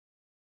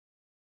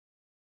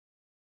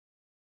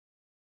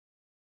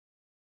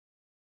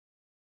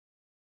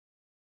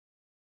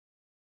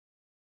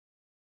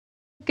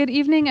Good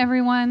evening,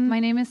 everyone. My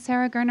name is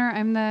Sarah Gerner.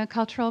 I'm the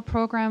Cultural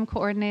Program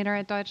Coordinator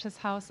at Deutsches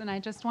Haus, and I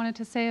just wanted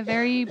to say a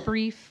very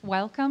brief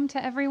welcome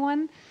to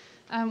everyone.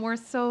 We're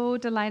so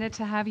delighted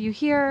to have you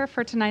here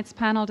for tonight's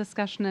panel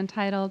discussion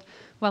entitled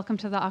Welcome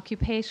to the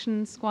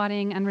Occupation,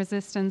 Squatting, and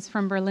Resistance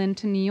from Berlin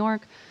to New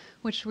York,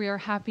 which we are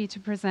happy to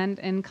present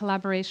in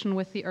collaboration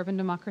with the Urban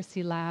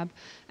Democracy Lab.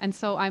 And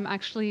so I'm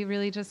actually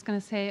really just going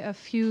to say a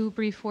few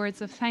brief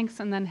words of thanks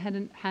and then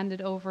hand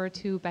it over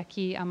to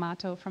Becky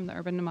Amato from the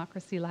Urban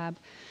Democracy Lab.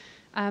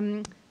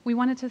 We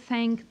wanted to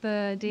thank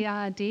the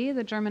DAAD,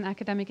 the German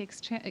Academic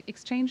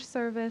Exchange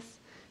Service,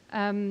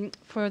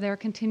 for their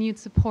continued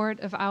support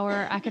of our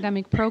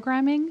academic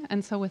programming.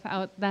 And so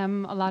without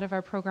them, a lot of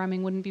our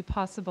programming wouldn't be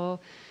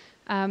possible.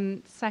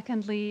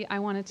 Secondly, I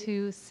wanted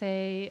to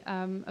say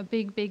a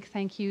big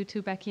thank you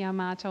to Becky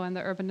Amato and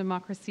the Urban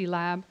Democracy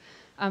Lab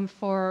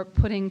for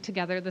putting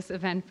together this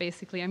event,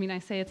 basically. I mean, I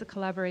say it's a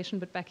collaboration,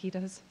 but Becky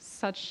does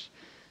such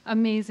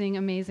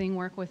amazing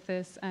work with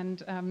this,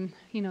 and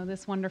you know,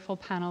 this wonderful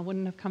panel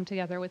wouldn't have come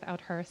together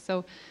without her.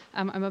 So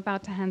I'm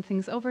about to hand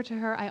things over to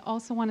her. I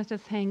also wanted to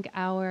thank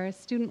our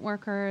student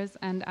workers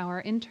and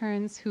our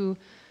interns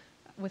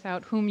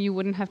without whom you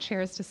wouldn't have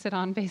chairs to sit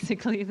on,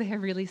 basically. They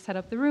really set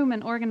up the room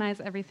and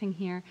organize everything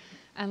here.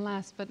 And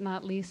last but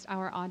not least,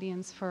 our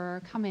audience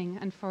for coming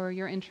and for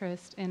your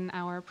interest in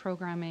our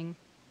programming.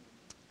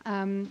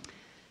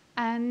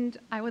 And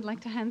I would like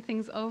to hand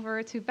things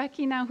over to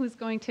Becky now, who's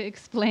going to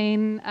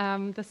explain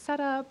the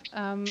setup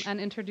and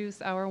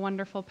introduce our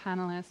wonderful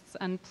panelists.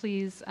 And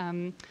please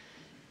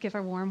give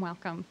a warm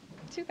welcome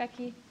to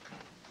Becky.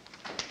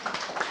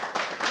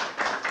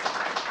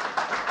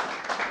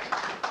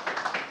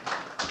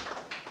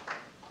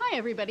 Hi,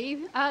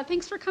 everybody.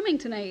 Thanks for coming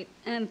tonight.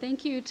 And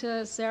thank you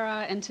to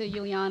Sarah and to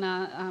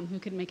Juliana, who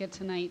could make it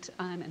tonight,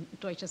 and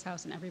Deutsches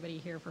Haus and everybody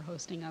here for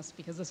hosting us,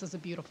 because this is a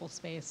beautiful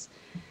space.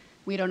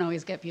 We don't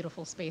always get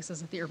beautiful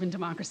spaces at the Urban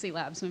Democracy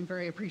Lab, so I'm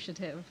very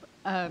appreciative.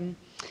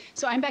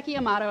 So I'm Becky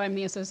Amato. I'm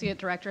the Associate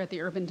Director at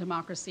the Urban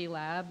Democracy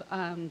Lab.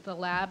 The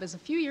lab is a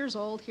few years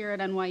old here at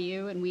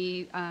NYU, and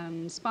we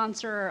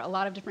sponsor a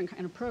lot of different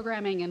kind of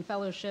programming and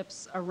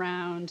fellowships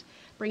around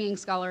bringing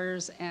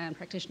scholars and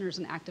practitioners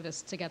and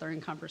activists together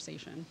in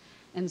conversation.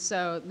 And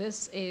so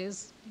this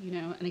is, you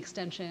know, an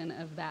extension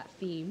of that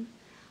theme.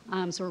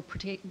 So we're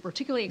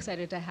particularly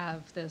excited to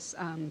have this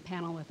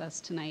panel with us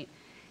tonight.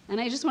 And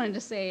I just wanted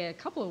to say a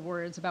couple of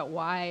words about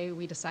why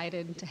we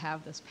decided to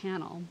have this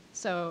panel.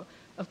 So,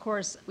 of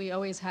course, we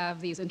always have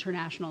these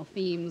international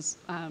themes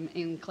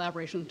in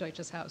collaboration with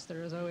Deutsches Haus.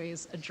 There is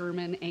always a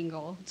German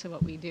angle to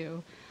what we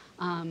do.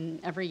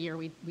 Every year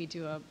we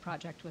do a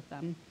project with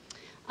them.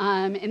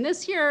 And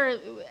this year,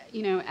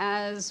 you know,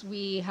 as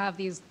we have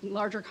these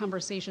larger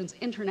conversations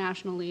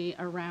internationally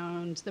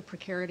around the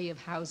precarity of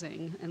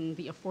housing and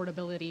the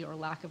affordability or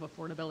lack of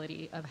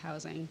affordability of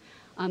housing,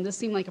 this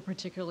seemed like a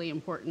particularly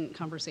important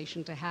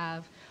conversation to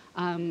have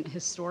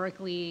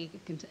historically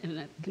in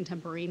a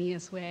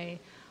contemporaneous way.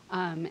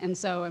 And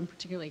so I'm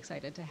particularly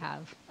excited to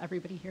have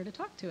everybody here to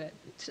talk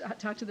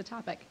to the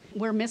topic.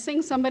 We're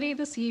missing somebody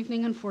this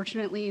evening,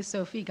 unfortunately.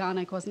 Sophie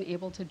Gonick wasn't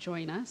able to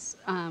join us,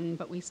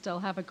 but we still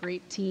have a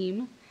great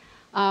team.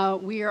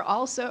 We are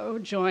also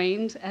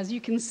joined, as you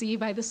can see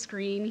by the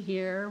screen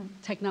here,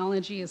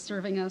 technology is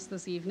serving us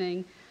this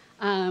evening,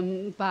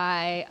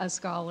 by a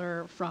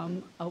scholar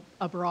from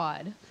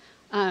abroad.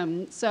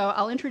 So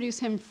I'll introduce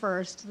him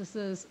first. This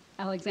is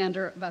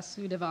Alexander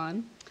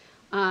Vasudevan,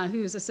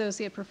 who's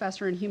Associate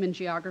Professor in Human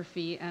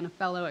Geography and a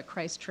Fellow at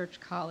Christ Church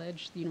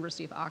College, the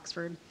University of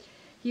Oxford.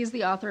 He is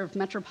the author of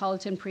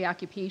Metropolitan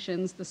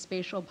Preoccupations, The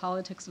Spatial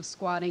Politics of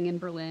Squatting in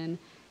Berlin,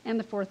 and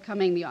the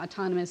forthcoming, The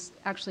Autonomous,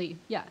 actually,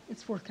 yeah,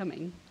 it's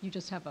forthcoming. You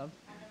just have a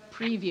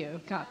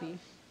preview copy.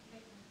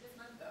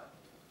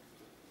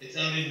 It's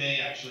out in May,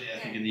 actually, I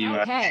think, in the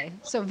US. Okay,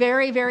 so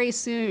very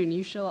soon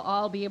you shall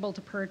all be able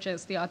to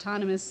purchase The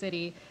Autonomous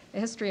City,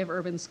 A History of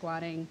Urban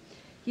Squatting.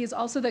 He is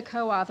also the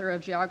co-author of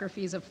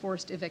Geographies of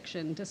Forced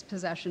Eviction,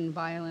 Dispossession,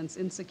 Violence,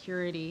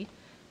 Insecurity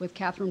with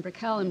Catherine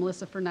Brickell and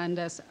Melissa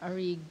Fernandez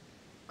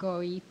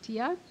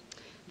Arrigoitia.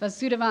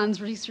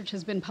 Vasudevan's research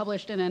has been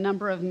published in a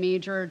number of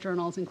major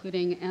journals,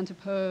 including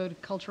Antipode,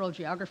 Cultural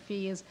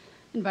Geographies,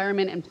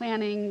 Environment and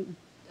Planning,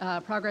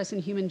 Progress in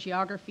Human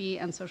Geography,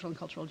 and Social and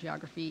Cultural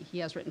Geography. He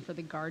has written for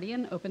The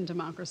Guardian, Open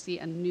Democracy,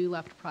 and New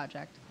Left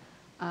Project.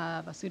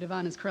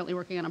 Vasudevan is currently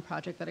working on a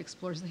project that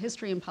explores the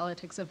history and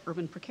politics of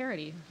urban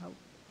precarity. How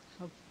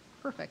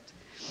perfect.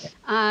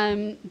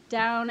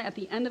 Down at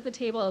the end of the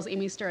table is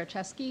Amy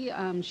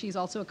Starecheski. She's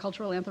also a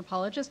cultural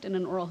anthropologist and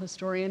an oral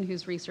historian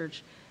whose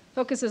research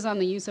focuses on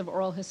the use of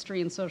oral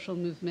history in social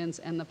movements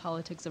and the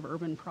politics of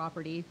urban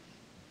property.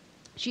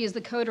 She is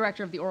the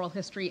co-director of the Oral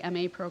History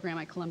MA program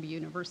at Columbia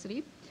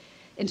University.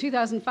 In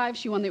 2005,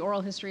 she won the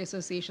Oral History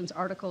Association's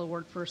Article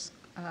Award for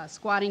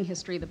Squatting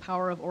History, the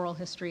Power of Oral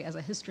History as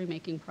a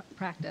History-Making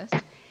Practice.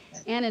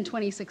 And in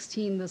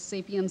 2016, the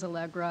Sapiens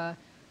Allegra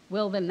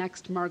Will the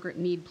Next Margaret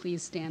Mead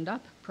Please Stand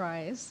Up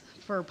Prize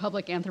for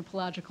Public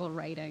Anthropological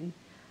Writing.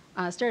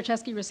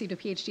 Starecheski received a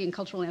PhD in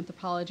cultural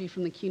anthropology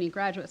from the CUNY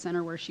Graduate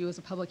Center, where she was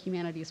a public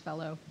humanities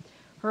fellow.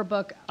 Her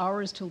book,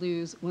 Ours to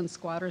Lose, When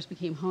Squatters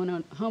Became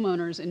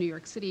Homeowners in New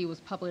York City,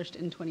 was published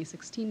in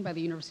 2016 by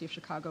the University of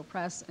Chicago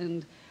Press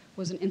and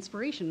was an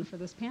inspiration for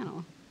this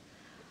panel.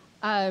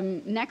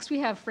 Next, we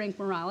have Frank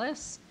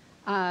Morales,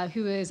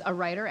 who is a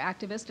writer,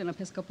 activist, and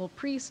Episcopal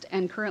priest,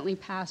 and currently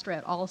pastor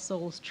at All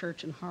Souls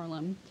Church in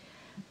Harlem.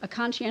 A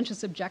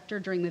conscientious objector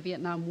during the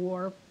Vietnam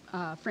War,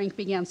 Frank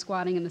began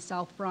squatting in the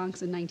South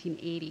Bronx in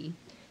 1980.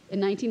 In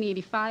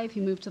 1985,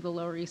 he moved to the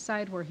Lower East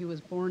Side, where he was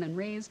born and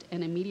raised,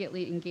 and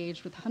immediately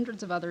engaged with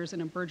hundreds of others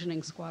in a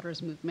burgeoning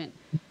squatters movement,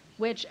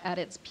 which at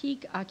its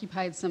peak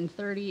occupied some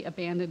 30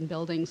 abandoned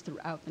buildings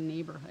throughout the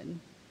neighborhood.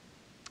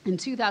 In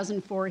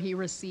 2004, he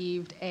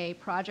received a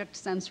Project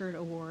Censored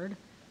Award,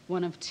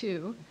 one of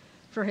two,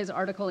 for his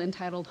article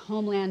entitled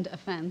Homeland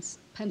Offense,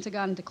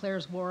 Pentagon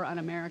Declares War on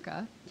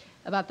America,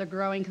 about the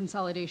growing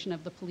consolidation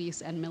of the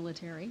police and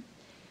military.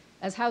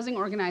 As housing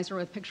organizer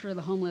with Picture of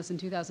the Homeless in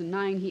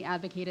 2009, he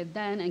advocated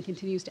then and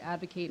continues to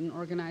advocate and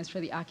organize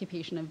for the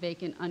occupation of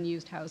vacant,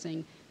 unused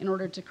housing in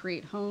order to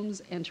create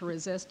homes and to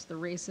resist the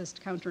racist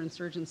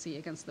counterinsurgency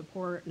against the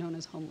poor known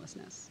as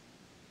homelessness.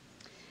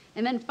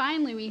 And then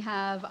finally, we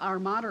have our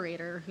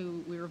moderator,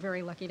 who we were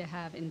very lucky to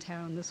have in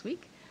town this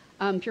week.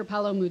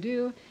 Pierpaolo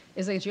Mudu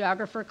is a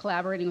geographer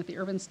collaborating with the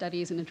Urban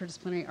Studies and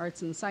Interdisciplinary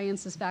Arts and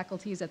Sciences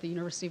faculties at the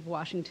University of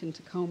Washington,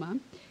 Tacoma.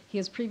 He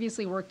has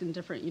previously worked in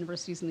different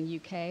universities in the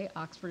UK,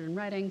 Oxford and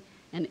Reading,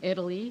 and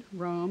Italy,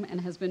 Rome, and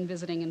has been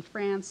visiting in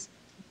France,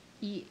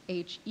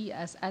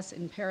 EHESS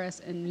in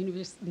Paris, and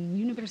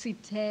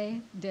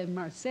Université de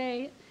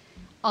Marseille.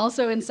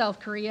 Also in South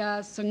Korea,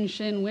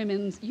 Sungshin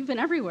Women's, you've been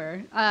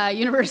everywhere,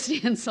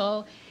 University in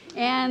Seoul,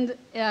 and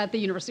at the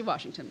University of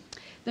Washington.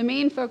 The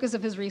main focus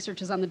of his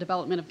research is on the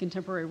development of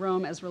contemporary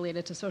Rome as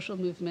related to social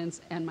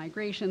movements and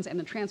migrations and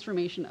the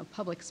transformation of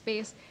public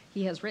space.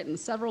 He has written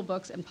several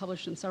books and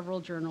published in several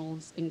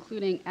journals,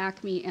 including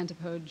Acme,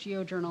 Antipode,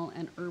 GeoJournal,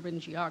 and Urban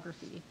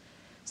Geography.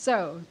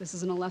 So this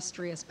is an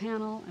illustrious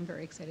panel. I'm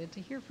very excited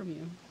to hear from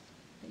you.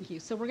 Thank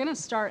you. So we're going to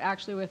start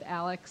actually with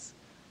Alex,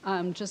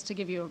 just to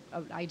give you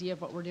an idea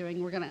of what we're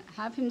doing. We're going to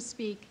have him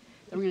speak,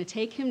 then we're going to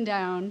take him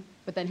down,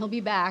 but then he'll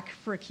be back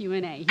for a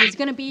Q&A. He's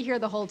going to be here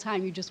the whole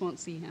time. You just won't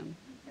see him.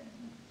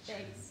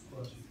 Thanks.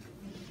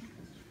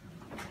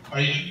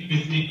 Are you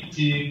with me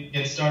to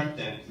get started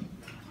then?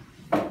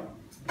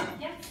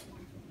 Yes.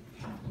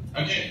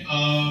 Okay.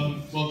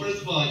 Well,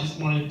 first of all, I just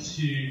wanted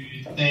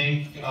to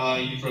thank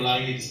you for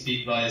allowing me to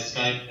speak via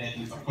Skype,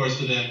 and of course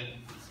for the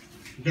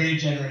very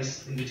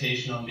generous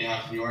invitation on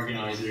behalf of the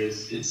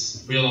organizers.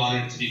 It's a real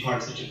honor to be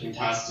part of such a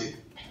fantastic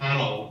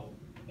panel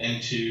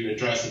and to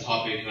address the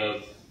topic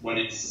of what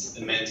is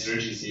immense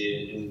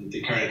urgency in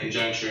the current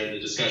conjuncture, and the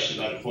discussion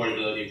about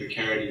affordability and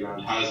precarity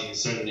around housing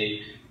is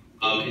certainly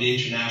an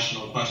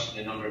international question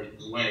in a number of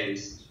different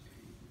ways.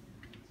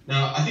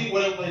 Now, I think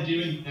what I want to do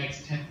in the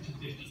next 10 to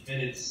 15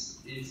 minutes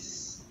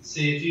is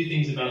say a few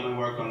things about my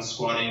work on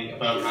squatting,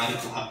 about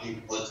radical housing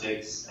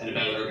politics, and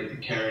about urban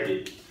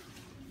precarity.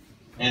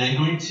 And I'm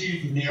going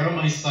to narrow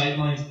my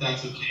sightlines, if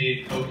that's okay,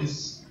 and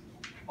focus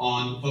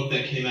on the book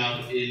that came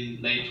out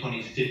in late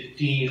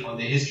 2015 on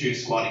the history of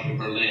squatting in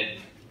Berlin.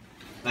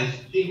 And I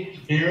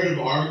think the narrative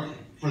arc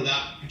for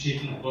that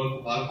particular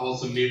book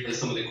also mirrors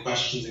some of the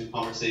questions and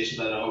conversations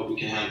that I hope we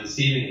can have this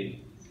evening.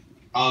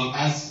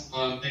 As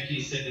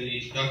Becky said in the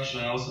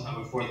introduction, I also have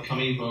a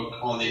forthcoming book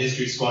on the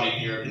history of squatting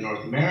here in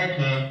North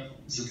America.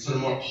 It's a sort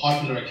of more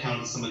popular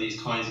account of some of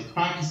these kinds of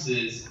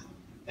practices.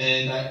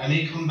 And I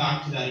may come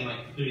back to that in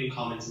my concluding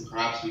comments, and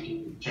perhaps we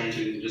can turn to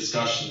the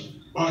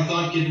discussion. Well, I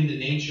thought, given the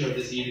nature of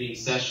this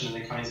evening's session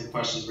and the kinds of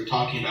questions we're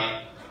talking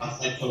about,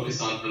 I'd focus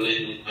on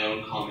Berlin in my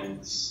own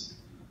comments.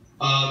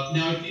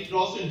 Now, if you could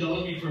also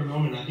indulge me for a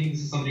moment, I think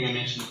this is something I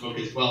mentioned in the book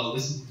as well.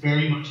 This is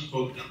very much a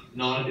book that would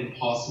not have been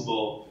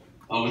possible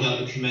without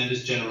the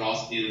tremendous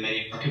generosity of the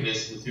many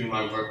archivists with whom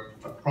I work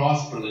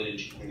across Berlin and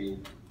Germany.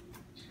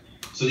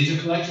 So these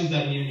are collections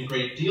that mean a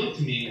great deal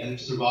to me, and their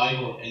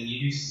survival and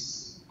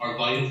use are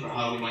vital for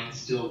how we might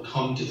still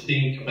come to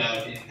think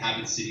about and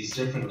inhabit cities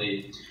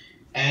differently.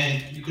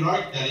 And you could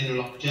argue that in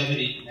their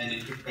longevity and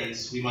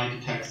indifference, we might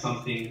detect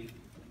something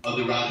of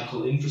the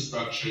radical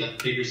infrastructure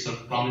that figures so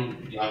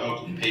prominently, I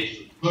hope, in the page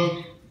of the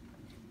book.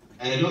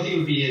 And I don't think it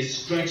would be a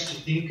stretch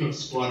to think of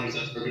squatters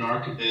as urban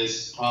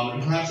archivists,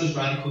 and perhaps as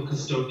radical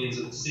custodians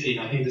of the city.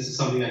 And I think this is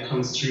something that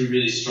comes through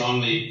really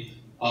strongly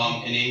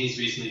in Amy's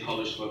recently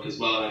published book as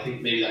well. And I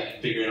think maybe that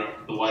could figure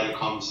out the wider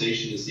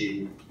conversation this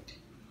evening.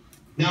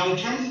 Now, in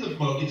terms of the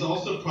book, it's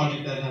also a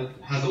project that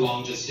has a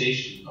long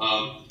gestation.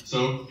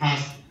 So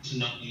past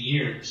 9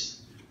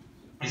 years,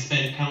 I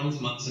spent countless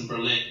months in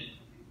Berlin.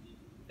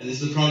 And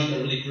this is a project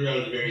that really grew out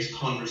of the various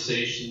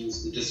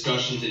conversations, the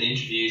discussions and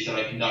interviews that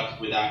I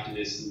conducted with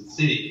activists in the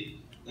city.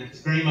 And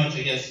it's very much,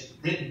 I guess,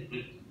 written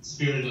with the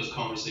spirit of those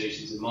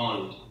conversations in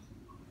mind.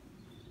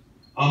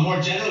 More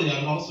generally, I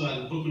would also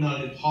add the book would not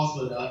have been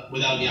possible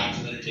without the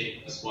actions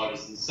undertaken by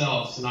squatters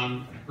themselves. And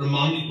I'm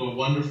reminded of a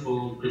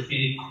wonderful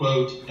graffiti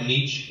quote in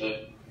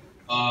Nietzsche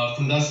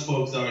from Thus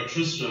Spoke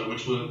Zarathustra,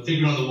 which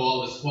figured on the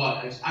wall of a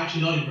squat. It's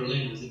actually not in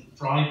Berlin, it was in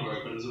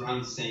Freiburg, but it was around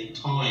the same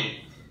time.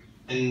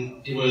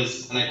 And it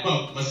was, and I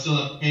quote, "Man still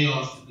have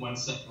chaos in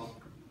oneself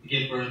to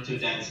give birth to a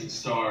dancing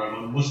star.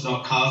 Man muss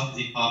noch Chaos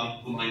besiegt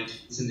haben, einen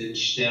tanzenden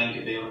Stern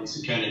gebären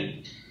zu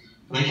können."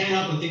 And I can't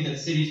help but think that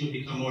cities would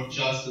become more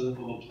just and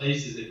livable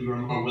places if we were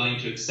more willing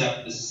to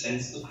accept this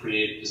sense of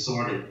creative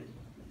disorder.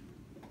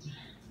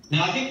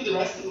 Now, I think for the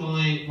rest of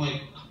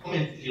my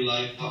comments, if you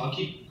like, I'll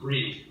keep it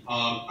brief.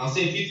 I'll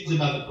say a few things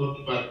about the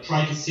book, but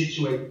try to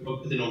situate the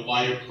book within a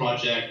wider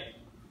project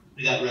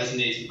that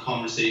resonates with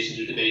conversations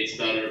or debates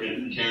about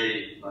urban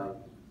precarity.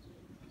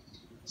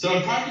 So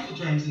in practical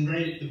terms,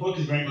 the book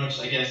is very much,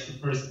 I guess, the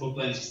first book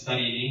length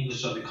study in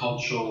English of the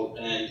cultural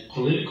and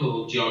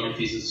political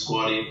geographies of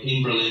squatting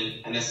in Berlin,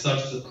 and as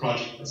such is a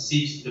project that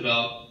seeks to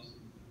develop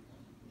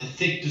a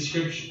thick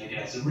description, I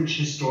guess, a rich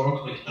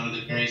historical account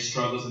of the various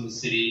struggles in the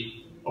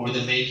city over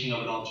the making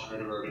of an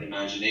alternative urban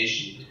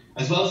imagination,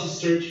 as well as a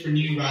search for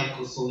new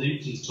radical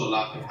solutions to a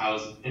lack of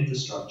housing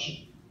infrastructure.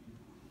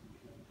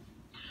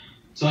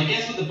 So I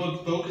guess what the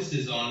book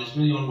focuses on is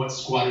really on what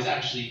squatters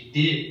actually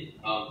did,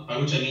 by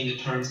which I mean the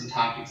terms and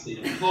tactics they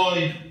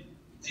employed,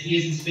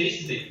 ideas and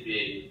spaces they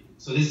created.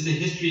 So this is a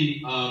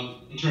history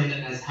in turn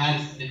that has had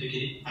a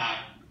significant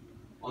impact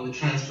on the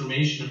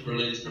transformation of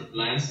Berlin's urban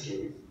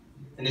landscape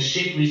and has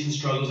shaped recent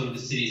struggles of the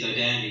city's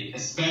identity,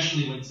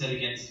 especially when set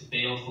against the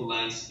baleful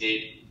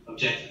landscape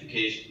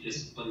objectification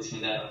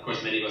displacement that, of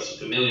course, many of us are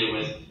familiar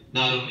with,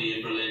 not only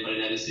in Berlin, but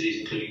in other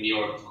cities, including New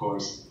York, of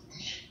course.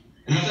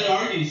 And as I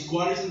argue,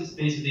 squatters in the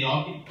spaces they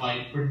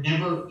occupied were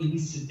never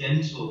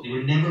incidental. They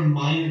were never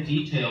minor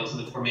details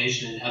in the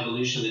formation and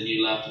evolution of the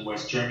New Left in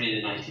West Germany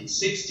in the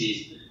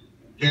 1960s,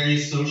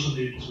 various social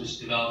movements which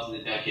developed in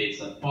the decades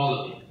that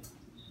followed.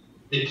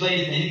 They played,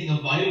 if anything, a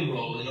vital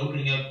role in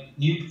opening up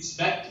new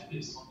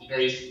perspectives on the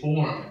various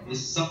form, the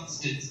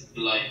substance, if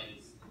you like,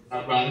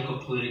 that radical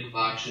political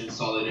action and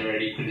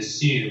solidarity could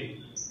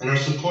assume, and are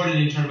supported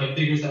in turn by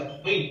figures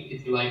that point,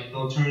 if you like, an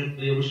alternative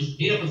milieu which was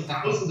made up of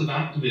thousands of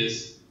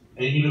activists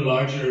and an even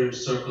larger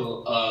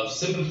circle of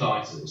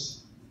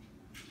sympathizers.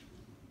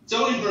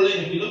 So in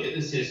Berlin, if we look at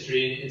this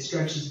history, it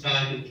stretches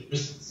back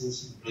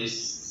since the early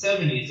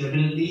 70s. There have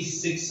been at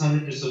least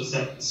 600 or so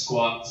separate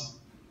squats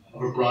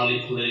of a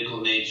broadly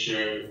political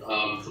nature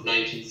from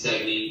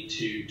 1970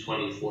 to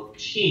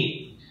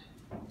 2014.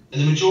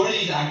 And the majority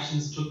of these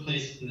actions took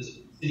place in the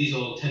city's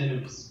old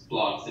tenement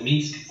blocks, the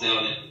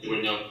Mietskasernen, that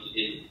were known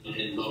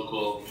in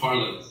local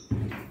parlance.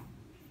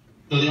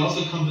 Though they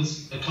also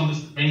encompass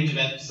a range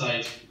of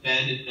sites,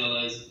 abandoned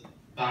villas,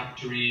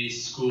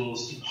 factories,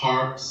 schools,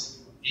 parks,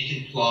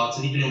 vacant plots,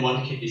 and even in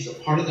one case, a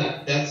part of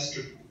that death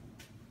strip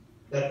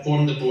that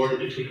formed the border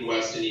between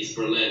West and East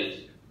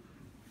Berlin.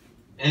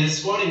 And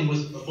squatting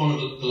was a form of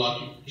illegal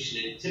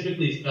occupation, and it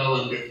typically fell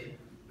under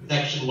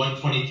Section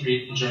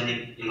 123 of the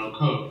German Penal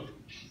Code,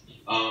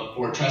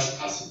 or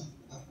trespassing.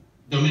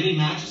 Though many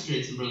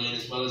magistrates in Berlin,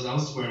 as well as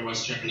elsewhere in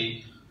West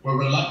Germany, were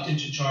reluctant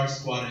to charge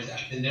squatters, as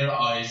in their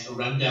eyes, a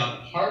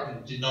rundown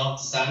apartment did not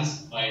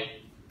satisfy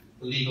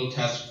the legal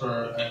test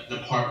for an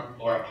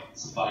apartment or a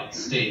pacified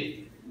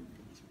state.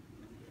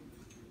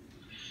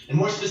 And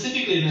more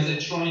specifically, and as I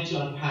tried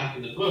to unpack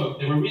in the book,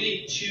 there were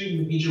really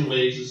two major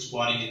waves of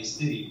squatting in the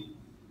city.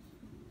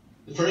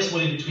 The first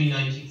wave between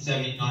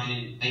 1979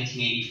 and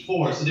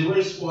 1984, so there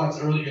were squats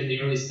earlier in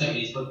the early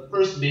 70s, but the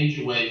first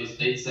major wave was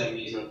late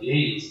 70s, early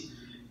 80s,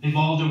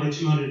 involved over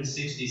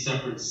 260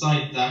 separate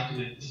sites.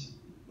 Activists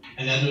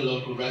and other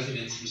local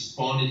residents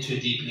responded to a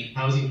deepening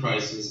housing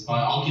crisis by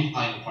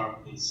occupying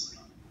apartments,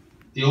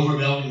 the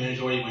overwhelming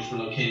majority of which were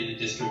located in the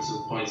districts of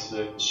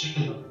Kreuzberg and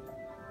Schippenhausen.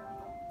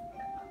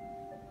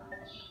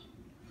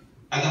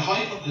 At the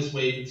height of this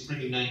wave in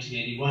spring of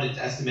 1981, it's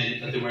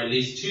estimated that there were at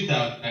least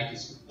 2,000 active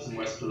squats in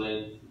West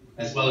Berlin,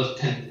 as well as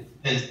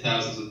tens of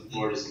thousands of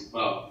borders as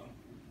well.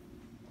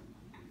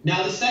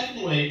 Now, the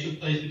second wave took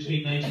place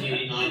between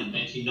 1989 and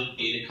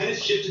 1990, and it kind of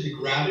shifted the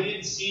gravity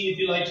of the scene, if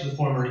you like, to the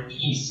former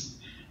East.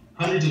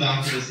 Hundreds of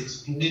activists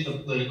exploited the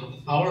political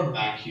power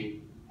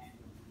vacuum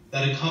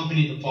that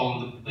accompanied the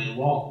fall of the Berlin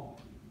Wall,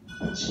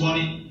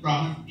 squatting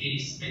from 80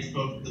 sites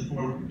both in the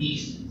former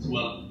East as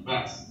well as the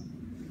West.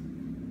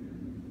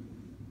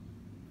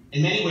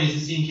 In many ways, the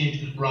scene came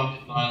to an abrupt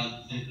and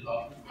violent end,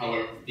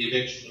 however, the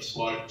eviction of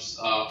squatters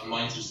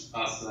reminds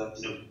us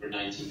of November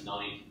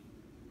 1990.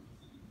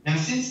 Now,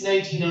 since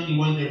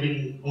 1991, there have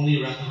been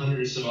only around 100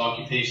 or so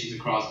occupations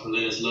across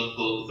Berlin as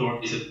local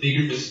authorities have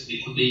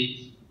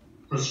vigorously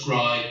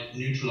prescribed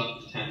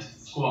neutralized attempts to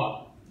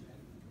squat.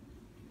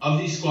 Of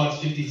these squats,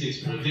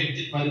 56 were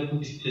evicted by the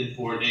police within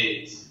 4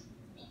 days.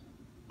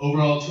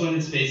 Overall,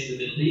 200 spaces have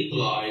been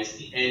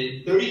legalized, and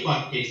in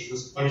 35 cases, the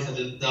squatters have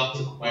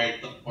themselves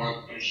acquired some form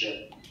of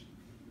ownership.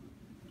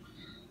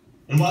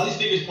 And while these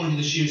figures point to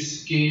the sheer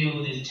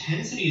scale and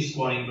intensity of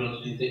squatting in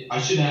Berlin, I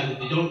should add that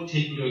they don't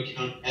take into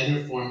account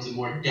other forms of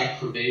more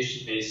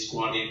deprivation-based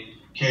squatting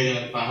carried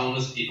out by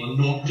homeless people,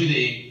 nor do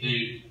they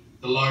include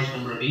the large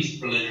number of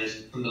East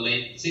Berliners from the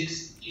late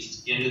 60s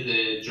to the end of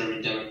the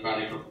German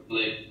Democratic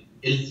Republic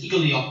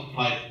illegally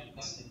occupied in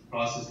the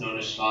process known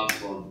as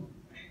Slum.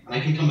 And I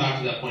can come back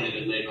to that point a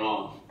bit later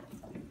on.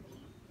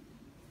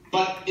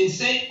 But in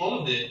saying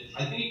all of it,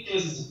 I think it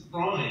was a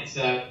surprise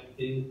that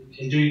in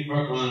doing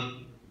work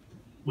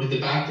with the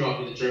backdrop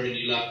of the German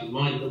New Left in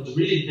mind, there was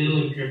really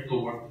little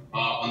empirical work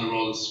on the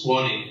role of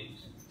squatting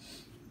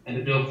and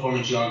the built form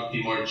and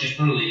geography more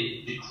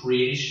generally, the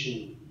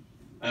creation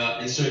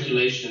and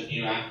circulation of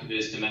new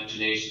activist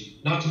imagination,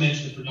 not to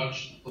mention the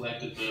production of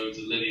collective modes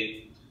of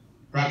living,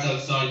 perhaps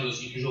outside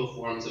those usual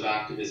forms of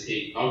activist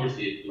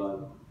hagiography, if you like.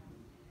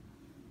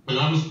 And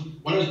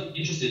when I was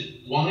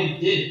interested, why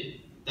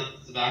did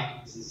dozens of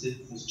activists and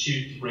citizens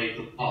choose to break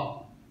the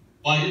law?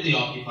 Why did they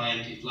occupy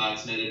empty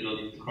flats and other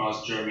buildings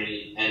across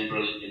Germany and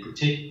Berlin in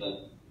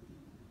particular?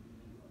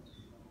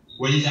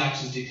 Were these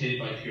actions dictated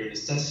by pure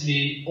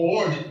necessity,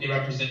 or did they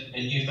represent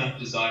a newfound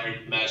desire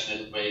to imagine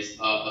other ways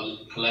of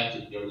living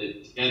collectively or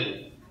living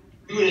together?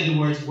 Who, in other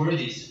words, were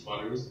these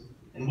squatters,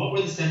 and what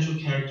were the central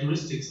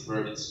characteristics of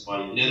urban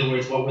squatting? In other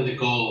words, what were the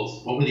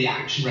goals? What were the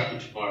action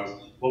repertoires?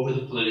 What were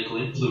the political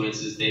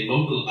influences they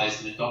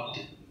mobilized and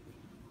adopted?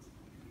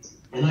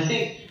 And I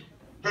think,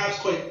 perhaps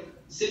quite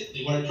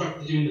simply, what I tried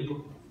to do in the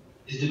book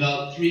is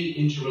develop three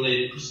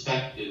interrelated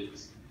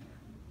perspectives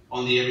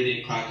on the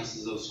everyday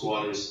practices of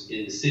squatters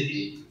in the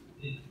city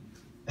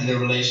and their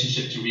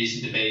relationship to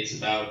recent debates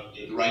about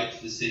the right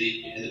to the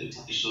city and the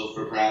potential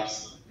for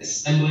perhaps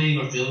assembling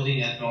or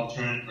building an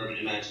alternate urban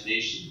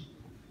imagination.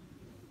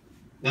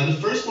 Now,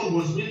 the first one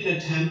was really an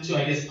attempt to,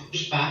 I guess,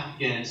 push back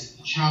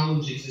against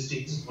challenge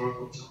existing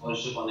historical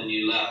scholarship on the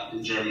New Left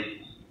in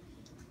Germany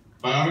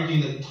by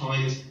arguing that the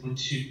time is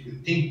to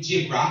think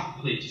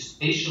geographically, to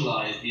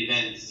spatialize the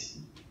events,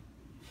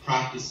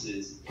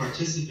 practices,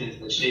 participants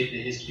that shaped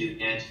the history of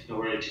the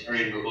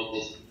anti-authoritarian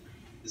revolts in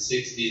the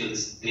 60s and the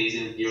 70s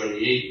and the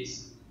early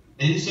 80s.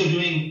 And in so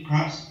doing,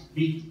 perhaps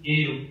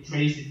recreate or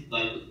trace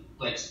like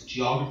complex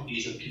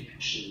geographies of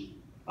connection,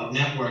 of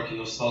networking,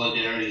 of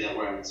solidarity that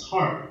were at its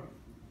heart.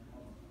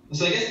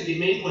 So I guess the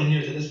main point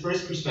here is that this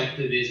first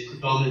perspective is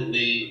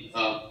predominantly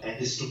a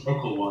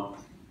historical one,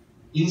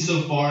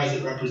 insofar as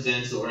it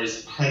represents or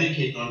is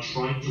predicated on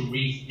trying to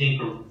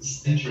rethink or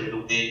recenter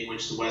the way in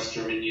which the West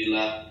German New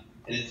Left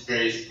and its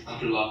various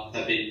afterlives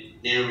have been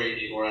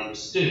narrated or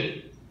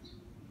understood.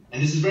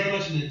 And this is very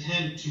much an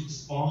attempt to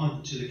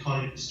respond to the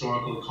kind of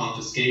historical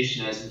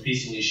confiscation as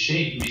increasingly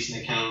shaped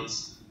recent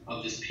accounts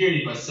of this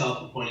period by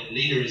self-appointed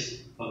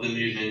leaders of the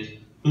movement,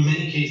 who in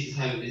many cases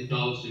have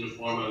indulged in a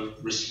form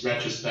of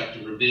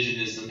retrospective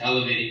revisionism,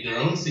 elevating their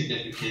own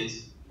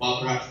significance while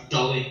perhaps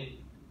dulling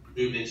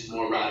the movement's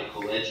more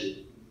radical edges.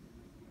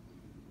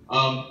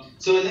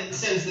 So in that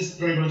sense, this has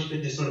very much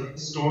been the sort of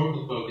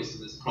historical focus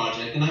of this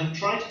project, and I've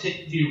tried to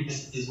take a few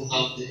risks as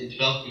well in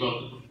developing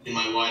both the book and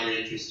my wider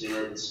interest in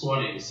urban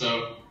squatting. So,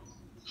 in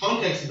the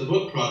context of the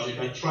book project,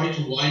 I tried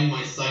to widen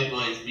my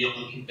sightlines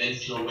beyond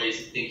conventional ways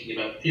of thinking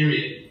about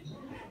period,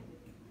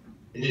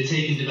 and to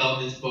take in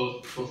developments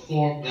both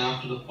before and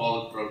after the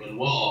fall of the Berlin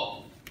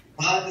Wall,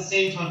 while at the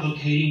same time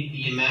locating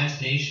the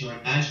imagination or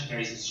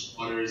imaginaries of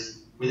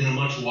squatters within a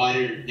much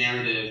wider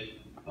narrative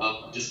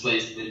of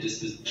displacement and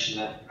dispossession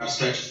that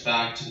stretches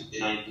back to the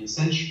 19th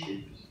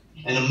century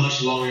and a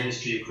much longer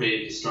history of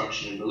creative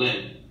destruction in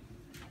Berlin.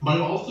 But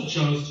I also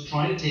chose to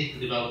try to take the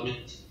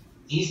development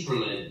in East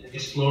Berlin and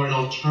explore an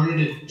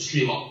alternative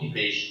history of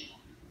occupation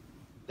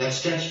that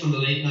stretched from the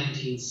late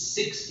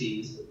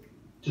 1960s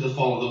to the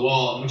fall of the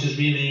wall, and which has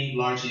remained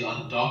largely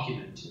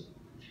undocumented.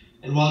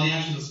 And while the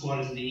actions of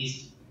squatters in the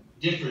East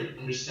differed,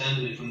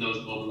 understandably, from those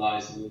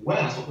mobilized in the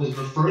West, what was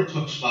referred to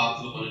as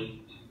Schwarzwald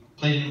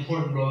played an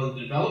important role in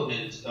the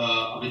development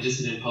of a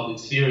dissident public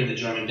sphere in the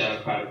German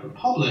Democratic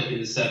Republic in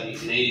the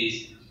 70s and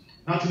 80s,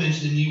 not to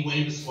mention the new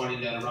wave of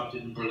squatting that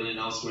erupted in Berlin and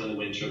elsewhere in the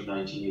winter of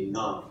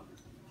 1989.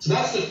 So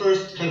that's the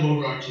first kind of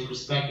overarching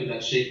perspective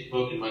that shaped the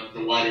book and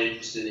the wider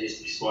interest in the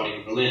history of squatting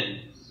in Berlin.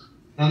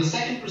 Now, the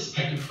second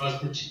perspective was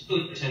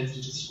particularly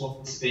attention to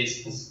squat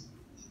spaces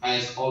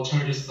as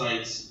alternative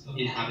sites of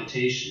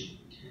inhabitation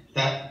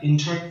that in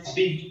turn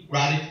speak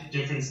radical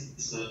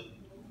differences of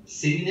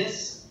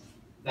cityness,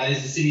 that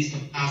is, the city's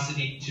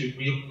capacity to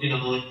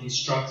reorganize and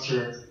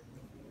structure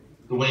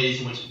the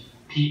ways in which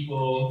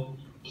people,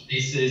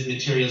 places,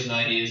 materials, and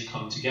ideas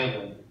come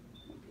together.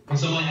 And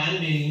so my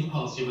animating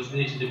impulse here was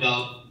really to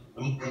develop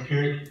a more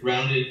empiric,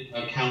 grounded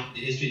account of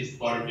the history of the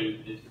squatter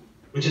movement,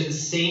 which at the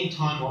same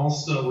time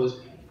also was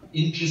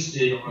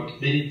interested or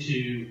committed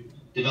to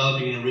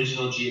developing an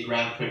original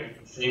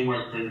geographic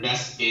framework for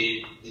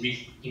investigating and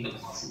rethinking the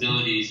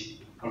possibilities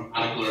of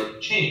radical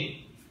urban change.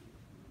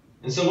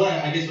 And so what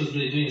I guess was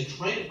really doing is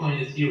trying to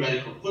find a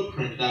theoretical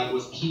footprint that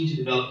was key to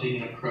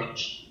developing an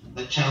approach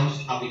that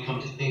challenged how we come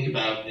to think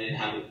about and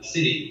inhabit the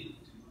city.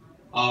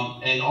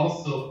 And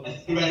also a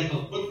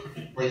theoretical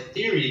footprint or a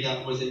theory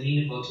that was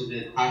amenable to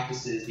the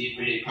practices, the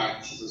everyday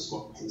practices of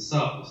squatters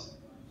themselves.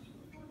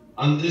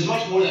 There's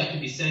much more that could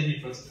be said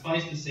here, but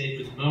suffice to say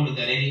for the moment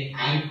that any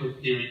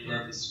adequate theory of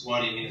urban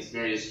squatting in its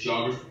various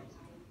geographies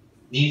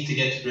needs to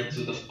get to grips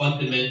with the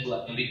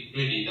fundamental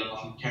ambiguity that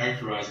often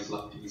characterizes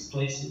life in these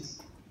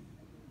places.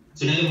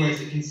 So in other words,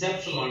 the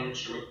conceptual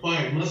armature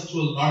required must to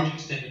a large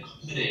extent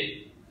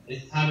accommodate and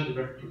inhabit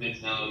the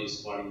reprovinciality of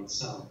squatting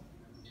itself.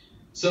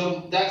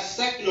 So that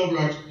second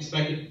overarching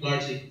perspective,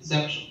 largely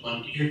conceptual,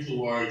 one geared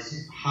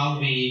towards how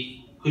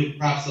we could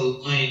perhaps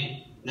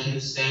align an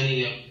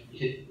understanding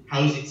of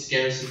housing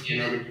scarcity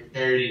and urban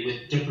precarity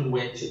with different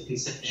ways of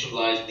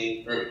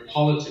conceptualizing urban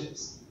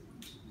politics.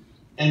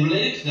 And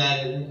related to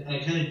that, and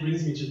it kind of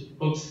brings me to the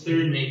book's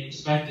third main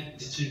perspective,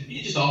 is to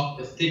really just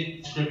offer a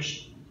thick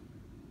description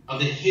of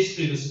the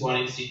history of the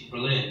squatting scene in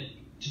Berlin,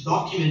 to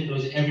document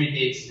those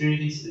everyday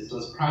experiences,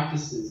 those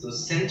practices,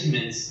 those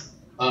sentiments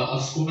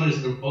of squatters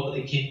and the role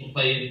that they came to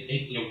play in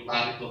making of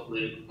radical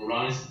political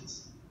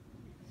horizons.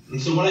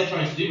 And so what I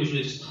tried to do was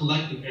really just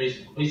collect the various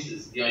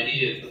voices, the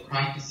ideas, the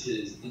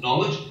practices, the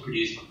knowledge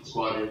produced by the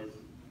squatter,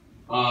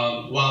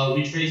 while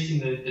retracing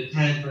the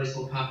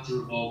transversal path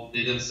to revolt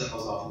they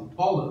themselves often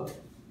follow.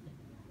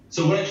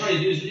 So what I try to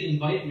do is really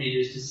invite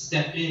readers to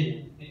step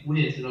in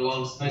with and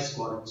alongside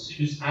squatters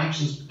whose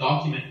actions were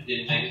documented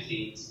in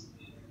magazines,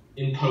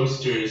 in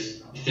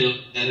posters, films,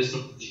 and is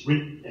sort of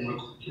written and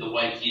recorded in the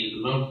white heat of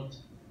the moment.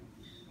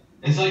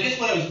 And so I guess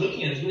what I was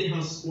looking at is really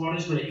how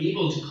squatters were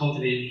able to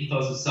cultivate an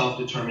ethos of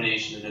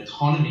self-determination and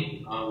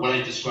autonomy, what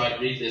I described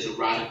briefly as a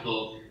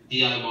radical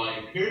DIY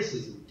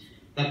empiricism,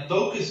 that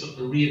focused on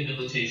the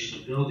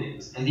rehabilitation of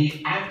buildings and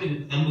the active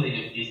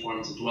assembling of new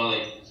forms of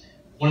dwelling.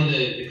 One of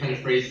the kind of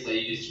phrases I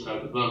used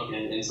throughout the book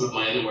and some of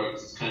my other work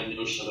is this kind of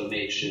notion of a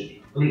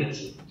makeshift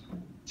urbanism.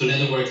 So in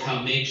other words,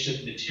 how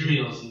makeshift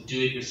materials and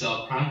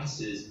do-it-yourself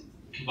practices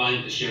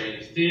combined with the sharing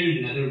of food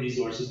and other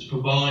resources to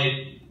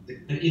provide the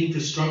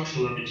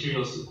infrastructural and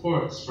material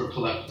supports for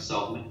collective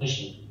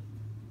self-management.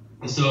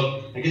 And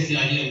so I guess the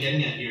idea I'm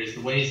getting at here is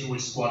the ways in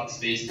which squat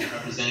spaces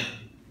represent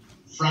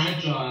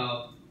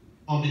fragile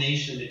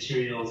combination of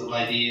materials, of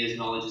ideas,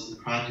 knowledges, and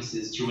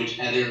practices through which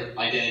other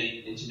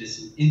identity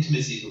and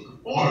intimacies were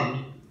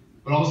performed,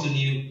 but also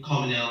new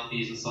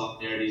commonalities and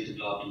solidarities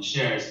developed and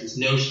shared. So this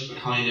notion of a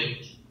kind of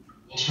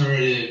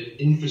alternative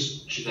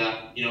infrastructure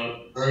that,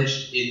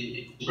 urged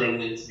in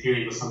Berlin's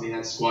period was something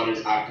that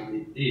squatters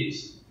actively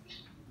produced.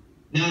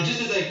 Now,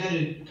 just as I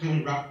kind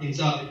of wrap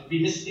things up, it would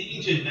be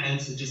misleading to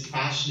advance a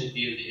dispassionate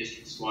view of the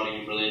history of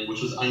squatting in Berlin,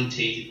 which was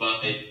untainted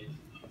by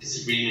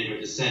disagreement or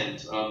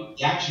dissent.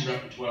 The action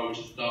repertoire, which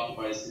was adopted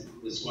by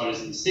the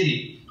squatters in the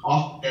city,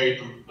 often varied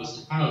from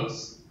house to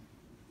house.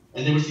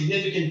 And there were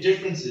significant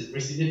differences, there were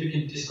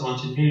significant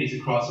discontinuities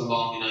across a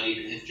long and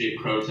uneven history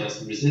of protest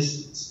and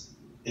resistance.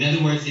 In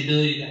other words, the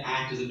ability to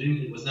act as a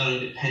movement was not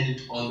only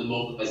dependent on the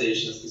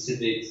mobilization of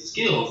specific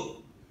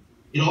skills,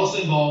 it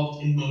also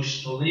involved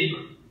emotional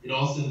labor. It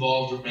also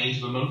involved a range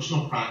of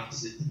emotional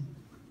practices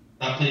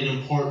that played an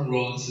important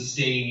role in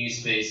sustaining new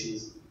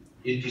spaces,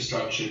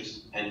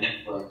 infrastructures, and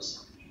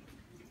networks.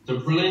 So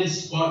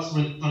Berlin's squats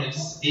were iconic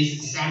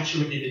spaces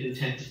saturated with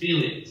intense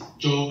feelings,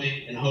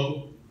 joy and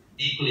hope,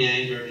 equally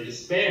anger and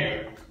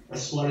despair,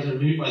 as squatters are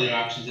moved by their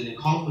actions and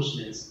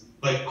accomplishments,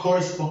 but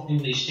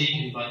correspondingly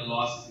shaken by the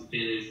losses and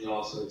failures they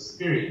also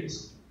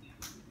experienced.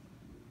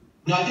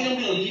 Now, I think I'm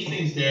going to leave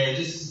things there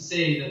just to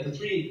say that the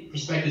three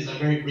perspectives I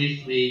very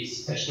briefly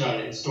sketched out,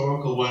 a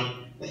historical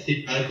one, a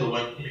theoretical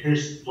one,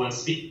 here's one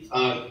speak,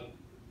 not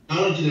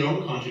only to their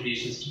own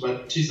contributions,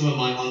 but to some of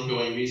my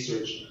ongoing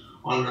research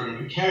on urban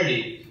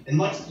precarity. And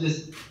much of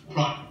this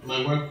project,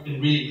 my work has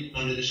been really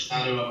under the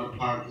shadow of a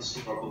current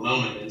historical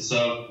moment. And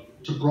so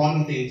to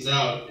broaden things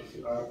out,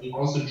 and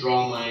also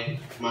draw my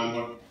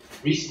more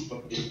recent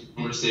book into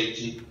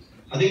conversation,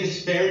 I think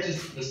it's fair to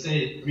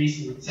say that the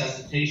recent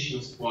necessitation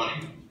of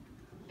squatting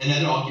and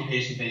other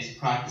occupation-based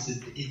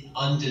practices is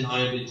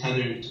undeniably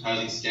tethered to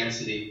housing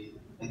scarcity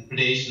and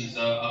predations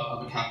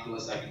of a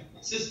capitalist economic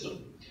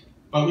system.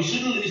 But we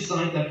shouldn't lose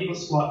sight that people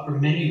squat for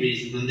many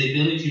reasons, and the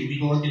ability to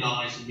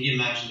reorganize and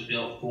reimagine the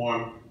built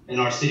form in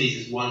our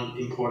cities is one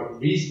important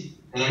reason.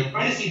 And I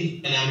try to see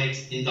these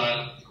dynamics in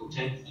dialectical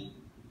tension.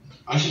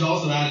 I should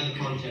also add, in the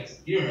context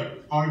of Europe,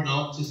 it's hard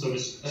not to sort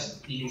of stress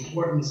the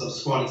importance of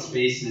squatted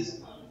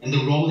spaces and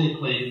the role they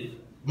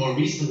played more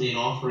recently in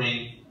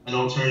offering an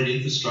alternative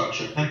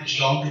infrastructure, a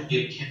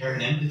geography of care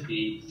and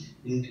empathy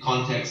in the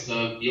context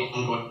of the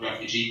ongoing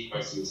refugee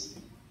crisis.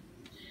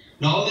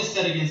 Now, all this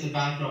set against the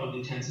backdrop of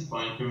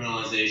intensifying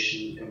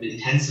criminalization, of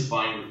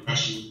intensifying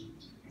repression,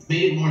 it's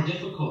made it more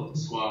difficult to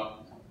squat.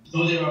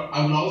 Though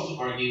I would also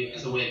argue,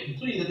 as a way of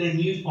concluding, that there are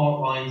new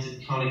fault lines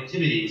and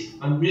connectivities.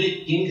 I'm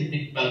really beginning to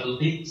think about the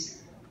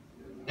links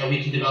that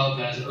we can develop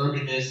as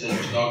urbanists,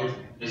 as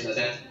geographers, as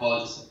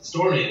anthropologists, and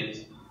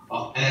historians,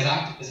 and as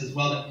activists as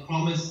well, that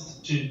promise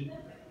to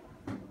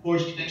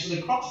forge connections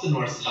across the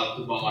north-south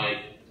divide,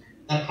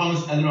 that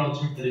promise other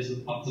alternatives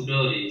and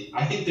possibilities.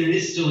 I think there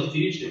is still a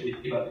future if we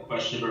think about the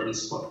question of urban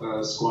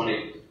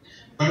squatting.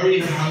 Wherever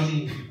you have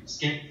housing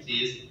scarcity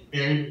is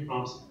very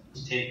promising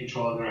to take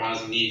control of their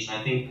housing needs. And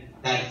I think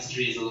that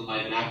history is a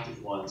alive and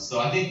active one. So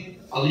I think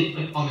I'll leave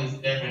my comments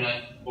there and I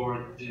look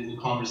forward to the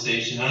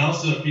conversation. And I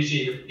also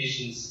appreciate your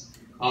patience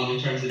in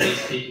terms of me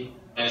speaking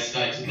by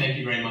Skype. So thank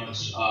you very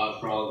much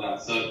for all of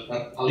that.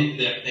 So I'll leave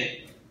it there.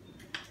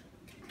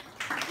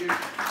 Thank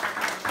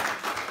you.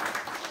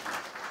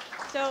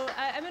 So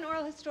I'm an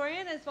oral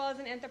historian as well as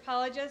an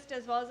anthropologist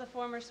as well as a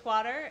former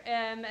squatter.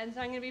 And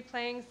so I'm going to be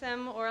playing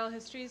some oral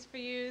histories for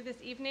you this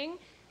evening.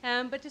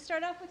 But to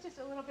start off with just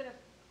a little bit of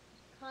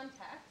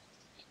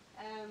context.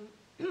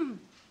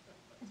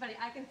 It's funny,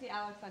 I can see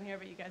Alex on here,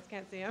 but you guys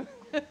can't see him.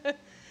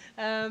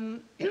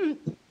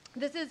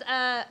 This is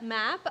a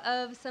map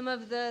of some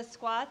of the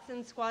squats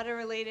and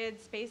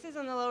squatter-related spaces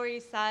on the Lower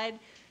East Side,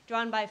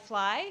 drawn by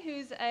Fly,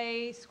 who's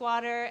a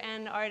squatter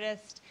and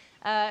artist,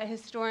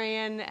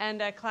 historian,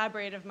 and a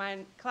collaborator of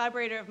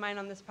mine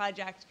on this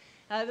project.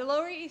 The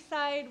Lower East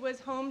Side was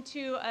home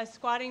to a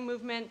squatting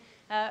movement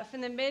from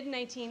the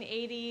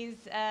mid-1980s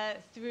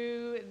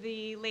through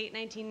the late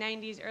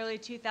 1990s, early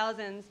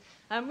 2000s,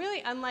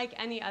 really unlike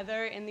any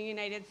other in the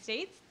United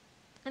States.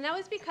 And that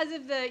was because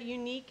of the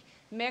unique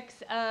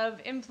mix of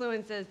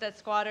influences that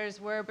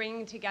squatters were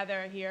bringing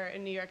together here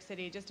in New York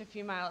City, just a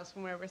few miles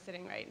from where we're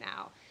sitting right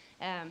now.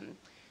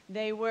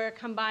 They were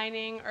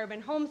combining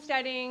urban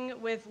homesteading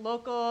with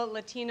local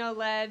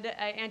Latino-led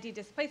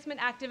anti-displacement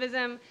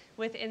activism,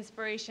 with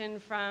inspiration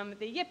from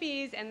the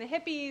yippies and the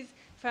hippies,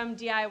 from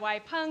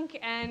DIY punk,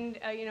 and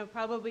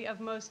probably of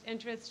most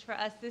interest for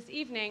us this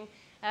evening,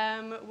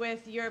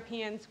 with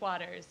European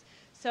squatters.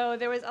 So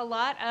there was a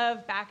lot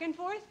of back and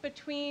forth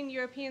between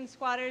European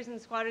squatters and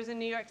squatters in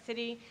New York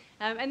City,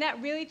 and that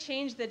really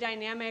changed the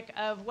dynamic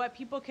of what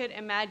people could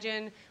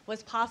imagine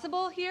was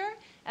possible here,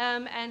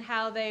 and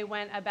how they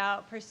went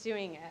about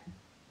pursuing it.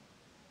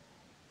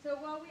 So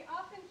while we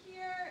often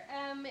hear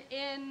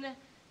in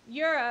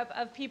Europe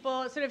of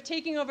people sort of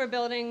taking over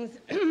buildings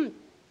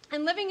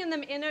and living in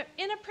them in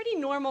a pretty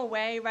normal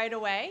way right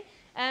away,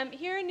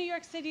 here in New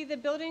York City, the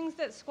buildings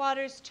that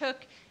squatters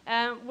took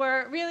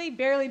were really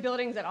barely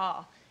buildings at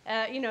all.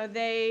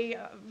 They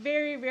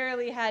very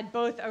rarely had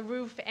both a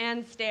roof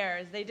and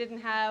stairs. They didn't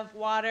have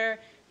water,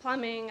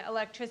 plumbing,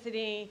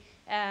 electricity,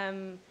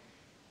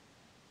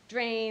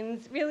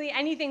 drains, really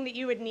anything that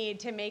you would need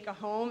to make a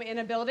home in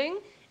a building.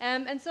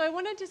 And so I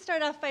wanted to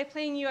start off by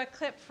playing you a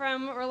clip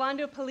from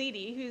Orlando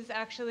Politi, who's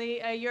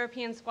actually a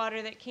European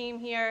squatter that came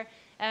here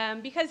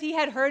because he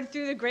had heard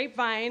through the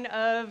grapevine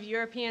of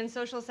European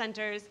social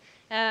centers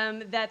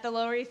that the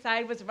Lower East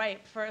Side was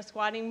ripe for a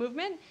squatting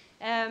movement.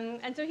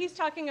 And so he's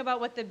talking about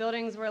what the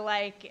buildings were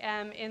like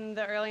in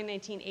the early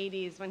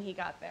 1980s when he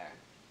got there.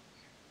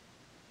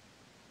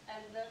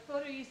 And the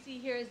photo you see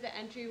here is the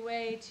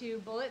entryway to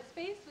Bullet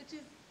Space, which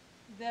is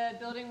the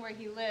building where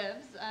he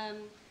lives.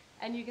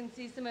 And you can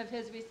see some of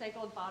his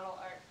recycled bottle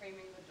art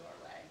framing the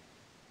doorway.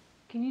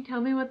 Can you tell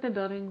me what the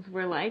buildings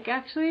were like,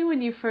 actually,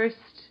 when you first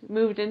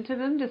moved into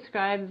them?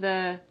 Describe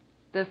the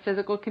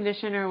physical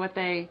condition, or what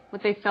they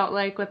felt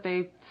like, what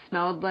they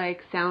smelled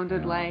like,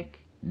 sounded like.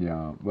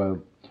 Yeah, well,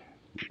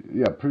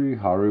 yeah, pretty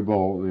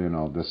horrible.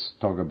 This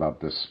talk about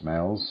the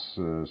smells,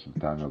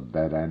 sometimes of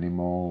dead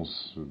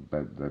animals,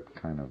 that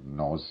kind of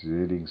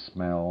nauseating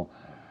smell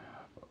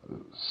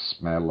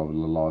of a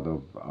lot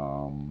of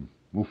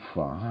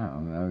muffa.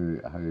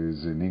 How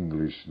is in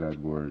English that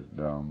word?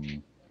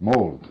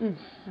 Mold,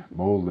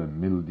 mold and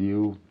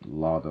mildew. A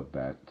lot of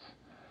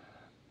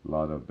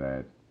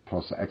that.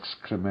 Plus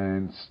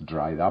excrements,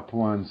 dried up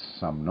ones,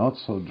 some not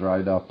so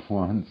dried up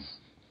ones,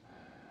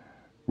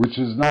 which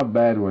is not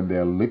bad when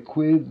they're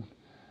liquid.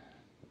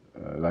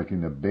 Like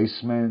in the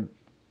basement,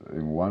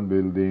 in one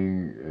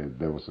building,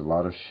 there was a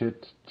lot of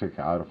shit taken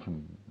out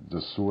from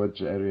the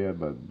sewage area,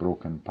 but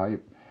broken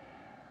pipe.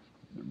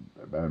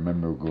 I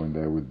remember going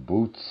there with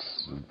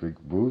boots, big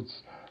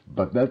boots,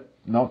 but that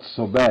not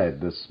so bad,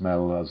 the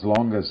smell, as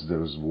long as there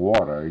was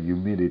water,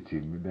 humidity.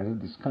 They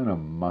had this kind of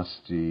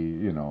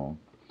musty,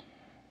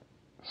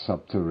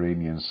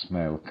 subterranean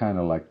smell, kind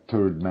of like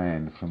Third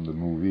Man from the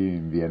movie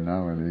in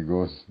Vienna when he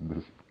goes,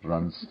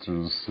 runs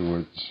through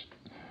sewage.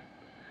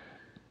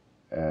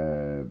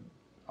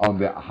 On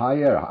the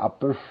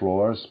upper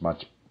floors,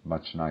 much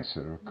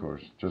nicer, of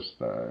course,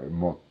 just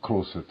more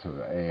closer to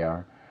the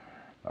air.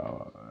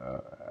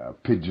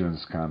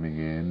 Pigeons coming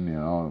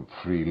in,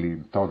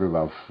 freely. Talk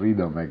about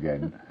freedom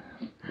again.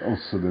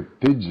 Also, the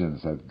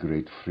pigeons had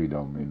great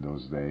freedom in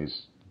those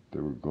days. They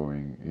were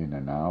going in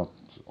and out,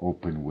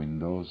 open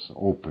windows,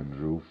 open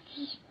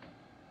roofs.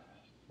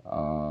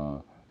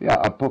 Yeah,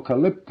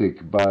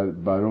 apocalyptic,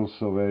 but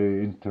also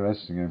very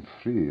interesting and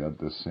free at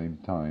the same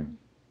time.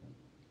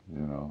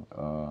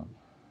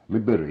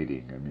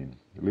 Liberating. I mean,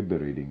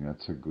 liberating.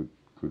 That's a good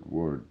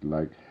word.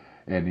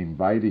 And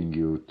inviting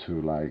you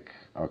to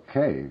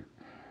okay,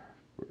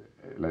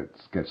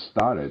 let's get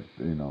started.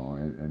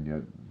 And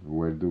yet,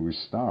 where do we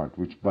start?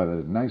 But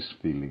a nice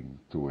feeling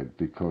to it,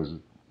 because.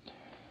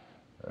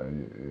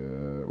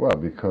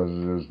 Because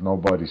there's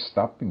nobody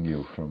stopping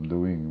you from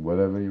doing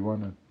whatever you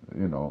want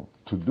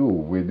to do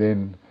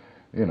within,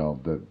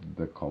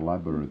 the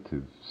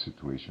collaborative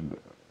situation.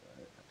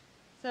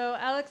 So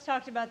Alex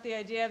talked about the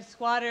idea of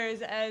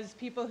squatters as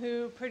people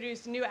who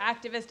produce new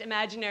activist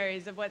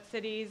imaginaries of what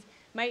cities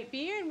might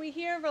be, and we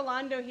hear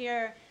Rolando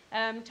here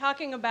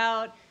talking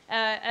about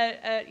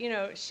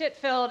a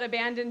shit-filled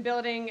abandoned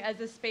building as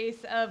a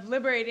space of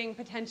liberating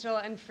potential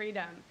and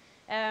freedom.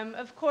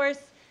 Of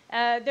course,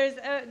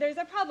 there's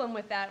a problem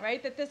with that,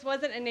 right? That this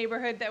wasn't a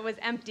neighborhood that was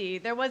empty.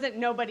 There wasn't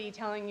nobody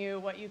telling you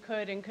what you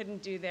could and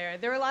couldn't do there.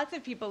 There were lots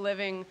of people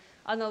living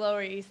on the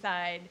Lower East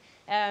Side.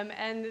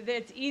 And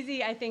it's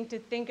easy, I think, to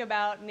think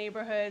about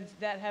neighborhoods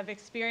that have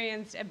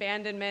experienced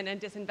abandonment and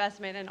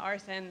disinvestment and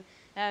arson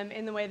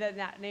in the way that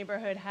that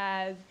neighborhood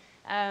has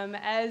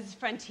as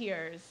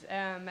frontiers,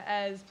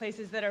 as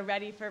places that are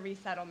ready for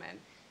resettlement.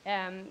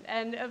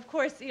 And of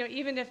course,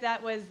 even if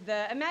that was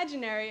the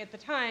imaginary at the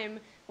time,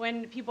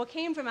 when people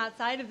came from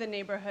outside of the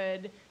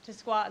neighborhood to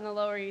squat on the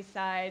Lower East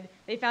Side,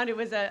 they found it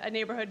was a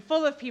neighborhood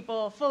full of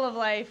people, full of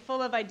life,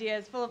 full of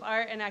ideas, full of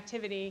art and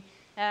activity.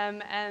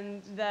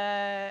 And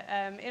the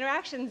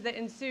interactions that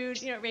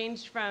ensued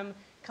ranged from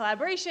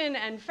collaboration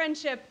and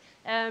friendship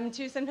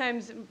to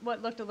sometimes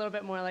what looked a little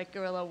bit more like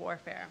guerrilla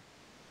warfare.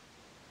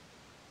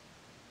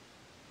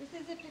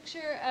 This is a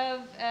picture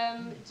of,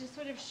 just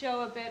sort of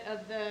show a bit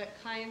of the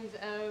kinds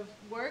of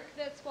work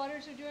that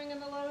squatters are doing on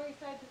the Lower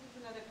East Side. This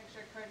is another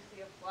picture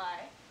courtesy of Fly.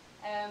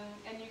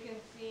 And you can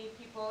see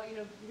people,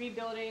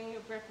 rebuilding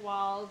brick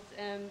walls.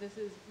 This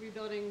is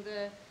rebuilding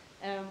the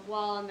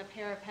wall on the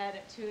parapet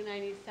at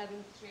 297th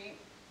Street.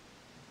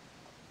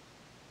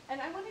 And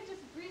I want to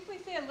just briefly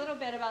say a little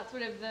bit about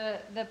sort of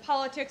the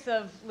politics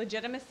of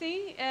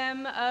legitimacy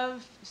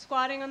of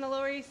squatting on the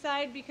Lower East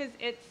Side, because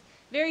it's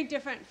very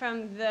different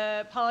from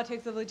the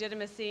politics of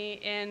legitimacy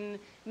in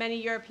many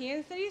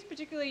European cities,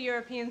 particularly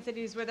European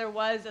cities where there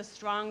was a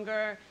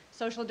stronger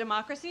social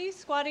democracy.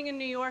 Squatting in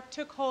New York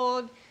took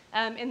hold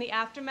in the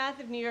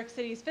aftermath of New York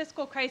City's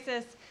fiscal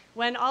crisis,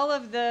 when all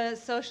of the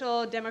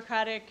social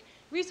democratic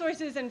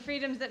resources and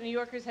freedoms that New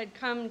Yorkers had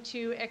come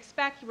to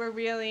expect were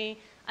really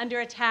under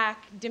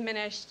attack,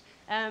 diminished.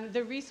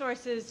 The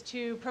resources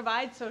to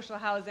provide social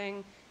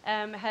housing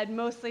had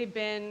mostly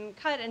been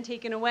cut and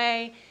taken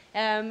away.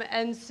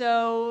 And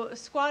so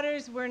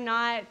squatters were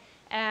not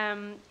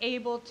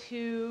able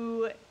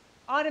to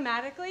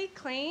automatically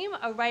claim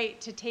a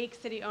right to take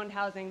city-owned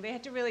housing. They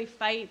had to really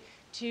fight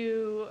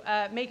to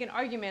make an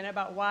argument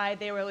about why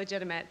they were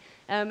legitimate.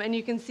 And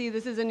you can see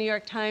this is a New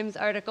York Times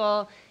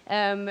article,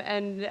 and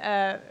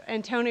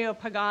Antonio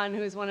Pagan,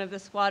 who is one of the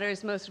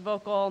squatters' most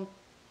vocal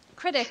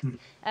critics,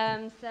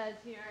 says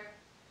here,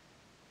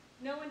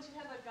 no one should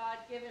have a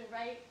God-given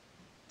right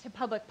to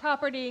public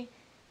property.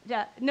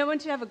 No one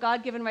should have a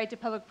God-given right to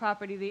public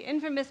property. The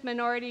infamous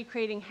minority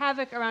creating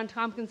havoc around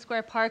Tompkins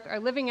Square Park are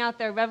living out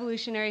their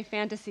revolutionary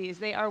fantasies.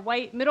 They are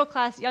white,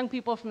 middle-class young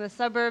people from the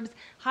suburbs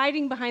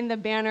hiding behind the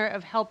banner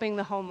of helping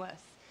the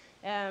homeless.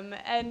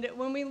 And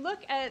when we look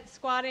at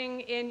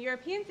squatting in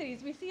European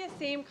cities, we see a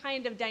same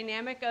kind of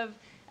dynamic of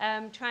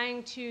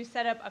trying to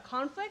set up a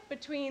conflict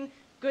between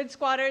good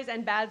squatters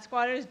and bad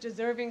squatters,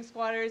 deserving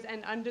squatters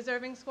and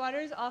undeserving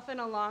squatters, often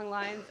along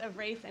lines of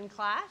race and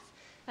class.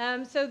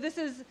 So this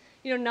is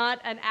not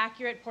an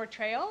accurate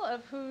portrayal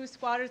of who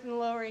squatters in the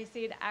Lower East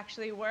Side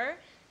actually were.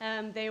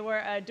 They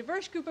were a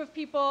diverse group of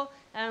people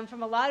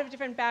from a lot of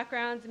different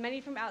backgrounds,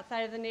 many from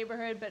outside of the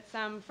neighborhood, but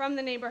some from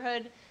the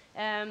neighborhood,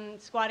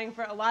 squatting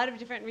for a lot of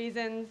different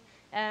reasons.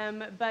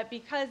 But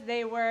because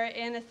they were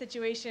in a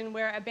situation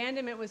where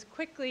abandonment was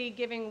quickly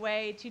giving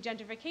way to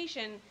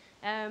gentrification,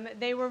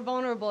 they were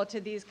vulnerable to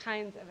these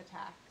kinds of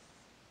attacks.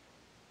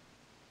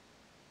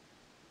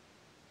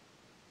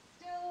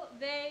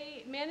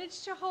 They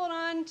managed to hold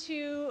on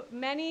to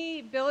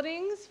many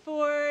buildings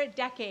for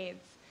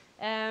decades.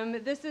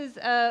 This is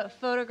a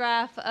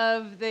photograph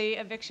of the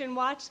eviction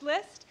watch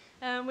list,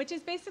 which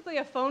is basically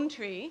a phone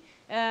tree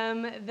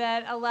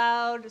that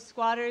allowed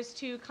squatters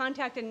to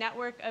contact a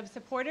network of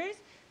supporters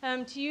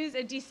to use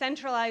a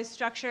decentralized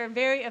structure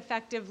very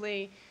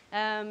effectively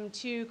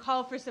to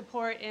call for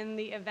support in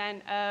the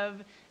event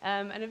of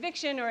an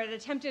eviction or an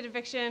attempted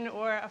eviction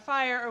or a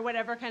fire or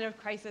whatever kind of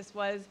crisis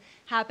was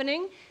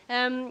happening.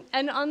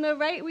 And on the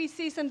right, we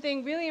see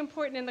something really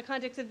important in the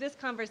context of this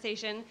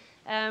conversation,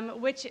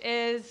 which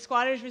is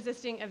squatters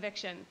resisting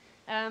eviction.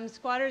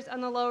 Squatters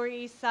on the Lower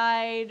East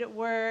Side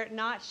were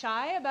not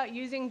shy about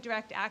using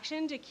direct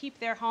action to keep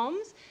their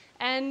homes.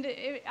 And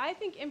I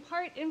think in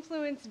part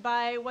influenced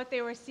by what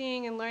they were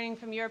seeing and learning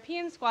from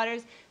European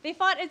squatters, they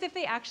fought as if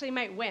they actually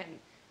might win.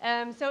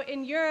 So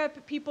in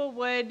Europe, people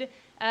would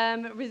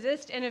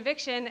resist an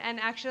eviction and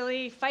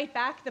actually fight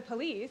back the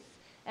police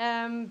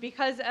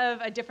because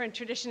of a different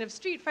tradition of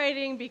street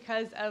fighting,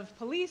 because of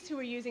police who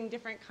were using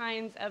different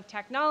kinds of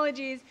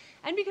technologies,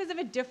 and because of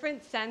a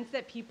different sense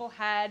that people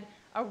had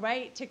a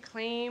right to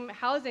claim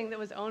housing that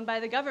was owned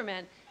by the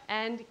government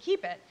and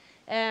keep it.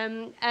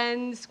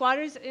 And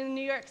squatters in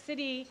New York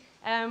City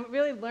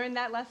really learned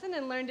that lesson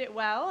and learned it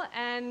well,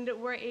 and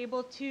were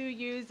able to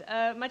use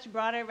a much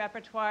broader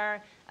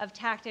repertoire of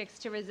tactics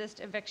to resist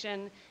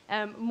eviction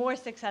more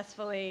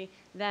successfully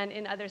than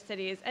in other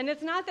cities. And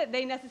it's not that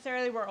they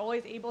necessarily were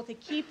always able to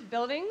keep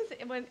buildings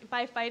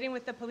by fighting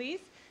with the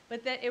police,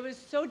 but that it was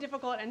so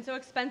difficult and so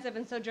expensive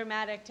and so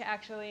dramatic to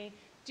actually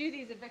do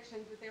these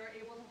evictions that they were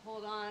able to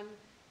hold on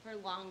for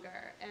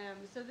longer.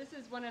 So this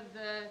is one of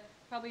the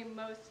probably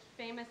most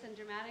famous and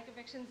dramatic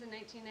evictions in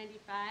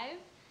 1995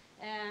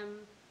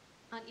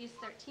 on East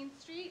 13th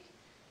Street.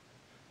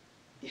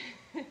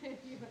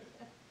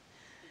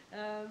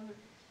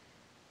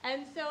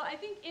 And so I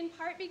think in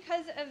part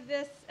because of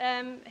this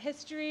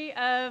history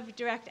of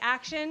direct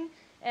action,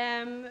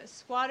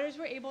 squatters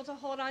were able to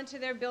hold on to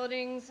their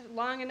buildings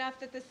long enough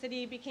that the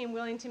city became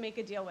willing to make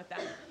a deal with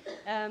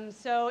them.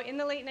 So in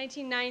the late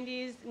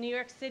 1990s, New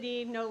York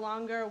City no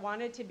longer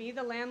wanted to be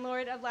the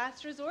landlord of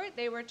last resort.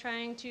 They were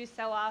trying to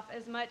sell off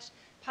as much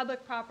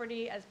public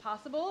property as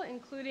possible,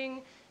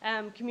 including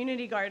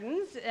community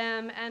gardens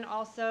and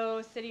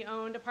also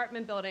city-owned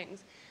apartment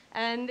buildings.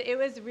 And it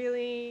was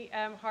really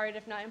hard,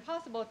 if not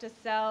impossible, to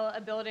sell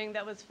a building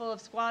that was full of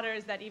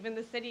squatters that even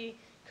the city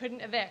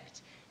couldn't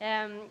evict.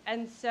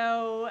 And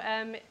so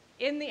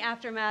in the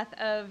aftermath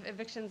of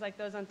evictions like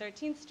those on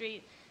 13th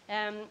Street,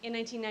 in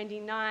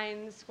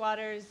 1999,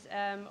 squatters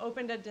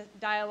opened a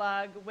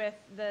dialogue with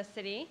the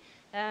city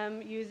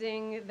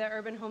using the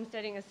Urban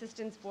Homesteading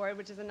Assistance Board,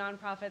 which is a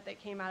nonprofit that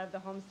came out of the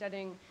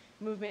homesteading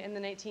movement in the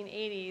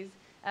 1980s.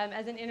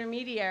 As an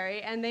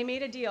intermediary, and they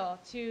made a deal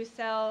to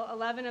sell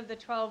 11 of the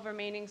 12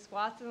 remaining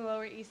squats on the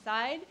Lower East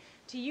Side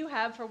to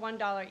UHAB for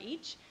 $1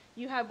 each.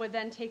 UHAB would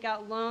then take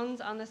out loans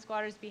on the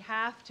squatters'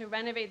 behalf to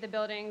renovate the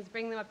buildings,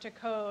 bring them up to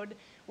code.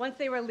 Once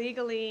they were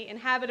legally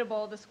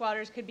inhabitable, the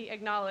squatters could be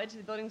acknowledged.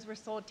 The buildings were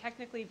sold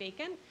technically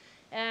vacant,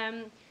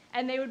 and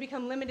they would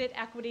become limited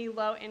equity,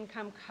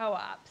 low-income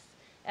co-ops.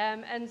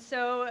 And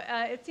so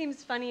it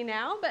seems funny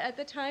now, but at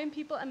the time,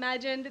 people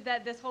imagined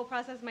that this whole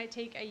process might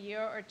take a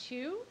year or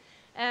two.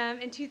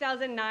 In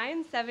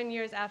 2009, 7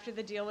 years after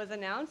the deal was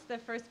announced, the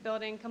first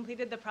building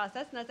completed the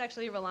process, and that's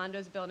actually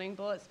Rolando's building,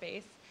 Bullet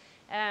Space.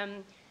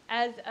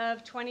 As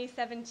of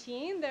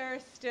 2017, there are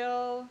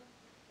still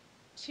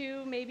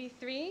 2, maybe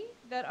 3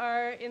 that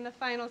are in the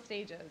final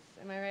stages.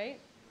 Am I right?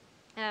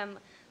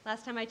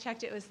 Last time I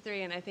checked, it was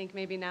 3, and I think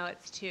maybe now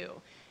it's 2.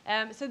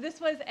 So this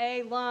was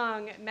a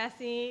long,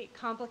 messy,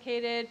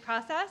 complicated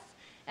process.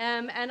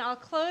 And I'll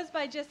close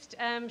by just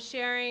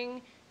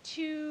sharing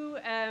 2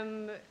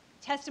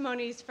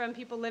 testimonies from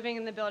people living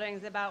in the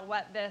buildings about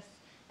what this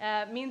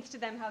means to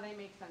them, how they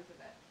make sense of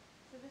it.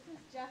 So this is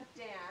Jeff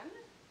Dan.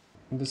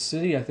 The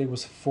city, I think,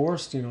 was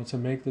forced, to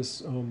make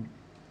this,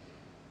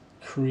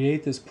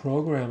 create this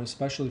program,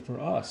 especially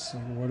for us.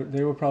 And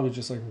they were probably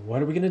just like,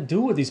 what are we going to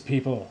do with these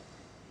people?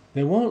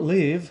 They won't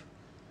leave.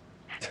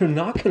 They're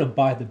not going to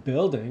buy the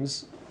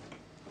buildings.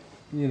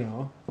 They're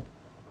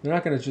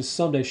not going to just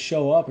someday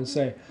show up and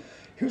say,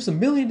 here's $1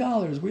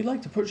 million. We'd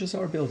like to purchase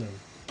our building.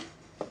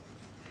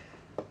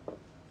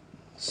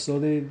 So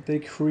they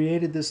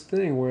created this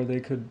thing where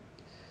they could,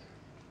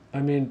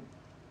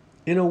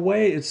 in a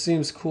way it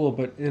seems cool,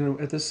 but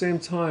at the same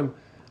time,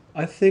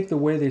 I think the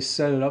way they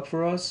set it up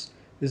for us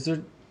is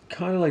they're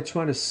kind of like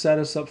trying to set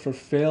us up for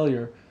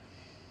failure,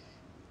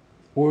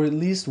 or at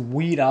least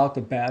weed out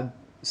the bad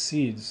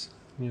seeds,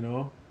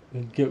 and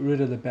get rid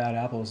of the bad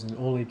apples and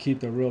only keep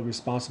the real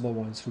responsible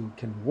ones who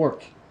can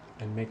work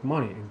and make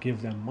money and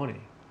give them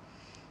money,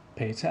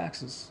 pay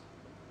taxes.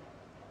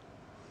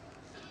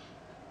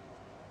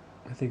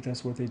 I think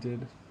that's what they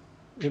did.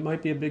 It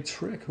might be a big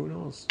trick, who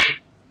knows?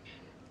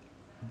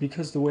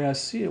 Because the way I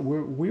see it,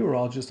 we were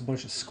all just a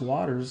bunch of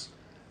squatters,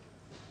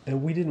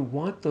 and we didn't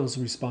want those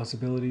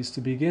responsibilities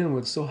to begin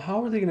with. So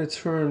how are they going to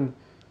turn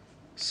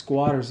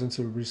squatters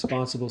into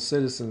responsible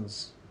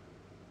citizens?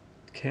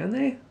 Can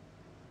they?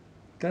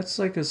 That's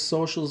like a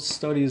social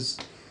studies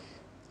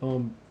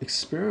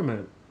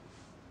experiment.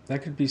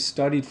 That could be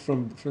studied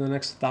for the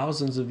next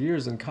thousands of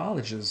years in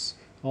colleges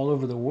all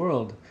over the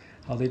world.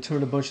 How they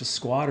turned a bunch of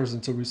squatters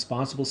into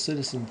responsible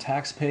citizens,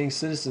 tax-paying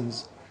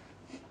citizens.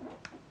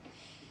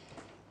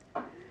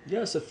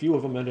 Yes, a few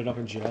of them ended up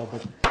in jail,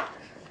 but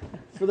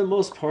for the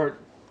most part,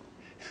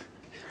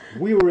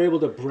 we were able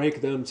to break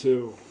them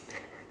too.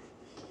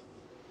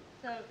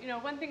 So,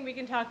 one thing we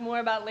can talk more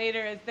about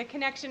later is the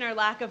connection or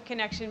lack of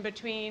connection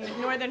between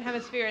Northern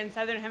Hemisphere and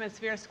Southern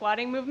Hemisphere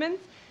squatting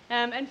movements.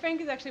 And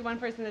Frank is actually one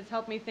person that's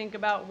helped me think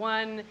about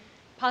one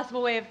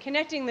possible way of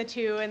connecting the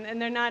two, and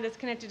they're not as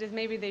connected as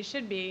maybe they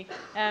should be,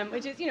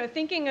 which is,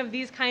 thinking of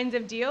these kinds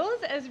of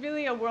deals as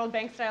really a World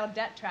Bank-style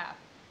debt trap,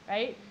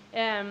 right?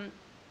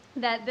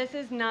 That this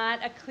is not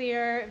a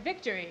clear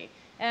victory.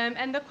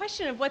 And the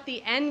question of what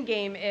the end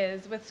game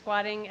is with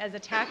squatting as a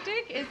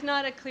tactic is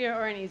not a clear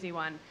or an easy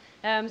one.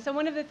 So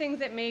one of the things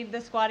that made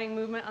the squatting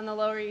movement on the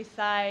Lower East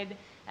Side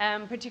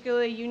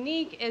particularly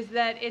unique is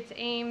that its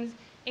aims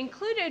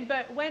included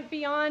but went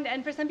beyond,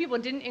 and for some people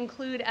didn't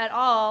include at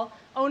all,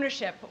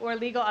 ownership or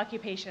legal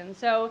occupation.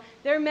 So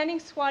there are many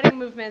squatting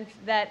movements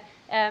that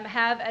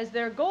have as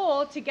their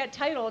goal to get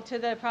title to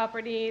the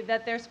property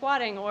that they're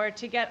squatting, or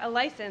to get a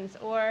license,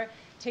 or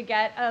to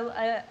get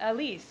a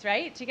lease,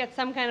 right? To get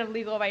some kind of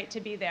legal right to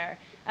be there,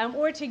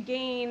 or to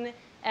gain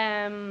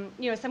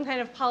some kind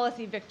of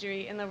policy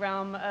victory in the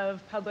realm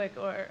of public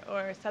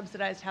or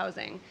subsidized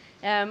housing.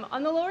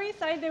 On the Lower East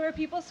Side, there were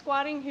people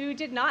squatting who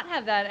did not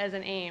have that as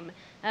an aim,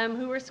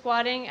 who were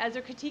squatting as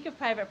a critique of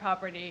private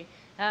property,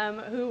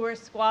 who were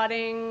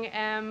squatting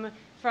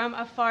from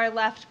a far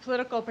left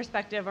political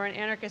perspective or an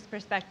anarchist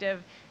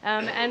perspective.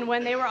 And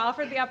when they were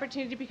offered the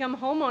opportunity to become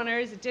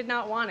homeowners, did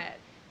not want it.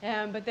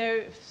 but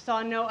they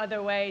saw no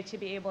other way to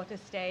be able to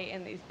stay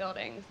in these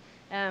buildings.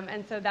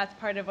 And so that's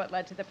part of what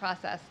led to the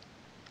process,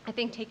 I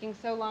think, taking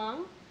so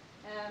long.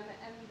 And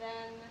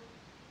then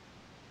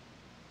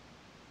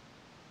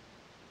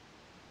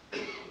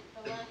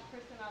the last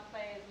person I'll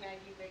play is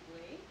Maggie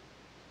Bigley.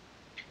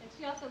 And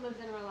she also lives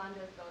in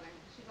Rolando's building.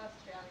 She's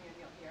Australian,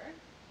 you'll hear.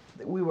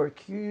 We were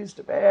accused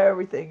of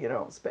everything,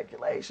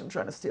 speculation,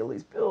 trying to steal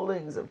these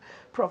buildings, of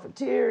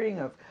profiteering,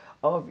 of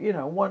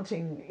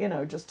wanting,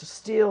 just to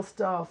steal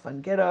stuff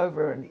and get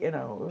over, and, we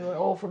were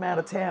all from out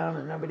of town,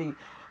 and nobody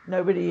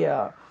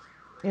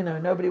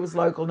was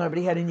local,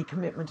 nobody had any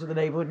commitment to the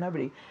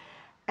neighborhood,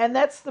 And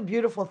that's the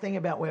beautiful thing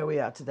about where we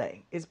are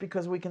today, is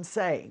because we can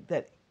say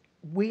that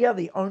we are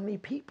the only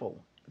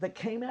people that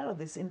came out of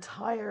this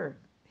entire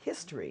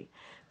history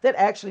that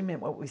actually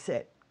meant what we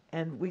said.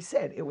 And we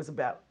said it was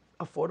about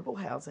affordable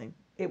housing.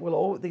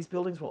 These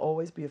buildings will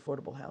always be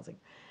affordable housing.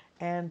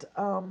 And,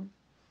 and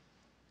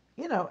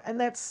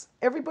that's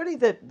everybody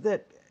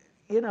that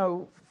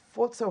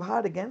fought so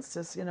hard against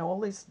us, all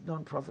these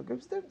nonprofit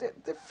groups,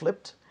 they're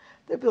flipped.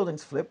 Their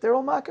buildings flipped. They're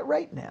all market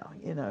rate now,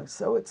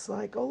 So it's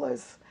like all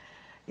those,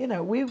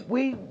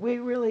 we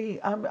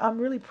really, I'm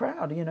really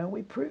proud,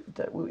 we proved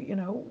that,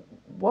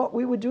 what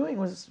we were doing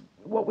was,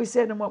 what we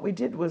said and what we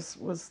did was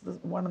the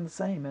one and the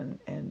same.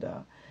 And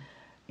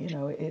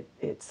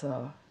it's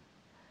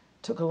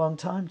took a long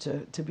time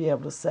to be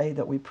able to say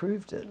that we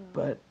proved it,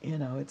 but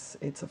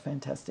it's a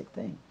fantastic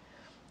thing.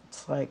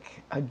 It's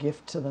like a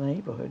gift to the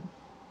neighborhood.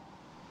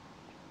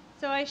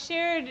 So I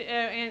shared,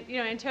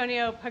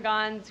 Antonio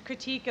Pagan's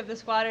critique of the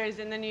squatters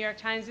in the New York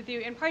Times with you,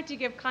 in part to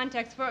give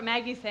context for what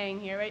Maggie's saying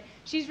here, right?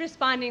 She's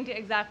responding to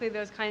exactly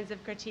those kinds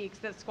of critiques,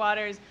 that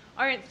squatters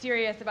aren't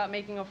serious about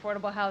making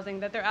affordable housing,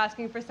 that they're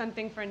asking for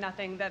something for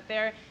nothing, that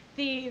they're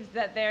thieves,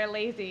 that they're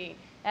lazy,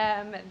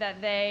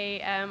 that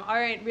they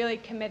aren't really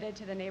committed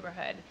to the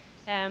neighborhood.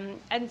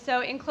 And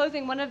so in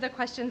closing, one of the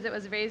questions that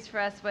was raised for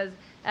us was,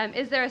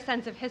 is there a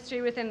sense of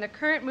history within the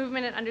current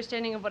movement and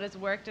understanding of what has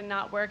worked and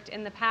not worked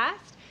in the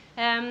past?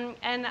 And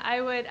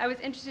I was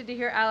interested to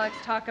hear Alex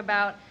talk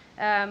about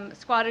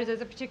squatters as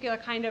a particular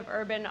kind of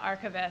urban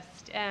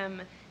archivist,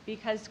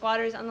 because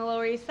squatters on the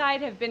Lower East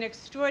Side have been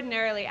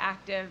extraordinarily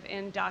active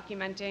in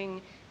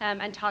documenting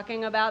and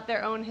talking about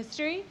their own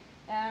history.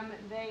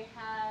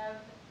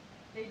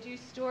 They do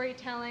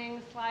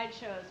storytelling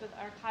slideshows with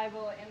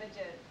archival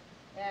images.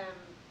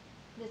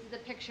 This is a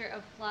picture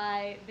of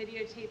Fly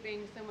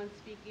videotaping someone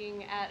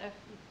speaking at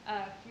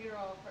a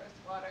funeral for a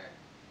squatter.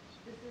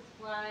 This is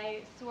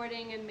Fly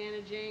sorting and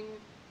managing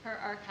her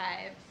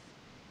archives.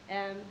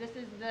 This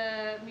is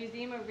the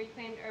Museum of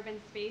Reclaimed Urban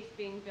Space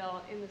being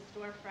built in the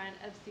storefront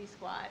of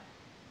C-Squat.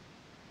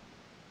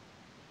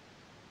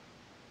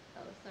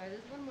 Oh, sorry,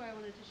 there's one more I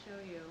wanted to show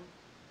you.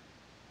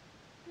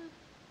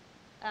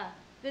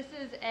 This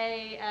is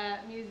a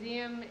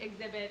museum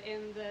exhibit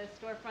in the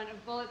storefront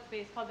of Bullet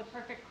Space called The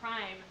Perfect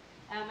Crime,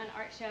 an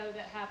art show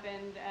that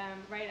happened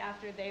right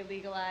after they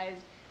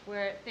legalized,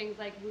 where things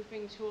like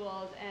roofing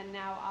tools and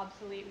now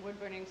obsolete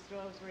wood-burning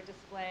stoves were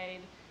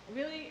displayed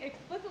really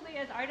explicitly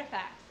as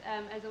artifacts,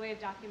 as a way of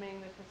documenting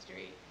this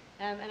history.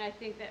 And I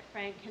think that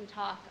Frank can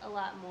talk a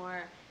lot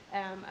more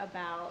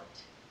about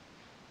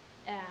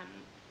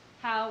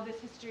how this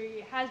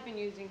history has been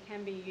used and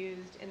can be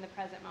used in the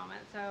present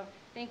moment. So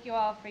thank you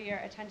all for your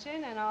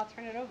attention, and I'll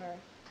turn it over.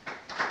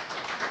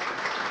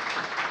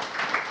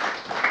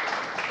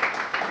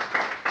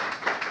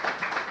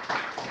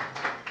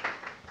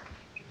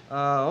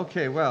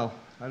 Okay, well,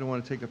 I don't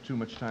want to take up too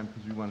much time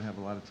because we want to have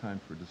a lot of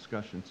time for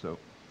discussion. So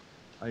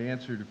I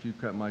answered a few.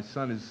 My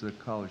son is a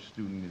college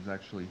student. He's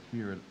actually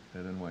here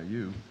at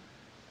NYU.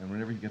 And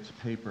whenever he gets a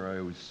paper, I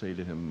always say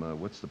to him,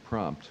 what's the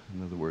prompt?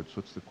 In other words,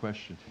 what's the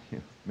question?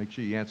 Make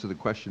sure you answer the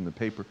question in the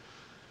paper.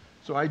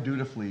 So I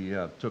dutifully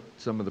took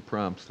some of the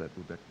prompts that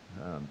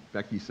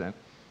Becky sent,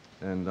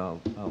 and I'll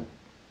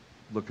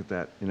look at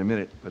that in a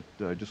minute. But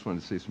I just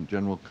wanted to say some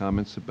general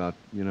comments about,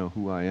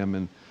 who I am.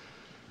 And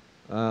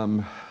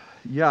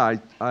yeah,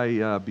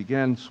 I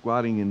began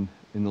squatting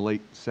in the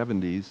late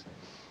 70s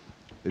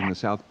in the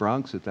South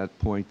Bronx. At that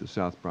point, the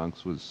South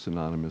Bronx was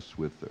synonymous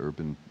with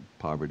urban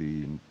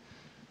poverty, and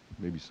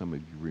maybe some of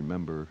you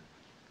remember,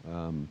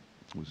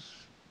 was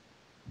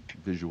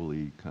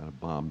visually kind of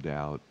bombed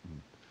out.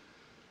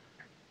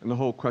 And the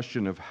whole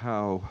question of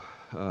how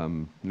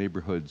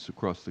neighborhoods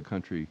across the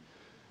country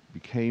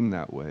became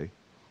that way,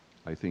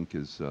 I think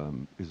is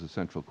a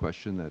central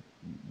question that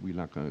we're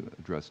not going to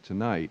address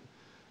tonight,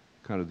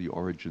 kind of the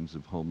origins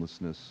of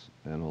homelessness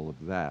and all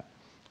of that.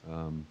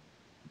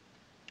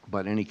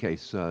 But in any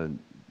case, I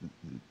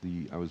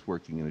was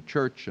working in a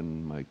church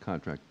and my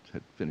contract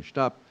had finished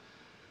up,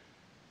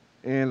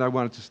 and I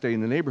wanted to stay in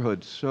the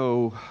neighborhood.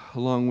 So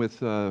along with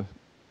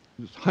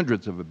there's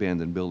hundreds of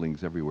abandoned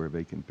buildings everywhere,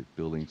 vacant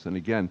buildings. And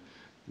again,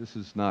 these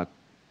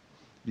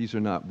are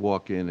not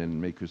walk in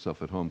and make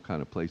yourself at home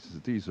kind of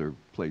places. These are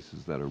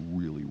places that are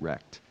really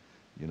wrecked.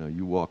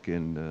 You walk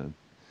in,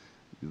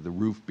 the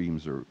roof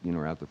beams are,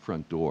 out the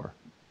front door.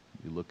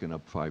 You're looking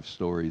up 5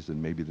 stories and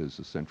maybe there's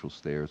a central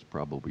stairs,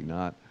 probably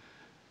not.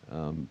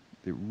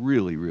 They're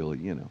really,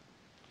 really,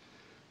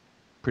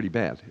 pretty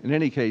bad. In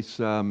any case,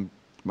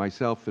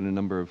 myself and a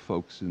number of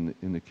folks in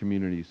the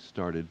community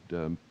started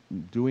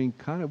doing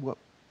kind of what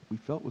we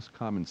felt was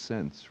common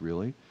sense,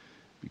 really,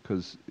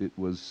 because it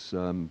was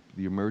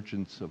the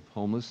emergence of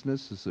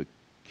homelessness as a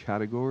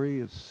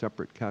category, a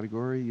separate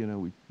category.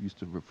 We used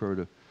to refer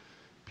to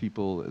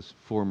people as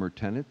former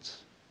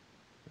tenants,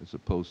 as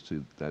opposed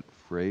to that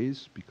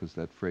phrase, because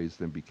that phrase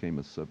then became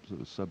a sort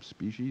of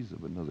subspecies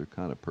of another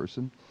kind of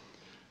person.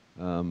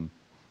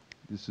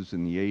 This is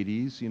in the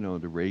 80s,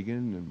 the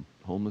Reagan and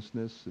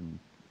homelessness and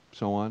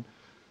so on.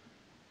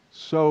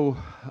 So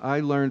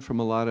I learned from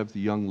a lot of the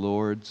young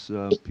lords,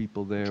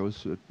 people there. It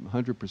was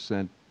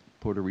 100%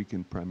 Puerto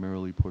Rican,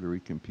 primarily Puerto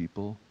Rican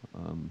people.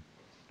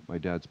 My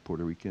dad's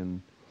Puerto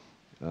Rican.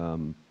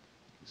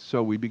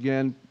 So we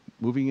began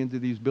moving into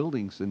these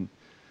buildings and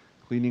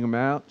cleaning them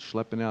out,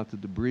 schlepping out the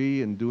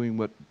debris, and doing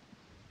what,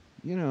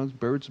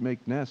 birds make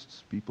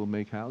nests, people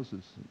make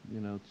houses.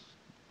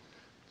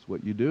 It's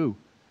what you do.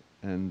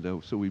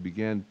 And so we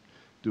began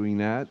doing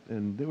that,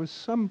 and there was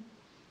some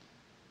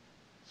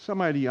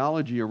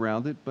ideology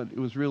around it, but it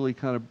was really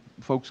kind of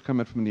folks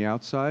coming from the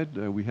outside.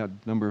 We had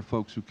a number of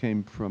folks who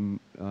came from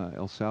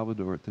El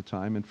Salvador at the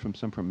time, and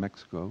some from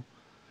Mexico,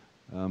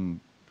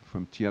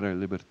 from Tierra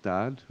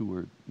Libertad, who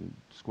were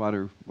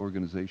squatter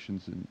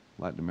organizations in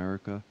Latin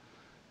America.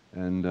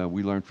 And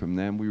we learned from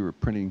them. We were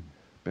printing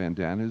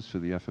bandanas for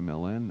the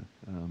FMLN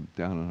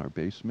down in our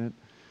basement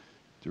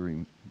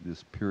during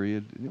this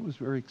period, and it was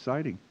very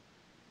exciting.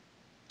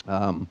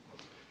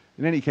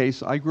 In any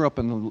case, I grew up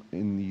in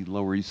the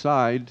Lower East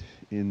Side,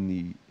 in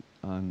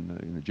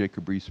the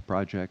Jacob Riis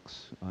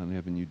projects on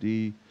Avenue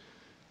D.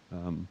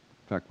 In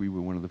fact, we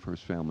were one of the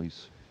first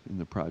families in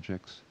the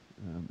projects,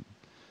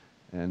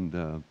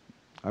 and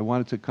I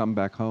wanted to come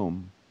back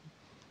home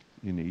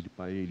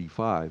by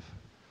 '85.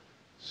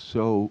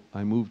 So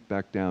I moved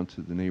back down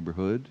to the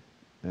neighborhood,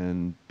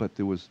 but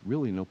there was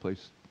really no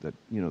place that,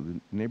 the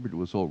neighborhood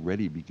was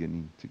already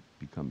beginning to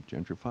become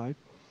gentrified.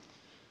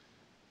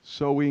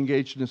 So we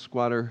engaged in a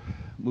squatter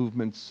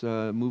movement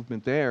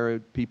there.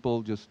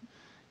 People just,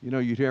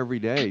 you'd hear every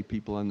day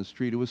people on the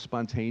street. It was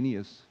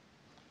spontaneous.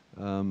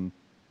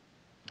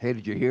 Hey,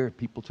 did you hear?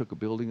 People took a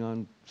building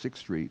on 6th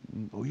Street.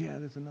 And, oh yeah,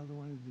 there's another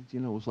one. It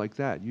was like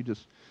that. You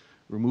just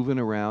were moving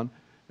around.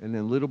 And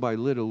then little by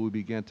little, we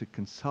began to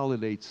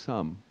consolidate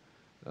some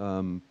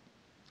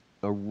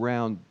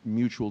around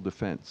mutual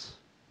defense.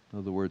 In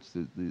other words,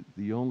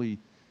 the only,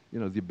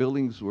 the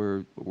buildings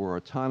were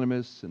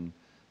autonomous, and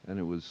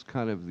it was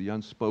kind of the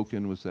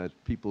unspoken was that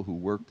people who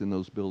worked in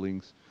those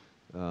buildings,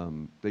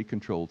 they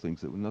controlled things.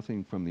 That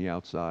nothing from the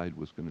outside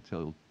was going to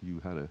tell you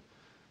how to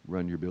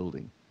run your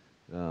building.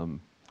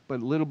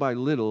 But little by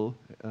little,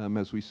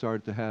 as we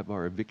started to have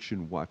our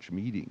eviction watch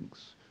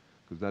meetings,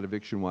 because that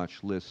eviction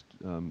watch list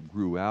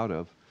grew out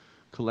of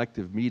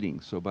collective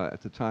meetings. So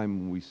at the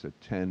time, we said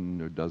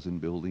 10 or dozen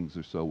buildings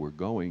or so were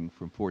going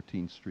from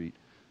 14th Street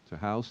to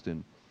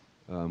Houston.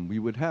 We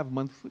would have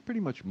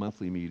pretty much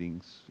monthly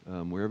meetings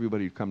where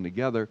everybody would come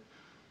together,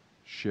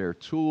 share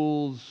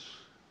tools,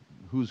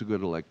 who's a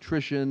good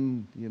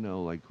electrician,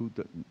 like who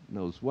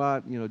knows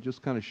what,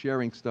 just kind of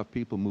sharing stuff,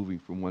 people moving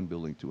from one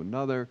building to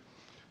another,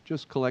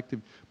 just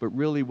collective. But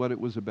really what it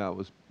was about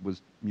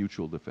was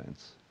mutual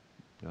defense.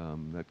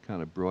 That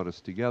kind of brought us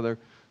together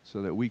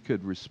so that we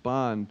could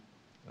respond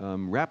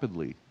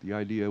rapidly. The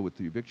idea with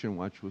the eviction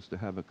watch was to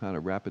have a kind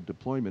of rapid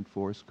deployment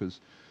force, because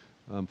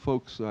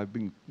folks, I've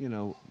been,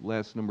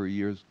 last number of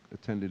years,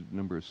 attended a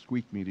number of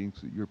SQUEAK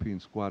meetings, the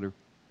European Squatter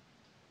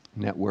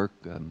Network,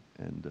 and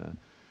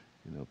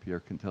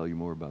Pierre can tell you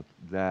more about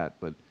that.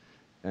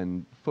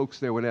 And folks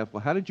there would ask,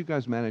 well, how did you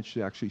guys manage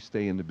to actually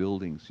stay in the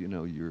buildings? You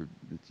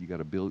got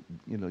to build,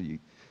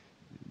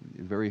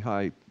 very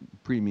high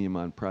premium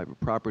on private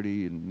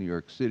property in New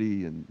York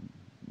City, and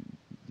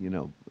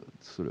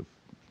sort of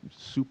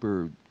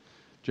super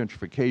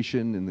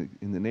gentrification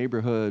in the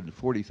neighborhood,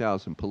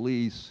 40,000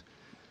 police,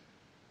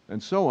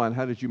 and so on.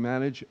 How did you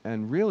manage?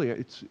 And really,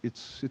 it's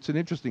an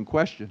interesting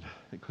question,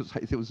 because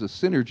it was a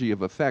synergy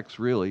of effects,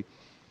 really.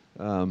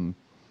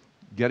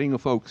 Getting the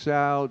folks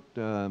out,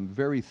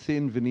 very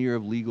thin veneer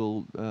of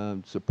legal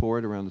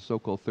support around the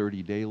so-called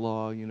 30-day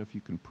law. If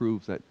you can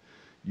prove that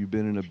you've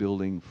been in a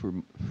building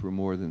for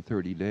more than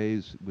 30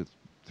 days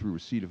through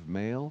receipt of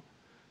mail,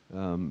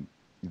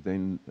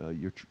 then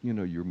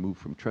you're moved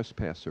from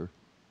trespasser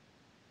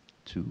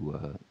to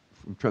a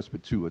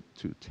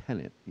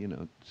tenant,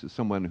 to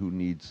someone who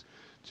needs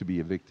to be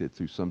evicted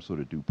through some sort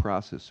of due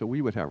process. So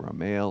we would have our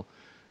mail.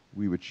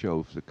 We would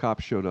show, if the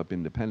cops showed up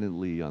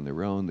independently on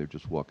their own, they're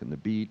just walking the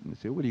beat, and they'd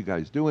say, what are you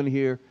guys doing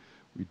here?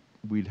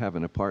 We'd have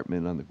an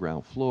apartment on the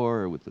ground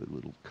floor with a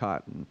little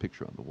cot and a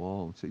picture on the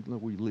wall, and say, look,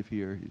 we live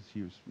here.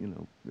 Here's,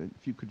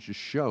 if you could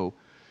just show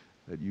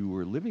that you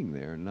were living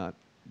there, not,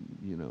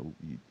 you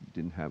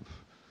didn't have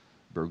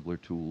burglar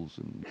tools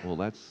and all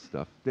that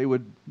stuff, they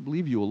would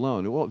leave you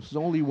alone. It was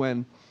only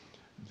when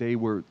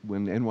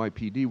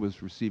NYPD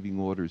was receiving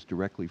orders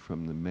directly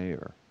from the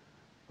mayor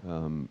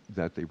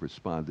that they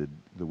responded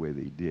the way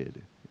they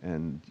did.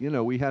 And, you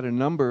know, we had a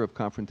number of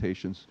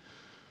confrontations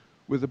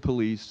with the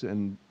police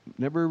and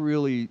never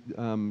really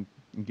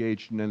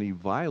engaged in any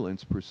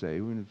violence per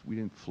se. We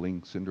didn't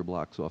fling cinder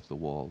blocks off the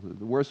wall.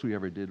 The worst we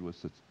ever did was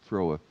to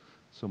throw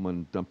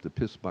someone dumped a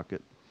piss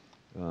bucket,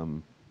 a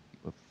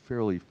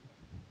fairly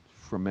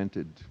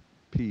fermented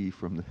pee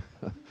from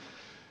the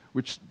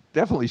which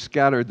definitely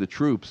scattered the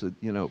troops,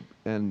 you know,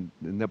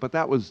 but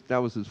that was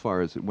as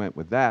far as it went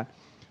with that.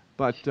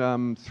 But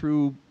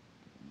through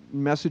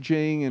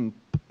messaging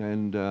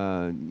and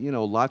you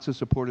know, lots of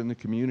support in the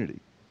community.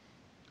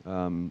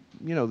 You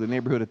know, the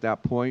neighborhood at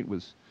that point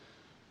was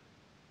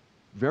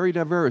very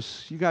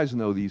diverse. You guys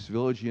know the East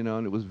Village, you know,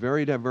 and it was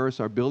very diverse.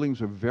 Our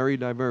buildings were very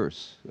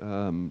diverse.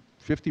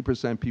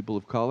 50% people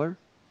of color,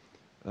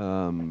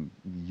 young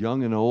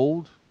and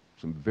old,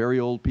 some very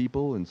old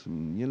people, and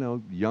some, you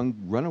know, young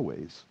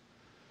runaways.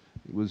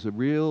 It was a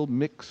real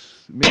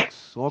mix,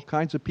 all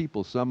kinds of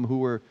people. Some who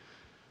were,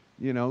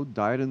 you know,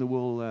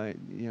 dyed-in-the-wool,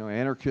 you know,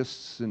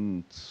 anarchists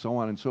and so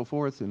on and so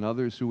forth, and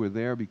others who were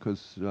there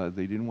because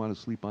they didn't want to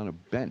sleep on a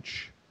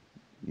bench,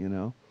 you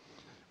know.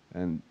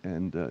 And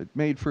it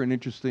made for an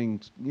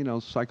interesting, you know,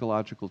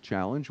 psychological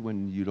challenge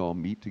when you'd all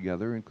meet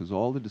together, and because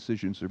all the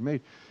decisions are made.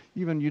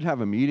 Even you'd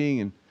have a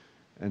meeting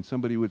and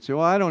somebody would say,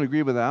 well, I don't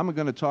agree with that. I'm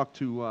going to talk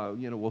to,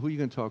 you know, well, who are you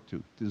going to talk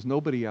to? There's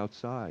nobody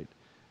outside.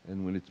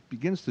 And when it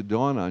begins to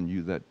dawn on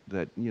you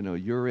that you know,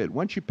 you're it.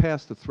 Once you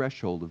pass the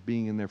threshold of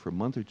being in there for a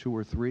month or two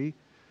or three,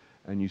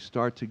 and you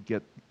start to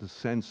get the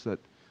sense that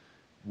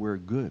we're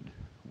good,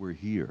 we're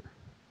here,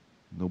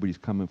 nobody's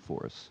coming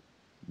for us,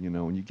 you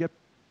know, and you get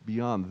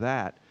beyond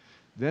that,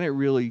 then it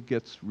really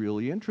gets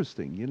really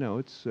interesting. You know,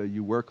 it's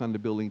you work on the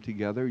building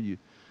together.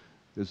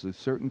 There's a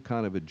certain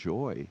kind of a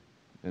joy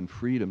and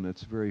freedom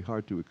that's very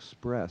hard to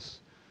express,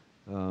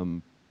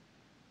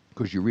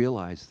 because you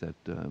realize that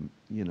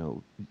you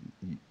know,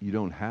 you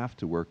don't have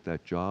to work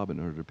that job in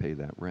order to pay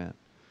that rent.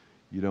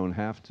 You don't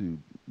have to,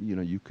 you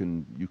know, you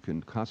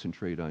can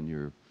concentrate on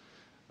your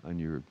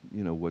you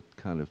know, what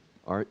kind of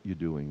art you're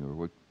doing,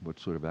 or what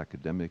sort of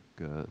academic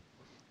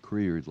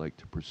career you'd like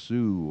to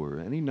pursue, or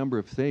any number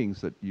of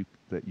things that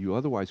you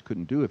otherwise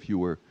couldn't do if you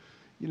were,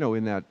 you know,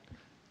 in that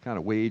kind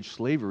of wage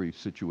slavery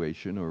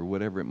situation or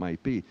whatever it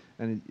might be.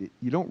 And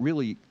you don't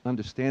really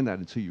understand that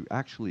until you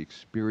actually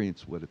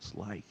experience what it's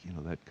like, you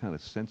know, that kind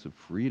of sense of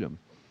freedom.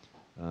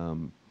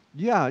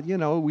 Yeah, you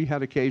know, we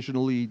had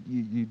occasionally,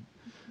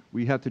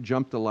 we had to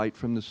jump the light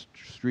from the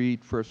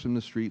street, first from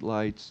the street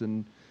lights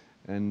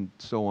and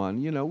so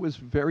on. You know, it was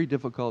a very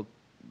difficult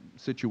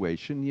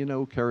situation, you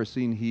know,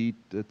 kerosene heat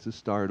to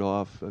start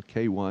off,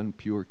 K1,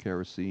 pure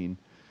kerosene,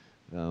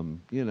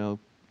 you know,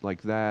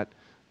 like that.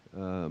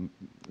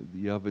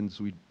 The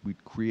ovens, we'd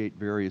create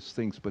various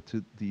things, but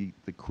to the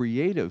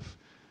creative,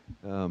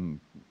 you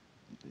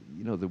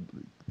know,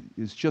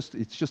 it's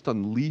just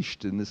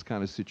unleashed in this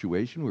kind of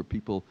situation where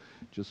people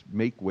just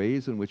make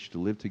ways in which to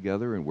live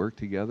together and work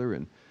together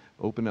and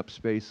open up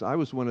space. I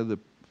was one of the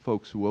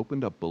folks who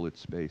opened up Bullet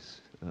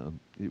Space.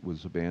 It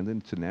was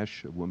abandoned.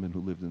 Tanesh, a woman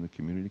who lived in the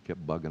community,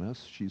 kept bugging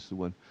us. She's the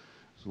one.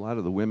 There's a lot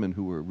of the women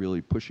who were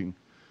really pushing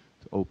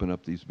to open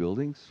up these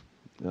buildings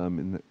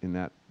in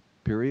that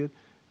period.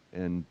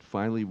 And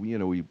finally, you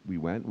know, we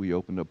went, we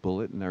opened up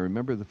Bullet, and I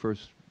remember the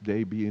first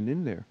day being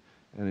in there.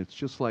 And it's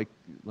just like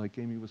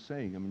Amy was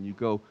saying. I mean, you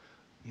go,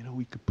 you know,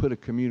 we could put a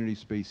community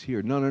space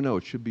here. No,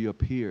 it should be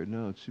up here.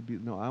 No, it should be,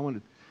 no, I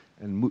want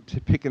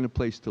to picking a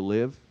place to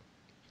live.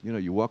 You know,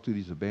 you walk through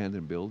these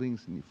abandoned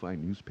buildings and you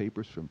find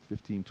newspapers from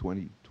 15,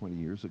 20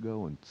 years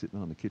ago and sitting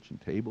on the kitchen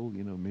table.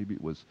 You know, maybe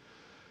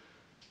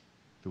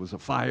there was a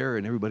fire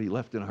and everybody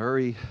left in a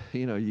hurry.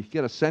 You know, you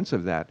get a sense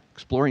of that.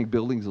 Exploring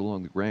buildings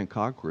along the Grand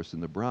Concourse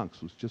in the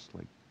Bronx was just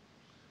like,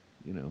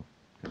 you know,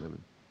 kind of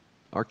an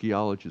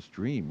archaeologist's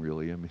dream,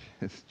 really. I mean,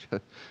 it's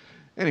just,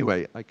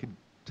 anyway, I could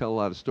tell a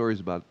lot of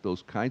stories about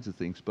those kinds of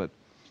things, but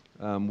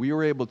we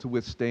were able to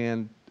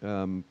withstand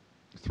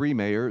 3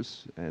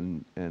 mayors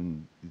and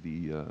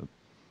the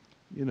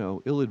you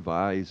know,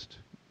 ill-advised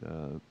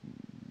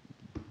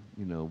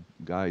you know,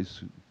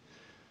 guys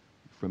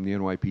from the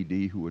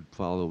NYPD who would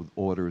follow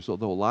orders,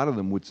 although a lot of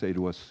them would say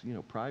to us, you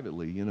know,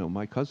 privately, you know,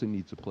 my cousin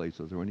needs a place.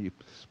 Are there any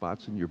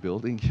spots in your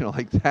building? You know,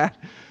 like that,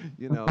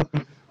 you know.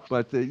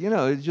 But, you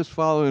know, it's just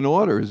following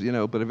orders, you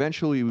know. But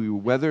eventually we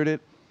weathered it.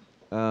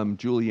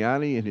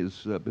 Giuliani and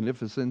his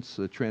beneficence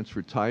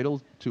transferred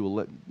title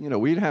to, you know,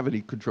 we didn't have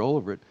any control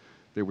over it.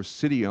 They were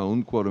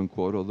city-owned,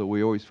 quote-unquote, although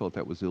we always felt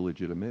that was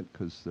illegitimate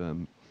because,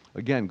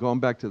 again, going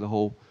back to the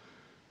whole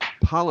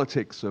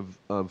politics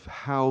of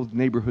how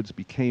neighborhoods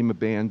became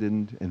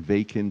abandoned and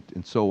vacant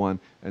and so on,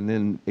 and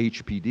then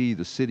HPD,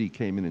 the city,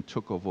 came in and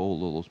took over all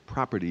of those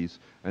properties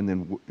and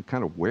then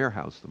kind of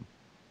warehoused them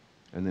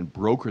and then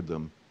brokered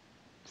them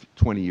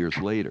 20 years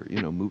later,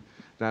 you know,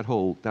 that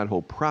whole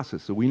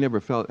process. So we never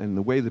felt, and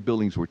the way the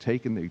buildings were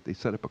taken, they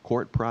set up a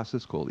court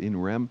process called in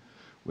rem,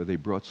 where they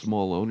brought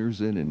small owners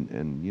in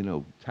and you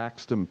know,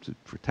 taxed them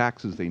for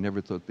taxes they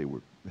never thought they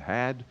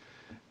had,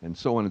 and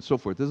so on and so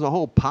forth. There's a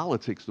whole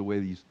politics the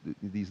way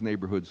these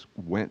neighborhoods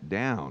went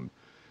down.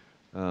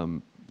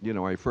 you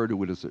know, I refer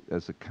to it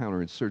as a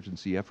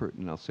counterinsurgency effort,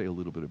 and I'll say a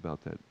little bit about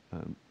that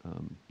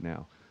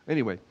now.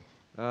 Anyway,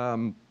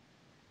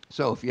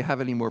 so if you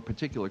have any more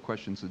particular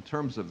questions in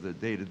terms of the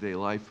day-to-day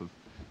life of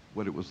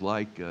what it was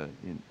like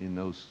in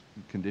those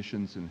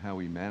conditions and how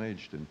we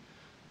managed,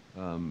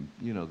 and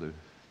you know,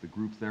 the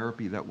group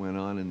therapy that went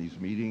on in these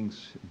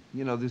meetings,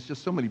 you know, there's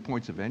just so many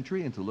points of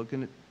entry into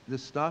looking at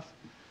this stuff.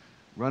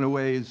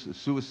 Runaways,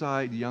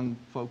 suicide, young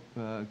folk,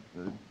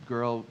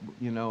 girl,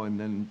 you know, and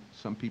then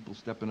some people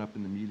stepping up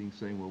in the meeting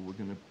saying, well, we're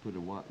going to put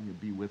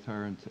be with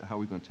her, and how are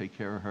we going to take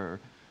care of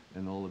her,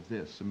 and all of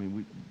this. I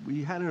mean,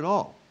 we had it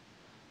all.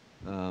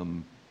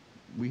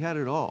 We had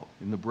it all.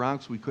 In the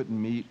Bronx, we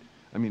couldn't meet.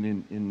 I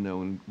mean,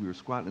 when we were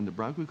squatting in the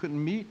Bronx, we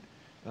couldn't meet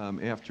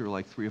after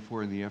like 3 or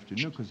 4 in the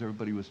afternoon because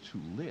everybody was too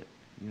lit.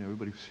 You know,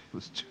 everybody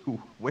was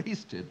too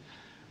wasted.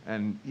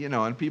 And, you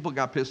know, and people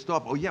got pissed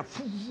off. Oh, yeah,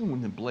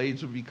 and the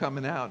blades would be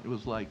coming out. It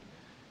was like,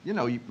 you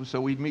know, so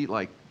we'd meet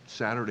like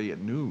Saturday at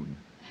noon,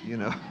 you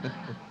know,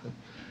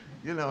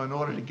 you know, in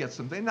order to get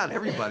something. Not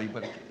everybody,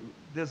 but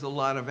there's a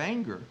lot of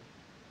anger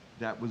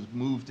that was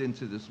moved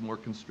into this more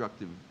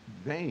constructive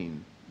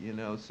vein, you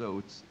know,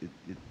 so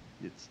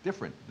it's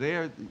different.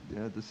 There,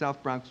 the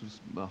South Bronx was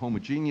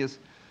homogeneous.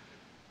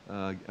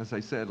 As I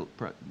said,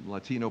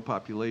 Latino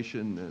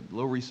population,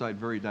 Lower East Side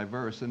very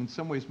diverse, and in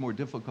some ways more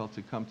difficult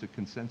to come to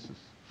consensus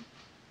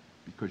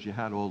because you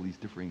had all these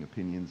differing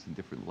opinions and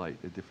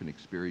different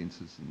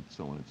experiences and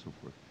so on and so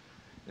forth.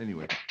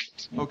 Anyway,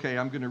 okay,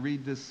 I'm going to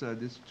read this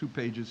 2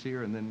 pages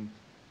here and then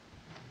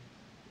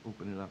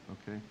open it up.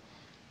 Okay.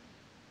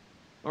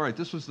 All right,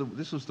 this was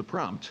the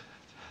prompt.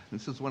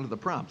 This is one of the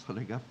prompts that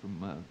I got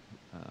from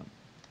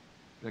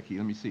Becky.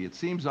 Let me see. It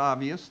seems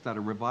obvious that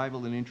a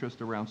revival in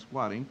interest around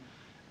squatting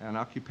and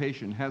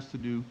occupation has to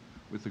do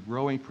with the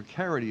growing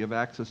precarity of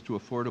access to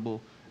affordable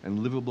and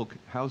livable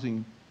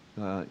housing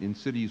in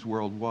cities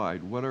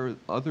worldwide. What are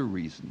other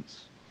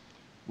reasons?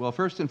 Well,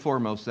 first and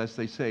foremost, as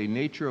they say,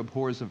 nature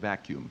abhors a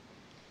vacuum,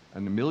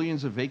 and the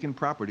millions of vacant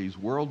properties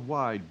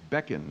worldwide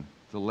beckon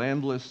the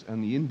landless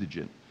and the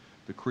indigent,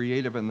 the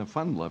creative and the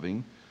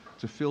fun-loving,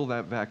 to fill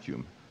that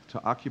vacuum, to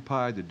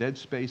occupy the dead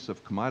space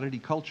of commodity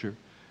culture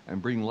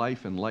and bring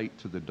life and light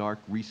to the dark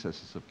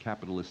recesses of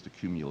capitalist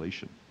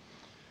accumulation.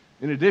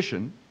 In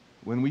addition,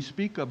 when we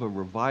speak of a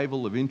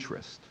revival of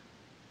interest,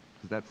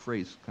 because that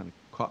phrase kind of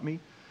caught me,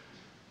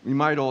 we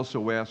might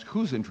also ask,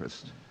 whose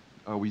interest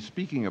are we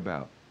speaking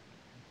about?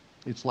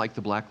 It's like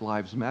the Black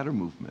Lives Matter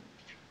movement.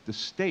 The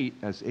state,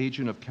 as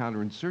agent of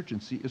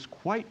counterinsurgency, is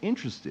quite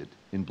interested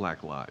in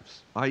black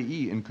lives,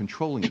 i.e. in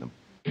controlling them.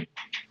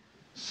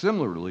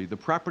 Similarly, the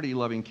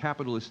property-loving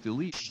capitalist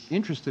elite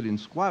interested in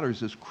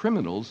squatters as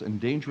criminals and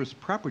dangerous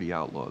property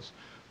outlaws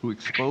who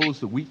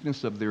expose the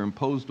weakness of their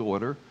imposed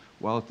order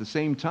while at the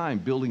same time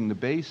building the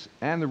base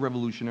and the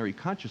revolutionary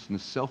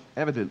consciousness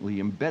self-evidently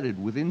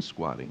embedded within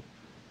squatting,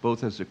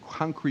 both as a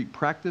concrete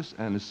practice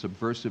and a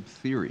subversive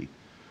theory.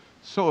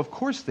 So of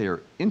course they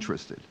are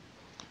interested.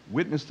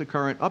 Witness the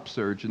current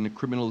upsurge in the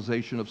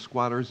criminalization of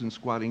squatters and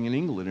squatting in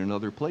England and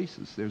other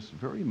places. There's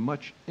very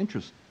much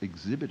interest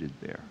exhibited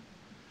there.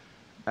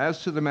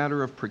 As to the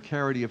matter of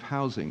precarity of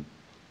housing,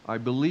 I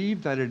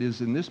believe that it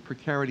is in this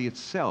precarity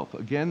itself,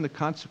 again the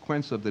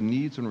consequence of the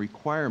needs and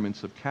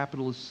requirements of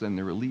capitalists and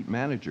their elite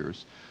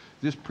managers,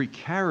 this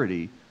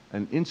precarity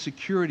and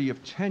insecurity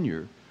of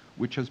tenure,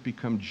 which has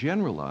become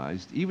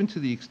generalized even to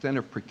the extent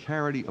of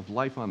precarity of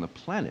life on the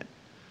planet,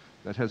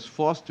 that has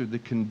fostered the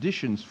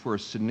conditions for a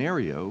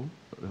scenario,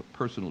 a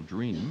personal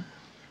dream,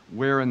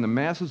 wherein the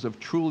masses of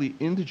truly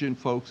indigent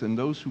folks and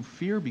those who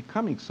fear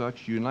becoming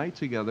such unite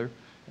together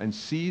and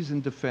seize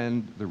and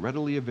defend the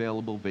readily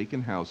available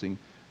vacant housing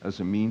as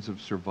a means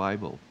of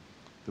survival,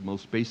 the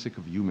most basic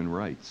of human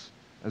rights,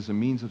 as a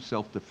means of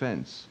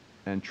self-defense,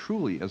 and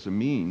truly as a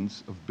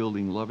means of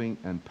building loving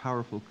and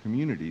powerful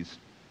communities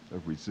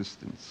of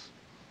resistance.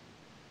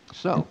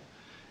 So,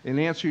 in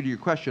answer to your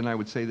question, I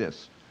would say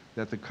this,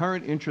 that the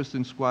current interest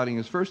in squatting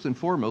is first and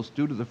foremost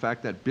due to the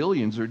fact that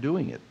billions are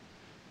doing it,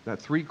 that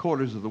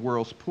 3/4 of the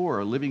world's poor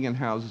are living in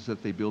houses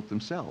that they built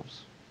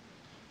themselves,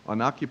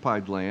 on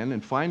occupied land,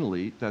 and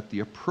finally, that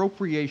the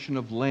appropriation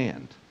of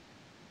land,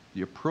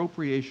 the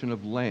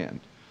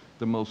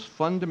most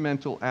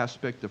fundamental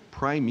aspect of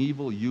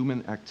primeval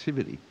human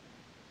activity,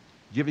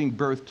 giving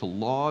birth to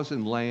laws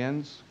and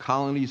lands,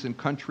 colonies and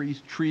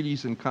countries,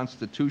 treaties and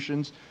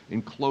constitutions,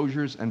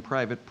 enclosures and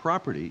private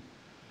property,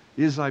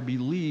 is, I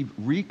believe,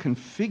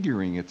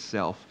 reconfiguring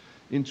itself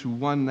into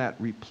one that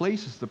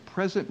replaces the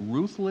present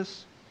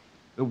ruthless,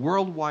 the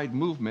worldwide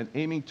movement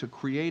aiming to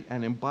create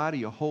and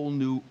embody a whole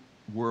new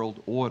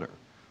world order,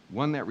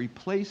 one that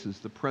replaces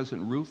the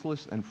present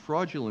ruthless and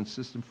fraudulent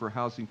system for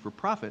housing for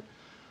profit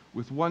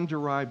with one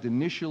derived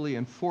initially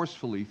and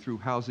forcefully through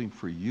housing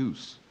for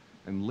use,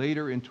 and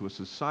later into a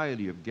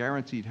society of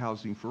guaranteed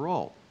housing for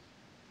all,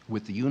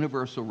 with the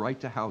universal right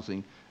to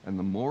housing and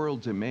the moral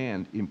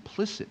demand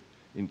implicit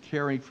in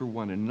caring for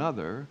one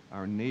another,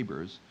 our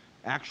neighbors,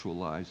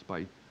 actualized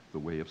by the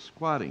way of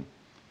squatting.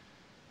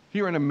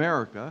 Here in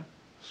America,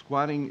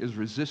 squatting is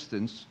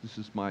resistance, this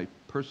is my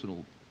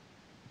personal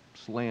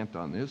slant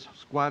on this.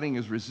 Squatting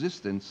is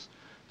resistance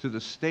to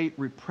the state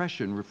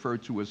repression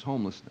referred to as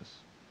homelessness,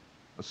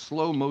 a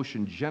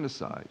slow-motion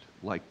genocide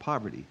like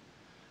poverty,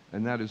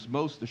 and that is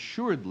most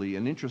assuredly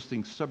an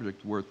interesting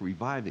subject worth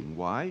reviving.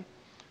 Why?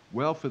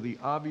 Well, for the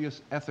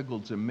obvious ethical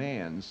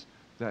demands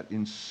that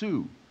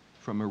ensue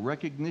from a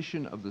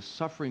recognition of the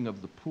suffering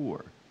of the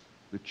poor,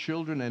 the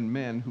children and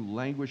men who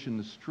languish in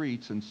the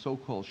streets and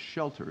so-called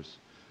shelters,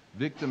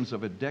 victims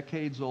of a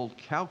decades-old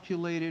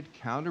calculated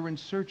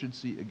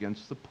counterinsurgency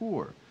against the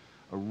poor,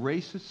 a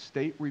racist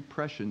state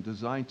repression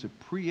designed to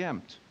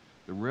preempt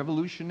the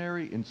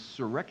revolutionary,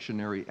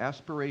 insurrectionary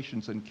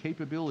aspirations and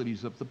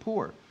capabilities of the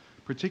poor,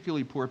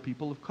 particularly poor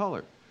people of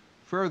color.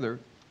 Further,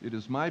 it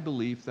is my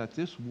belief that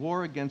this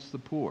war against the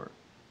poor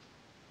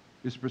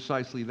is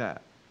precisely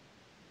that,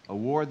 a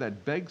war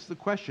that begs the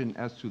question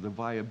as to the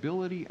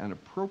viability and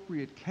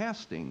appropriate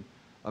casting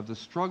of the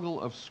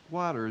struggle of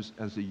squatters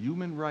as a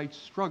human rights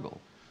struggle,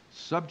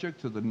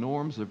 subject to the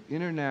norms of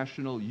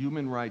international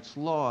human rights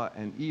law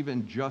and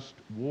even just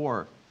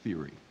war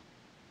theory.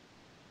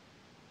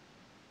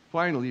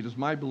 Finally, it is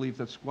my belief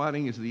that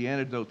squatting is the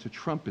antidote to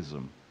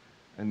Trumpism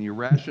and the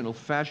irrational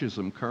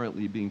fascism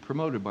currently being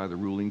promoted by the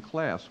ruling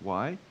class.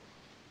 Why?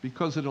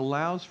 Because it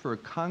allows for a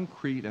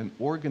concrete and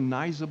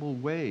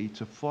organizable way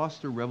to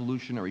foster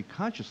revolutionary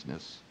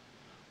consciousness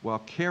while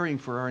caring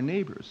for our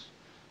neighbors,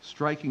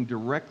 striking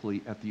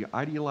directly at the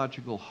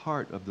ideological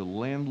heart of the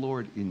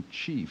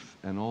landlord-in-chief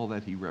and all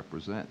that he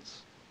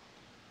represents.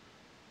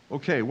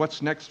 Okay,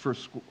 what's next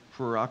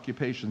for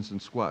occupations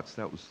and squats?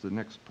 That was the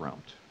next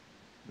prompt.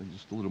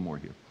 Just a little more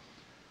here.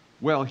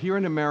 Well, here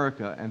in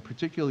America, and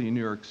particularly in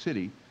New York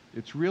City,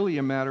 it's really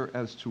a matter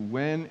as to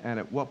when and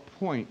at what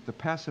point the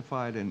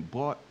pacified and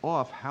bought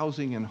off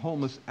housing and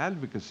homeless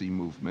advocacy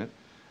movement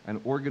and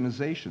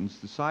organizations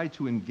decide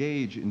to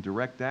engage in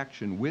direct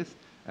action with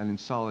and in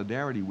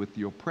solidarity with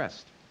the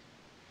oppressed.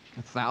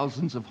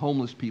 Thousands of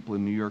homeless people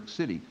in New York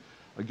City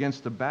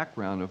against a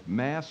background of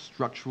mass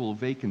structural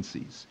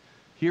vacancies.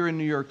 Here in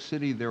New York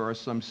City, there are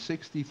some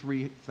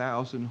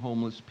 63,000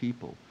 homeless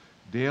people,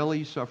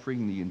 daily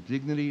suffering the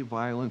indignity,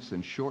 violence,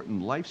 and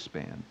shortened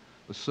lifespan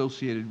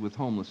associated with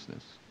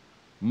homelessness.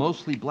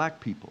 Mostly black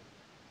people.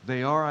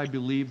 They are, I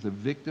believe, the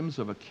victims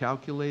of a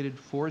calculated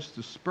forced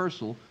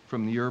dispersal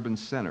from the urban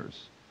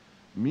centers.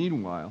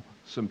 Meanwhile,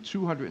 some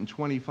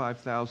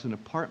 225,000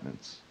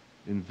 apartments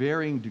in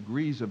varying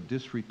degrees of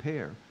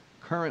disrepair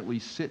currently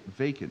sit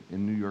vacant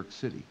in New York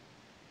City.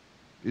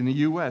 In the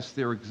US,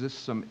 there exists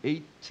some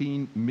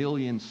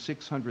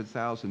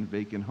 18,600,000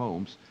 vacant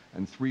homes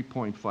and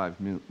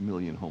 3.5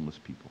 million homeless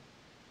people.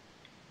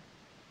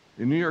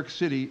 In New York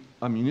City,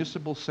 a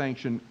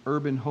municipal-sanctioned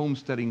urban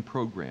homesteading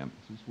program,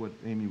 this is what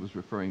Amy was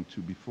referring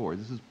to before,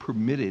 this is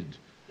permitted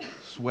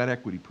sweat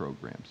equity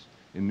programs.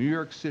 In New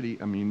York City,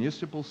 a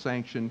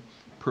municipal-sanctioned,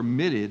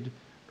 permitted,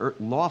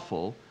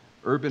 lawful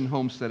urban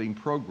homesteading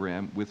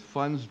program with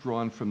funds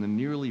drawn from the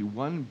nearly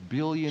 $1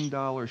 billion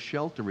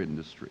shelter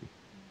industry,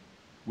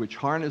 which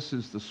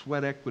harnesses the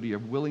sweat equity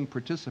of willing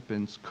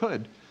participants,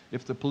 could,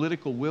 if the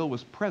political will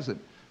was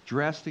present,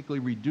 drastically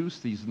reduce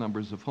these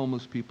numbers of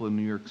homeless people in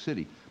New York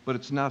City. But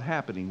it's not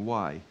happening.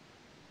 Why?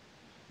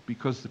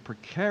 Because the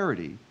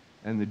precarity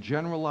and the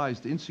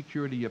generalized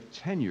insecurity of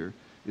tenure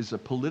is a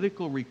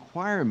political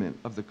requirement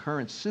of the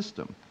current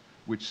system,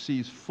 which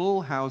sees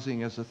full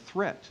housing as a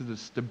threat to the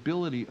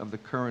stability of the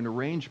current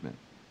arrangement.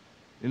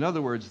 In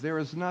other words, there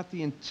is not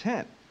the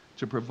intent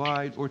to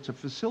provide or to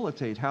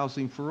facilitate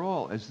housing for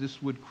all, as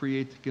this would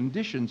create the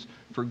conditions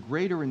for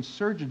greater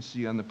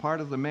insurgency on the part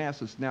of the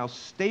masses now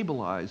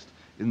stabilized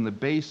in the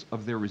base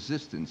of their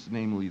resistance,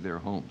 namely their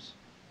homes.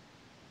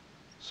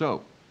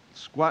 So,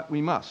 squat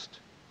we must,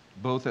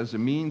 both as a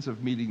means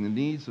of meeting the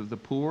needs of the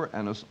poor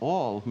and us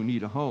all who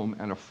need a home,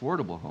 an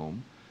affordable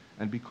home,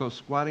 and because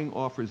squatting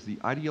offers the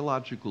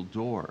ideological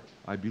door,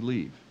 I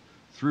believe,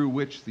 through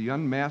which the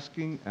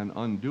unmasking and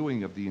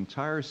undoing of the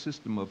entire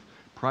system of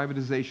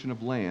privatization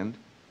of land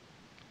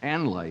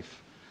and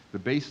life, the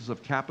basis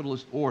of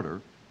capitalist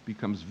order,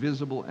 becomes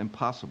visible and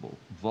possible,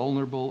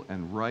 vulnerable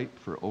and ripe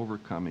for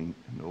overcoming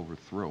and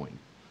overthrowing.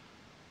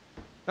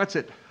 That's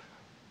it.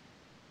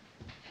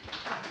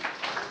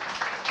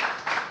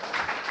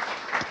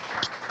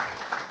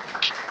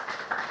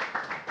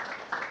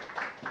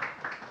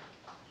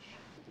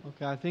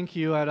 Okay, I think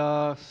you had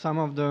some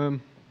of the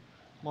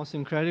most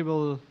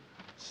incredible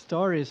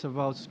stories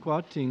about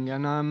squatting,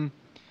 and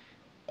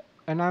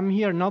I'm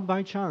here not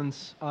by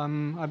chance.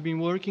 I've been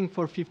working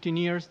for 15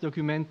 years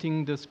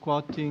documenting the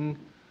squatting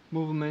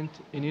movement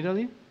in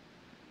Italy,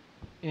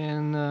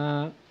 and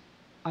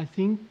I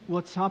think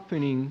what's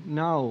happening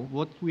now,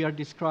 what we are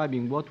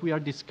describing, what we are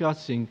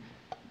discussing,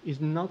 is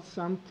not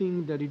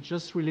something that is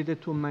just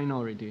related to a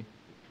minority.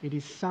 It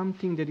is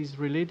something that is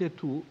related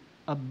to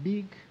a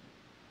big,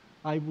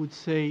 I would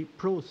say,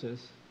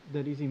 process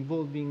that is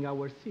involving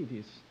our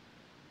cities.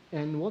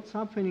 And what's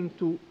happening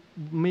to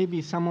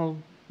maybe some of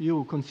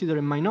you consider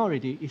a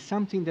minority is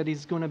something that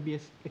is going to be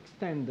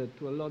extended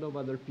to a lot of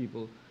other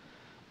people.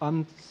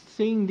 I'm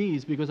saying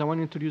this because I want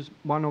to introduce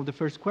one of the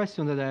first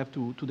questions that I have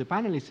to the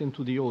panelists and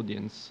to the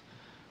audience.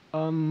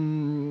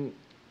 One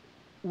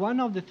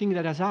of the things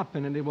that has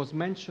happened, and it was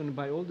mentioned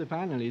by all the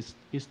panelists,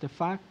 is the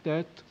fact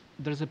that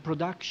there's a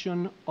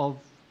production of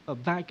a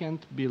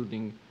vacant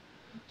building.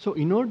 So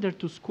in order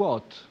to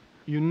squat,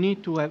 you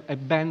need to have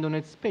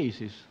abandoned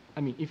spaces.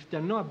 I mean, if there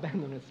are no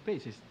abandoned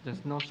spaces,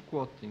 there's no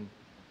squatting.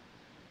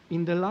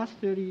 In the last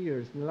 30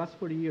 years, in the last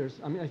 40 years,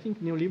 I mean, I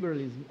think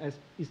neoliberalism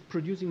is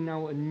producing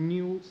now a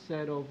new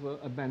set of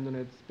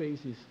abandoned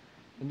spaces.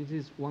 And this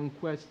is one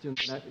question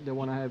that I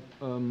want to have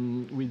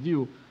with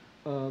you.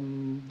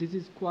 This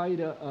is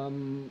quite,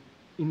 in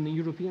the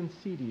European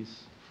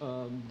cities,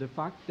 the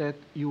fact that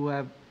you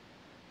have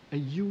a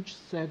huge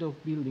set of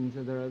buildings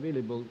that are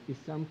available is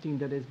something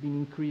that has been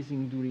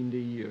increasing during the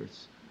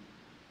years.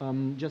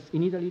 Just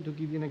in Italy, to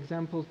give you an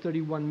example,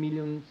 31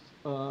 million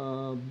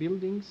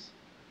buildings,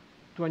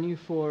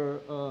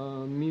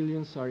 24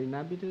 millions are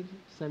inhabited,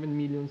 7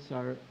 millions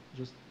are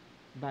just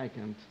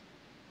vacant.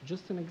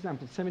 Just an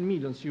example, 7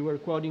 millions, you were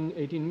quoting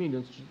 18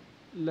 millions.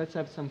 Let's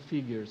have some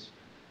figures.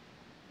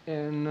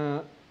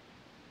 And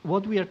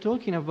what we are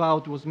talking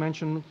about was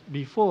mentioned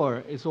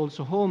before is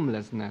also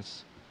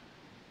homelessness.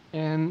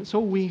 And so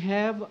we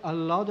have a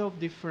lot of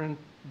different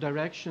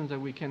directions that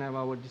we can have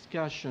our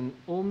discussion.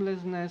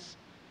 Homelessness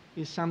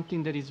is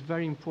something that is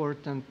very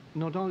important,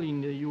 not only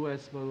in the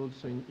US, but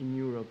also in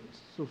Europe.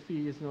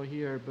 Sophie is not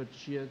here, but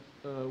she is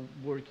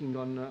working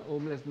on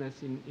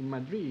homelessness in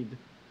Madrid,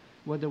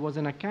 where there was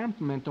an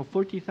encampment of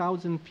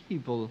 40,000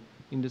 people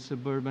in the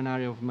suburban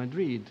area of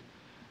Madrid.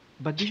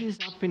 But this is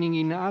happening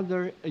in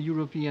other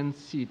European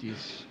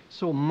cities.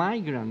 So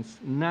migrants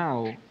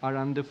now are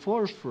on the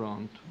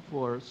forefront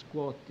for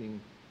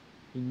squatting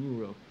in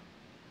Europe.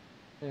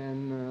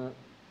 And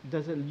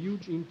there's a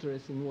huge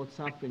interest in what's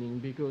happening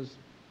because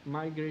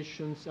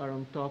migrations are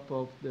on top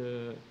of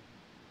the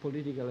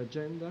political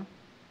agenda.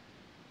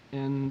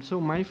 And so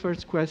my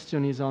first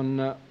question is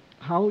on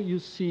how you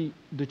see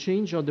the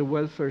change of the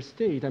welfare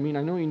state. I mean,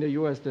 I know in the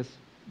US there's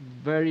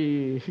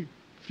very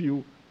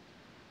few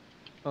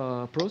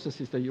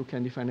processes that you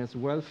can define as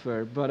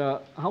welfare,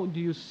 but how do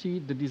you see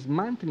the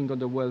dismantling of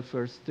the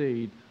welfare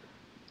state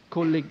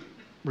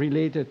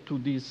related to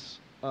this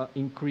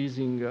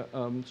increasing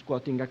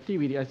squatting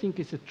activity? I think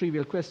it's a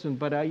trivial question,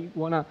 but I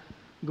want to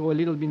go a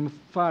little bit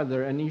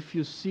further, and if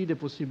you see the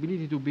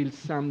possibility to build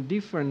some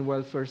different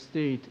welfare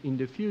state in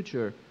the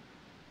future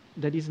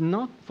that is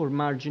not for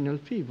marginal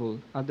people.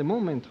 At the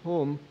moment,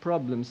 home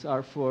problems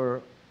are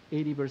for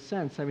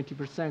 80%,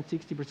 70%,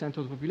 60%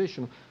 of the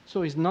population.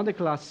 So it's not a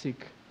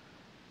classic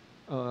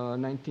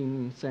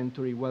 19th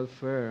century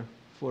welfare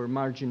for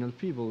marginal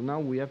people. Now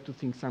we have to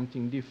think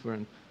something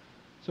different.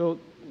 So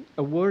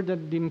a word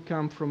that didn't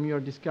come from your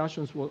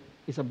discussions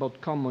is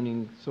about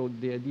commoning. So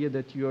the idea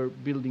that you're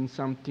building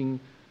something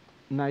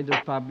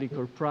neither public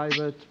or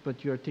private,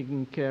 but you're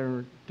taking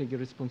care, taking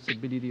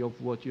responsibility of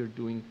what you're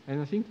doing. And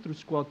I think through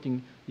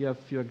squatting, you have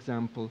a few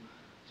examples.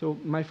 So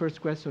my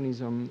first question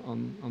is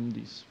on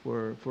this,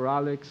 for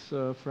Alex,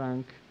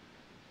 Frank,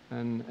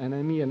 and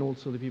Amy, and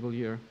also the people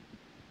here.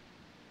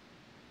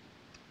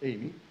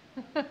 Amy.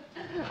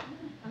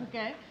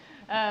 Okay.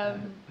 I'll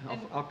see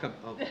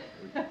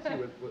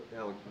what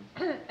Alex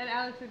wants. And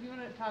Alex, if you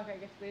want to talk, I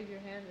guess wave your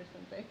hand or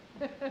something.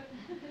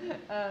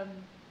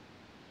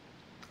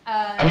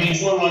 I mean, if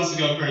someone wants to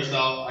go first,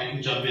 I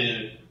can jump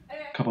in.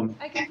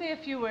 I can say a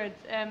few words.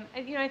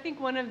 You know, I think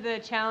one of the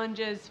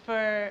challenges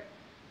for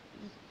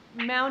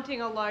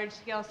mounting a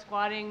large-scale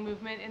squatting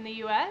movement in the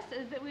U.S.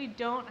 is that we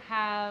don't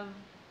have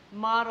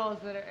models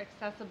that are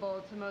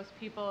accessible to most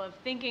people of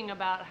thinking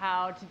about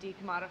how to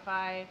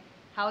decommodify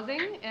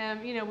housing.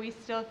 You know, we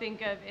still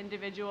think of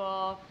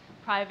individual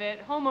private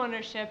home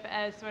ownership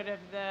as sort of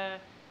the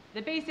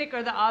basic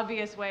or the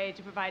obvious way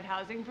to provide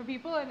housing for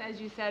people. And as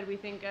you said, we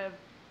think of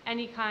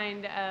any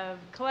kind of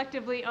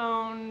collectively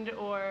owned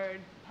or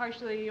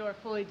partially or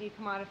fully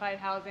decommodified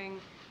housing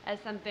as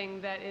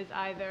something that is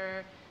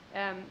either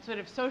sort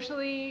of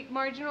socially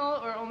marginal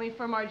or only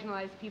for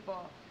marginalized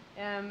people.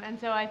 And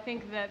so I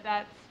think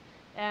that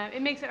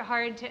it makes it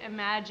hard to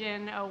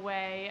imagine a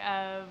way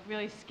of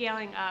really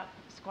scaling up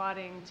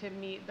squatting to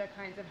meet the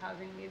kinds of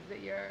housing needs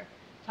that you're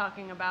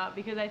talking about.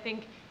 Because I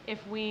think if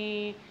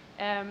we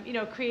you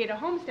know, create a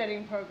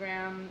homesteading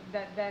program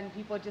that then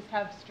people just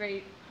have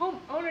straight home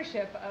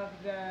ownership of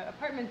the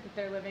apartments that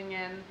they're living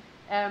in,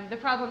 the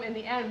problem in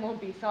the end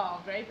won't be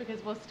solved, right?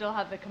 Because we'll still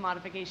have the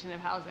commodification of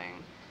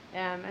housing.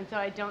 And so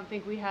I don't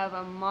think we have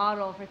a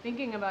model for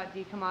thinking about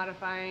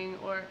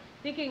decommodifying or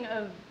thinking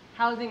of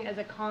housing as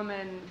a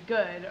common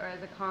good or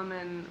as a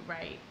common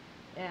right.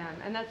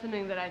 And that's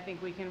something that I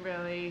think we can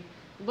really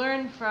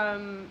learn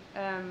from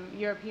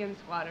European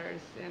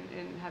squatters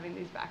in having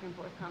these back and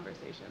forth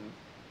conversations.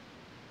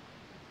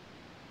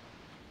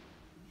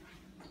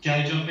 Can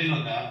I jump in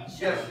on that?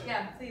 Sure.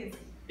 Yeah, please.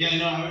 Yeah,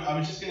 no, I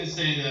was just going to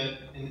say that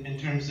in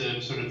terms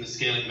of sort of the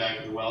scaling back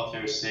of the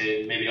welfare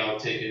state, maybe I'll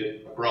take a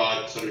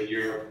broad sort of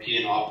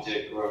European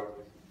optic or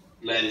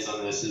lens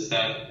on this, is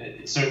that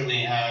it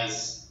certainly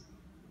has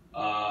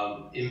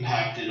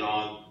impacted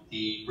on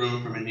the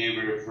room for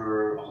maneuver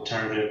for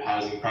alternative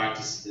housing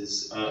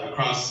practices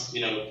across,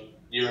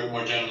 Europe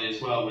more generally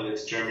as well, whether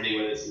it's Germany,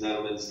 whether it's the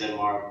Netherlands,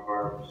 Denmark,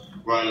 or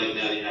where I live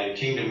now, the United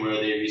Kingdom, where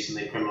they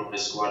recently criminalized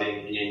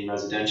squatting in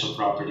residential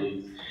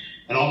properties.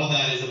 And all of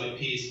that is of a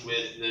piece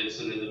with the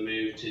sort of the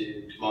move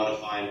to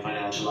commodify and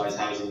financialize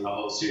housing in a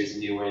whole series of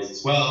new ways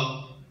as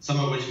well, some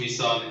of which we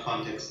saw in the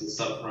context of the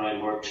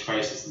subprime mortgage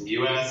crisis in the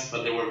US,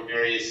 but there were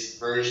various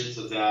versions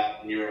of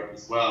that in Europe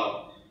as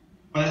well.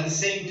 But at the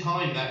same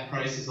time, that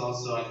crisis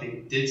also, I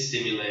think, did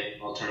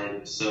stimulate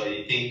alternatives. So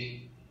you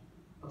think,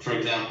 for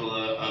example,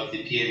 of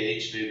the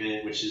PAH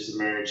movement, which has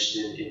emerged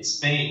in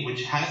Spain,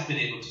 which has been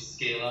able to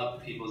scale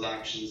up people's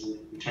actions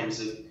in terms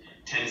of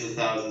tens of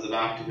thousands of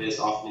activists,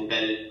 often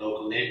embedded in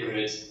local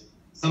neighborhoods,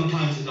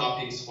 sometimes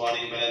adopting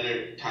squatting, but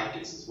other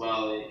tactics as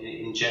well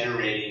in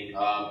generating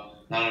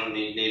not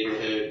only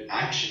neighborhood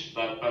action,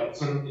 but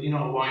sort of,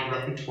 a wide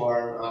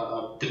repertoire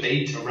of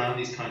debate around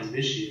these kinds of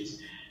issues.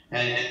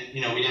 And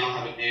we now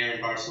have a mayor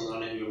in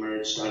Barcelona who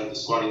emerged out of the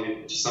squatting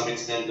movement to some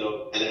extent,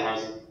 though other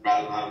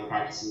radical housing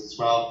practices as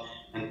well.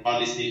 And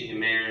broadly speaking, a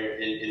mayor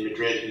in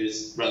Madrid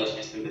who's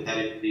relatively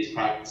sympathetic to these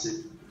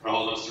practices for a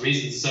whole host of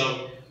reasons.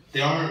 So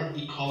there are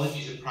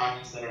ecologies of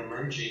practice that are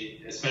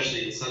emerging,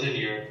 especially in Southern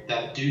Europe,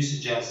 that do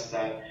suggest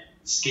that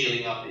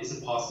scaling up is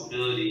a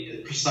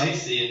possibility,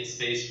 precisely in a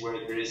space where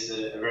there is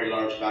a very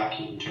large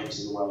vacuum in terms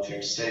of the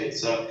welfare state.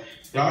 So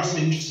there are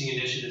some interesting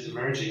initiatives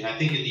emerging. I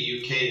think in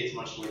the UK it's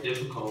much more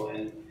difficult,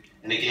 and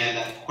again,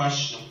 that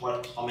question of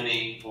what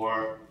dominating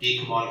or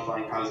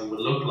decommodifying housing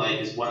would look like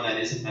is one that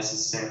isn't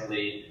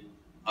necessarily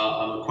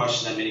a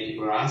question that many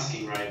people are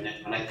asking right now.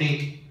 And I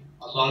think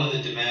a lot of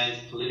the demands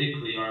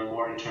politically are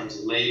more in terms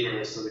of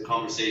labor, so the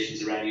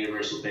conversations around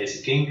universal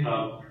basic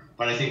income.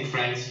 But I think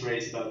Frank's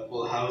phrase about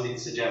full housing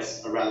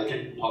suggests a rather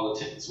different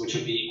politics, which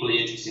would be equally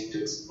interesting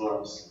to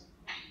explore.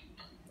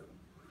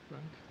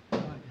 Frank?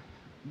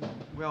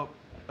 Well,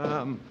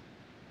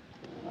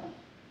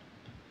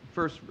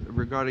 first,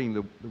 regarding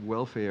the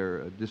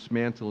welfare,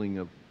 dismantling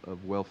of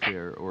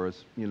welfare, or,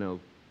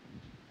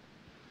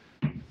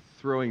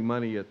 throwing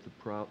money at the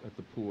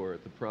poor,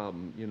 at the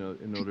problem,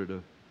 in order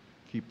to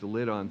keep the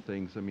lid on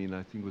things. I mean,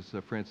 I think it was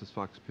Francis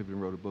Fox Piven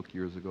wrote a book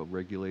years ago,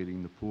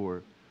 Regulating the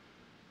Poor,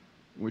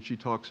 which he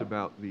talks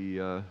about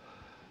the,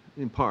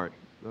 in part,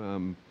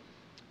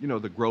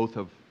 the growth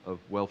of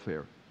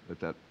welfare at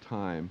that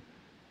time,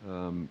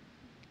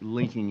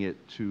 linking it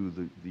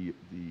to the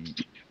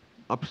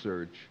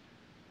upsurge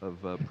of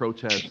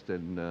protest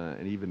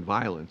and even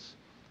violence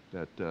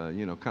that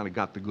kind of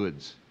got the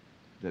goods,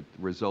 that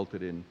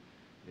resulted in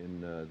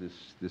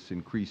this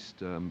increased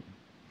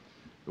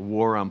the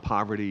war on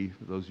poverty.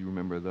 Those of you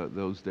remember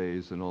those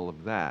days and all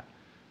of that.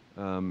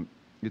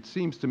 It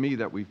seems to me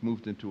that we've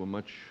moved into a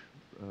much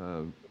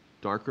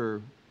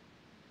darker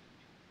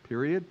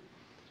period,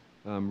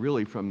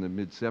 really from the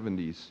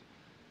mid-70s.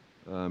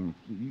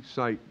 You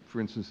cite,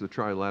 for instance, the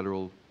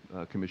Trilateral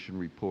Commission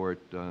report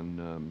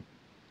on,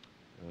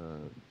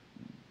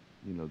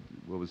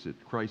 what was it,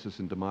 Crisis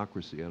in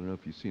Democracy. I don't know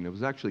if you've seen it. It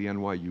was actually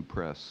NYU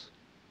Press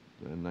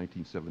in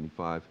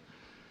 1975,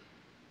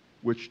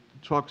 which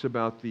talks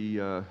about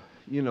the,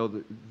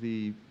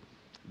 the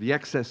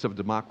excess of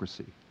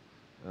democracy.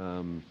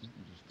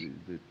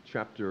 The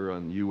chapter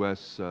on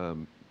U.S.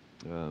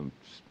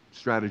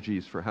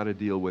 Strategies for how to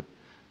deal with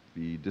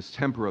the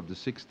distemper of the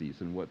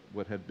 60s and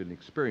what had been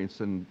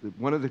experienced. And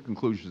one of the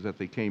conclusions that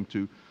they came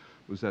to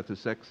was that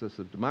this excess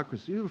of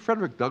democracy,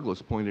 Frederick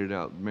Douglass pointed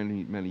out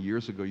many, many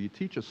years ago, you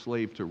teach a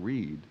slave to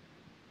read,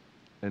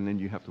 and then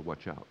you have to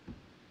watch out.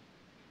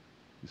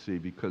 You see,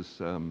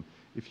 because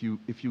if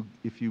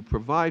you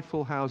provide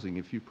full housing,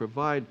 if you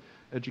provide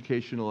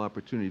educational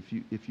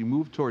opportunity, if you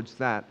move towards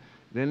that,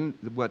 then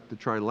what the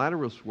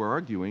trilateralists were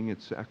arguing,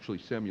 it's actually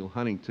Samuel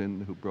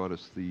Huntington who brought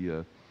us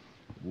the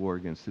war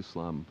against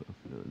Islam,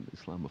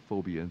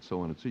 Islamophobia and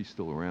so on. And so he's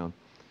still around.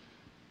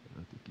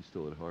 I think he's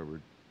still at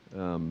Harvard.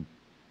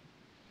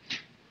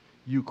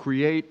 You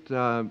create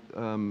a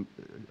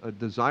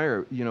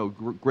desire,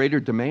 greater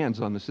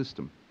demands on the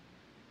system,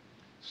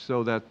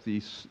 so that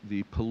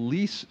the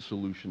police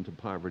solution to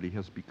poverty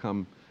has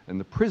become, and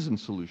the prison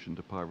solution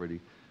to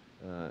poverty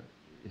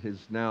has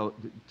now,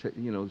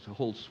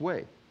 holds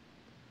sway.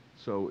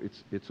 So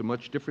it's a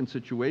much different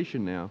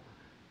situation now,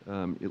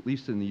 at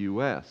least in the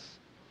U.S.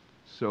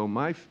 So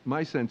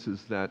my sense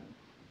is that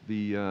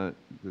the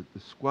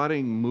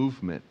squatting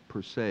movement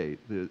per se,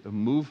 a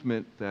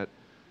movement that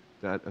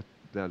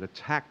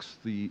attacks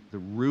the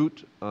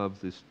root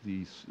of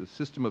the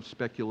system of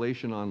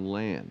speculation on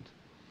land,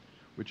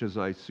 which, as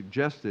I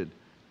suggested,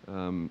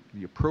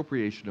 the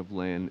appropriation of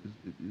land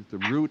is the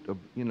root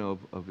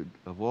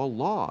of all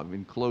law, of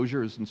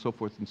enclosures and so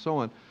forth and so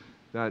on,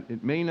 that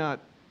it may not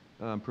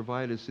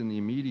provide us in the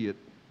immediate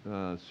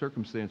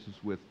circumstances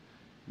with,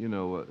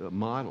 a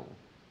model,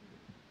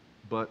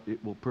 but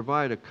it will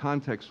provide a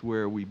context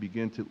where we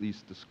begin to at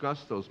least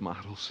discuss those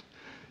models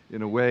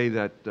in a way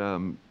that,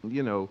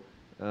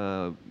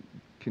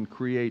 can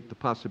create the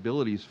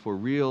possibilities for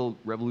real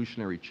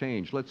revolutionary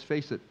change. Let's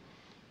face it,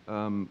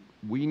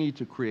 we need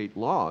to create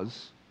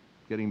laws,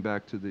 getting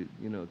back to the,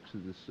 to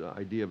this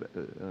idea of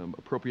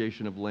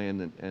appropriation of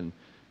land and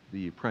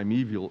the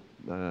primeval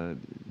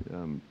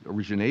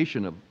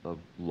origination of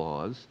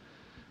laws.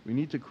 We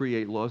need to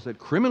create laws that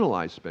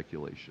criminalize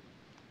speculation,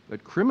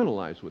 that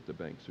criminalize what the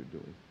banks are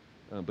doing.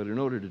 But in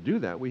order to do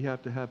that, we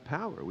have to have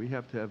power. We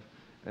have to have,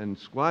 and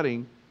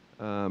squatting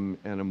and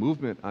a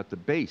movement at the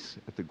base,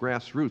 at the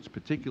grassroots,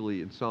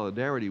 particularly in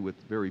solidarity with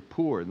the very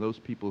poor and those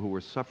people who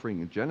are suffering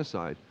in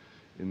genocide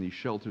in these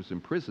shelters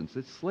and prisons.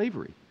 It's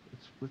slavery.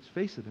 Let's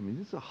face it. I mean,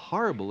 this is a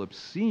horrible,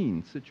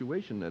 obscene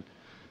situation that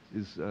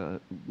is,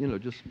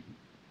 just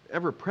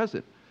ever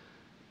present.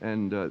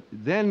 And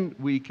then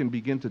we can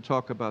begin to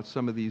talk about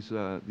some of these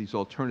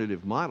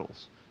alternative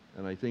models.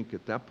 And I think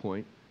at that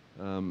point,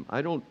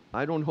 I don't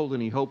hold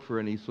any hope for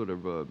any sort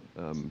of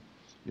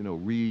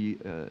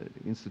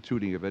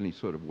reinstituting of any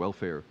sort of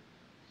welfare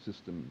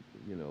system,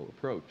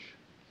 approach.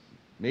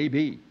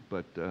 Maybe,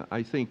 but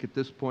I think at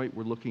this point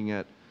we're looking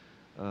at,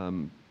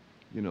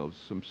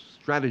 some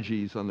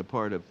strategies on the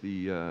part of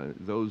the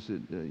those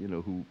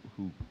who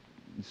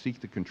seek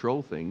to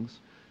control things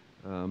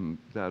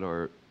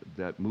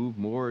that move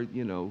more,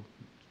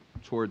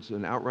 towards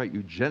an outright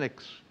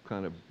eugenics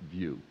kind of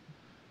view,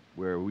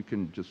 where we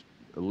can just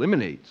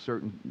eliminate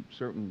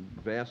certain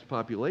vast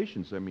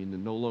populations. I mean, they're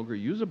no longer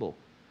usable.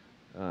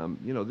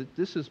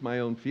 This is my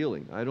own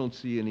feeling. I don't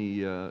see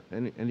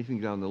anything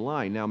down the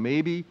line. Now,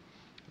 maybe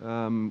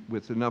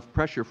with enough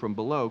pressure from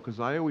below, because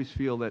I always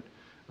feel that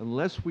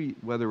unless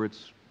whether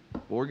it's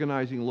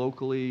organizing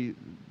locally,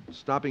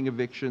 stopping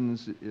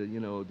evictions,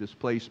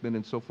 displacement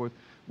and so forth,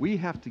 we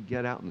have to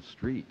get out in the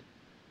street.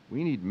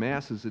 We need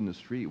masses in the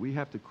street. We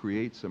have to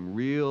create some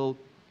real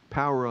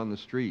power on the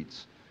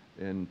streets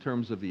in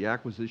terms of the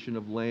acquisition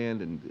of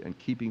land and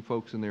keeping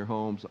folks in their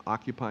homes,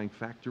 occupying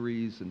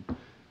factories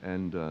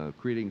and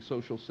creating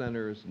social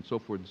centers and so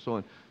forth and so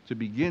on, to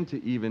begin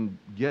to even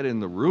get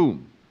in the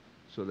room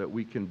so that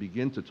we can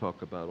begin to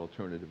talk about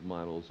alternative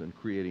models and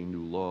creating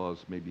new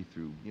laws, maybe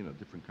through,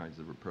 different kinds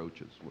of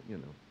approaches,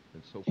 and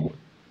so forth.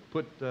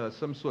 Put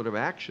some sort of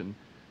action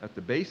at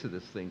the base of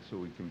this thing so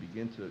we can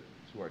begin to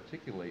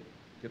articulate,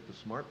 get the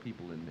smart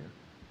people in there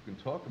who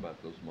can talk about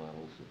those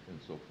models and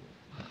so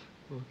forth.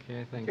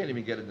 Okay, thank you. Can't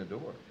even get in the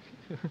door.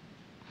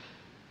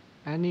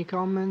 Any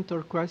comment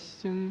or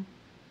question?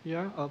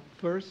 Yeah,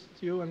 first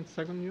you and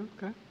second you,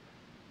 okay?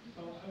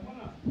 So I want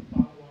to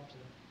follow up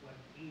with what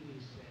Amy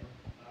said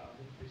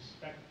with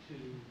respect to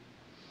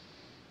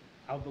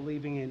our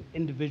believing in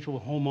individual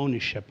home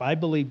ownership. I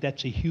believe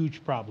that's a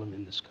huge problem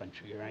in this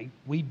country, right?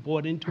 We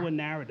bought into a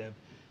narrative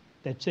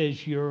that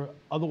says you're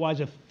otherwise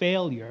a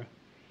failure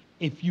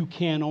if you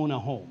can't own a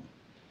home.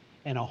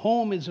 And a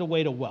home is a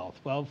way to wealth.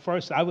 Well,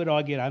 first, I would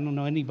argue, I don't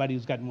know anybody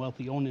who's gotten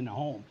wealthy owning a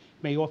home.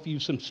 It may offer you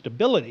some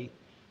stability,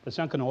 but it's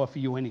not going to offer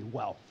you any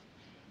wealth,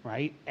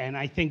 right? And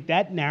I think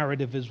that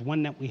narrative is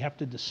one that we have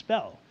to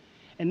dispel.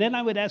 And then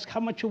I would ask,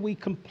 how much are we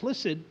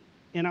complicit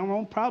in our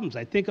own problems?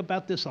 I think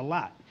about this a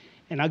lot.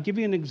 And I'll give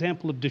you an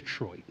example of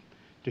Detroit.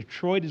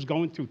 Detroit is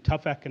going through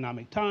tough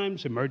economic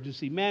times,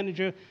 emergency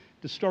manager.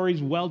 The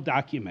story's well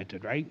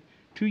documented, right?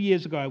 2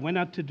 years ago, I went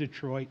out to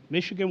Detroit,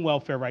 Michigan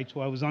Welfare Rights, who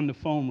I was on the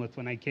phone with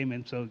when I came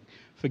in, so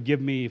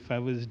forgive me if I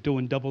was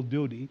doing double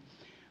duty.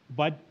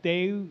 But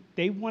they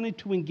wanted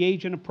to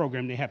engage in a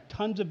program. They have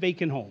tons of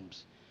vacant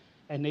homes.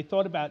 And they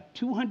thought about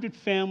 200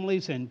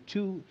 families and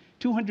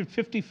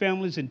 250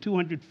 families and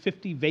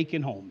 250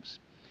 vacant homes.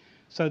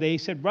 So they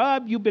said,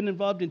 Rob, you've been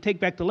involved in Take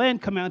Back the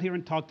Land, come out here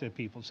and talk to the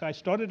people. So I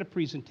started a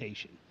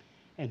presentation.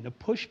 And the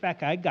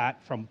pushback I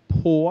got from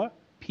poor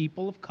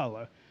people of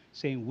color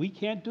saying, we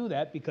can't do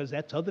that because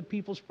that's other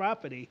people's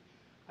property,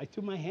 I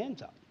threw my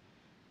hands up.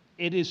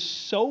 It is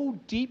so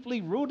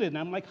deeply rooted, and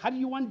I'm like, how do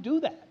you undo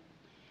that?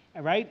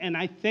 All right? And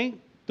I think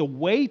the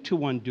way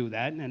to undo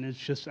that, and it's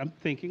just, I'm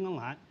thinking a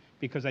lot,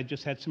 because I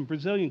just had some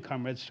Brazilian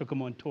comrades, took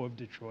them on tour of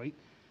Detroit,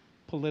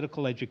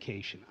 political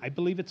education. I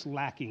believe it's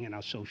lacking in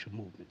our social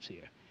movements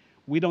here.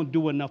 We don't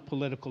do enough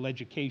political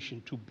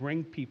education to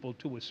bring people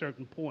to a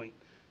certain point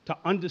to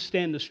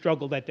understand the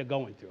struggle that they're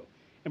going through.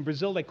 In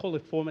Brazil, they call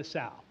it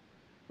formação,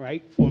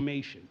 right?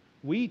 Formation.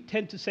 We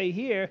tend to say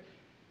here,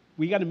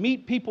 we got to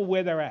meet people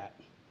where they're at.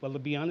 Well, to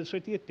be honest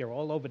with you, they're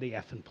all over the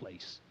effing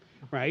place,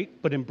 right?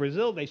 But in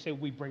Brazil, they say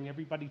we bring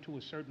everybody to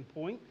a certain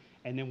point,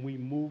 and then we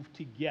move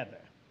together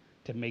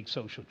to make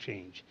social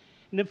change.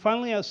 And then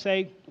finally, I'll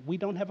say, we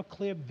don't have a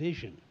clear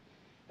vision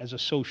as a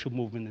social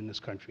movement in this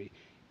country.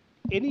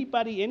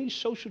 Anybody, any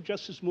social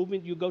justice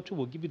movement you go to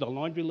will give you the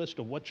laundry list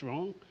of what's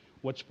wrong,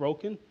 what's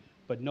broken,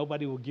 but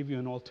nobody will give you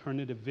an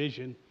alternative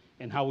vision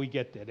and how we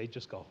get there. They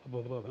just go,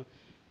 blah, blah, blah.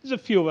 There's a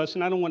few of us,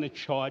 and I don't want to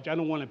charge. I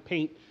don't want to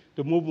paint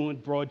the movement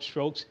with broad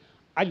strokes.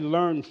 I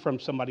learned from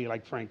somebody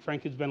like Frank.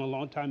 Frank has been a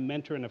longtime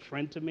mentor and a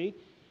friend to me,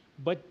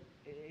 but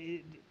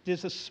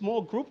there's a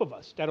small group of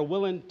us that are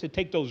willing to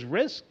take those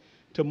risks,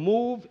 to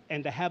move,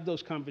 and to have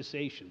those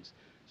conversations.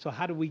 So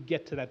how do we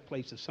get to that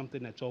place is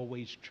something that's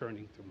always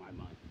churning through my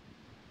mind.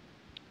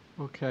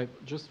 Okay,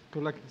 just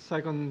collect the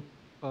second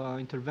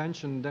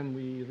intervention, then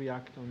we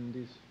react on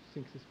this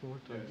think it's more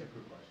to... Yeah, it's a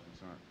good question.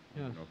 It's not, I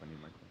Yeah. don't know if I need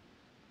my question.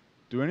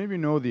 Do any of you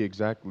know the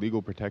exact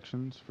legal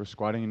protections for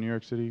squatting in New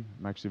York City?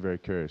 I'm actually very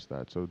curious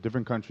that. So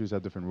different countries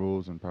have different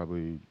rules and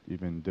probably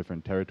even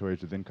different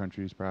territories within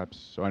countries, perhaps.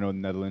 So I know the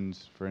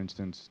Netherlands, for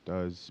instance,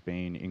 does,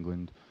 Spain,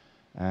 England.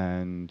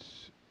 And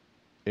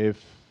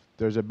if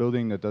there's a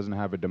building that doesn't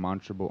have a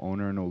demonstrable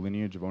owner, no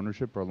lineage of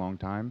ownership for a long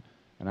time,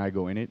 and I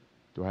go in it,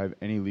 do I have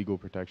any legal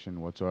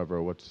protection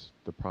whatsoever? What's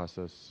the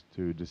process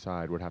to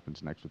decide what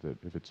happens next with it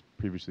if it's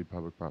previously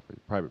public property,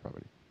 private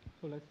property?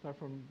 So let's start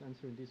from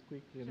answering this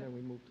quickly, and then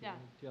we move to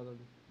the other.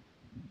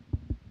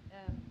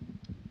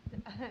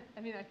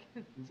 I mean, I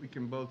can. We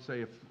can both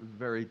say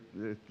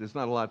there's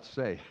not a lot to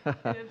say.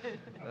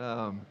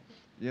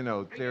 You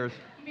know, there's...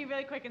 Be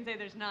really quick and say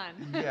there's none.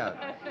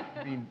 Yeah,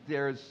 I mean,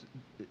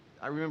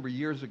 I remember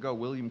years ago,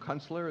 William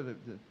Kunstler,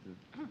 the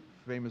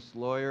famous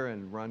lawyer,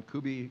 and Ron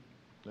Kuby,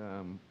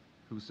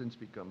 who's since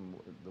become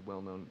the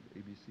well-known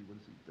ABC, what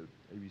is he, the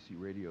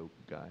ABC radio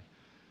guy,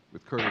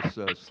 with Curtis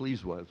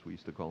Sleeveswa, as we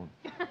used to call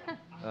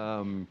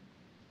him.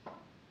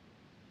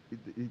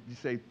 You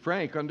say,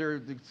 Frank, under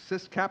the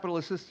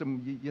capitalist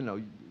system, you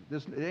know,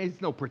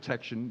 there's no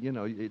protection. You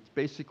know, it's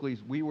basically,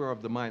 we were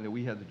of the mind that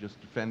we had to just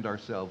defend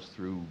ourselves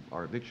through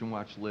our eviction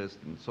watch list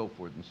and so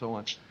forth and so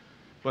on.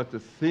 But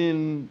the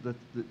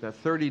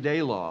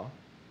 30-day law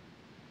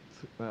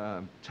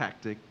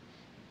tactic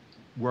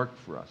worked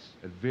for us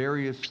at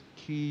various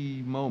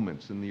key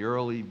moments in the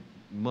early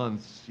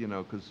months, you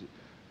know, because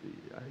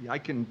I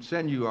can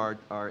send you our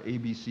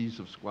ABCs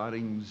of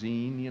squatting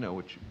zine, you know,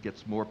 which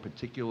gets more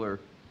particular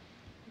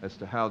as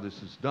to how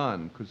this is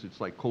done, because it's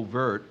like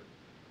covert,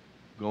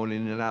 going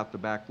in and out the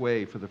back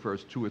way for the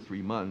first 2 or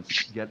 3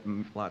 months, get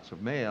lots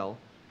of mail,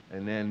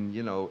 and then,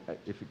 you know,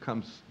 if it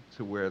comes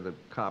to where the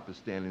cop is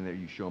standing there,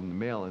 you show him the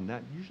mail, and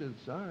that usually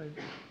it's all right.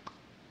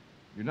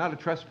 You're not a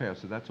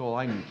trespasser, that's all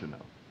I need to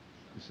know,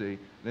 you see.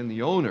 Then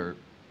the owner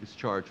is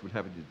charged with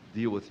having to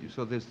deal with you.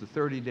 So there's the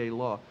 30-day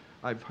law.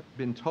 I've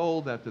been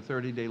told that the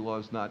 30-day law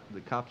is not,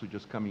 the cops are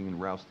just coming and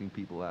rousting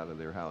people out of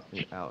their house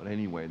out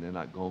anyway, and they're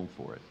not going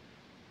for it.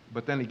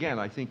 But then again,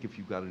 I think if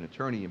you've got an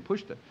attorney and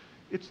pushed it,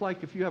 it's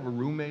like if you have a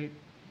roommate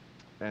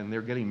and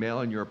they're getting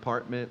mail in your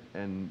apartment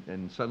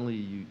and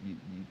suddenly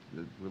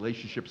the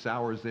relationship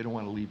sours, they don't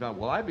want to leave out.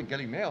 Well, I've been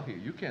getting mail here.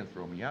 You can't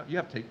throw me out. You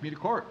have to take me to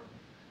court.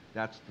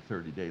 That's the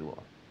 30-day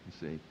law, you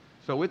see.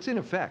 So it's in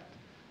effect,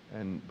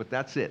 but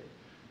that's it.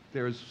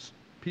 There's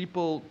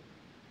people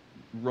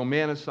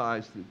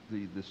romanticize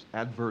this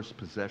adverse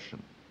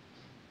possession,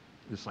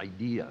 this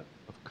idea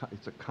of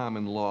it's a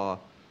common law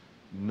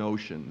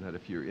notion that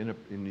if you're in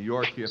New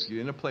York, if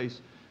you're in a place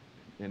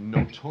and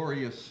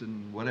notorious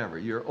and whatever,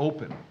 you're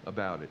open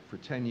about it for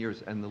 10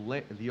 years, and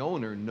the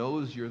owner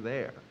knows you're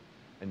there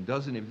and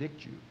doesn't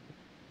evict you,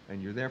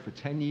 and you're there for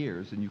 10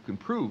 years, and you can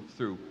prove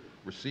through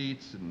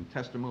receipts and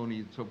testimony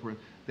and so forth,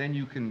 then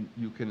you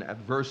can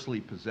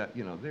adversely possess.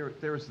 You know,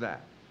 there's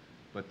that,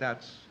 but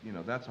that's, you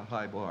know, that's a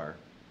high bar.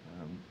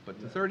 But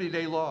the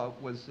 30-day law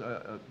was,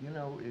 you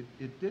know,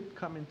 it did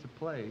come into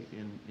play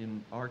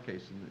in our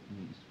case in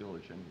the East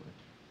Village anyway.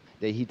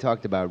 That he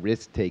talked about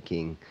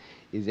risk-taking.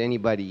 Is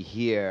anybody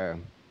here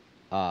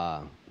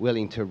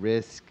willing to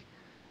risk?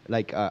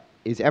 Like,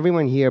 is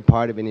everyone here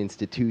part of an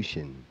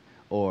institution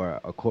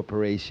or a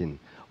corporation?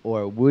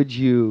 Or would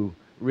you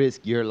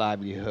risk your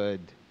livelihood,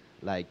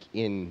 like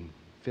in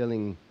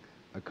filling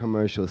a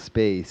commercial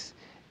space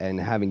and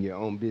having your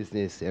own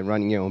business and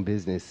running your own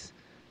business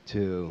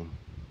to,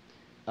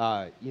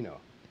 you know,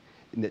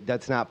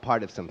 that's not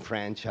part of some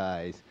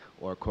franchise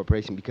or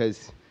corporation,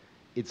 because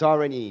it's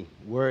already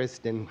worse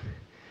than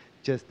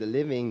just the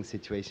living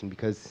situation,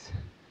 because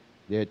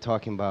they're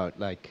talking about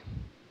like,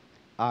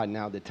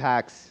 now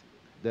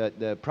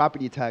the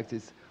property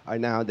taxes are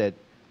now that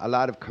a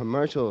lot of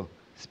commercial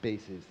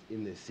spaces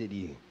in the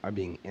city are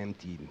being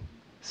emptied.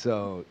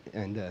 So,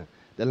 and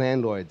the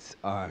landlords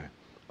are,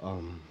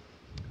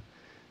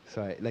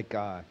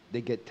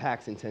 they get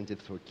tax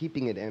incentives for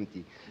keeping it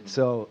empty.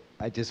 So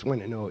I just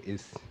want to know,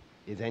 is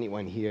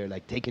anyone here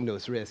like taking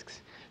those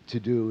risks to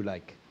do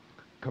like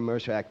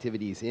commercial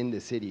activities in the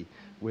city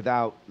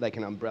without like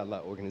an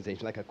umbrella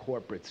organization, like a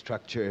corporate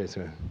structure?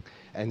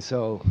 And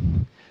so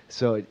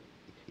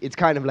it's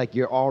kind of like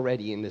you're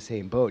already in the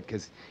same boat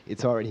because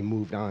it's already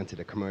moved on to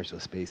the commercial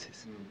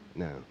spaces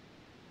now.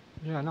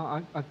 Yeah,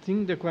 no, I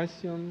think the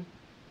question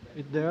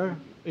there,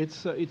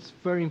 it's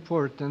very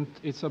important.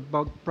 It's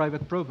about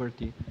private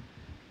property.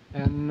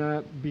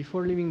 And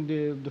before leaving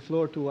the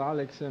floor to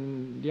Alex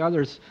and the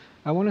others,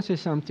 I want to say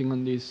something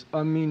on this.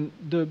 I mean,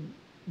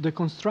 the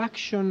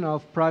construction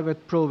of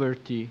private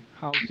property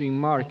housing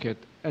market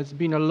has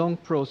been a long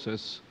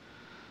process.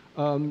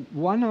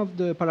 One of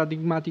the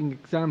paradigmatic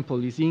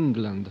examples is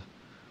England,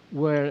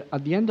 where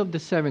at the end of the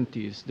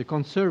 70s, the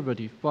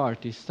Conservative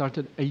Party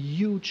started a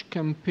huge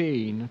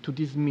campaign to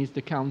dismiss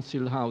the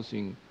council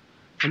housing.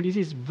 And this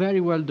is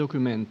very well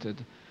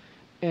documented.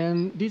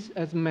 And this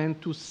has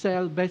meant to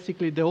sell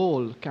basically the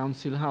whole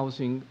council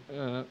housing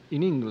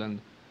in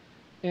England.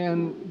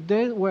 And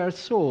they were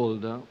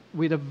sold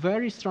with a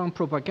very strong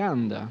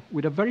propaganda,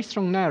 with a very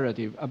strong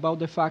narrative about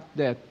the fact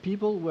that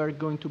people were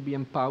going to be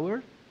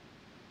empowered,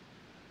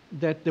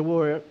 that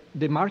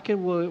the market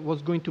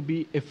was going to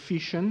be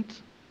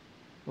efficient,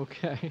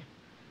 okay,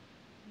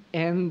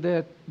 and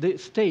that the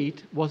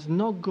state was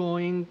not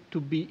going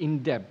to be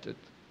indebted.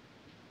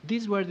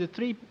 These were the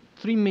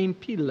three main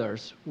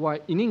pillars why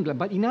in England,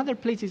 but in other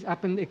places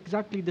happened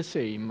exactly the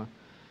same.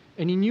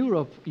 And in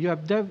Europe, you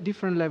have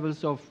different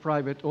levels of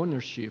private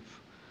ownership.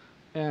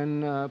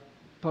 And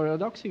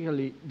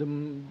paradoxically,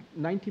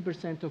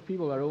 90% of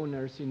people are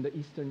owners in the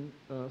Eastern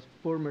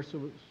former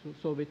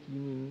Soviet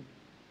Union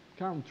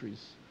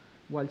countries,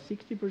 while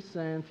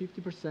 60%,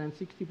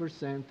 50%,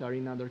 60% are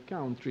in other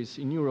countries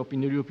in Europe,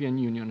 in the European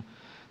Union.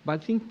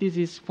 But I think this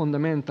is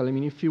fundamental. I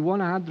mean, if you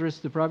want to address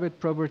the private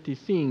property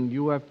thing,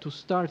 you have to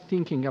start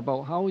thinking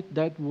about how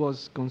that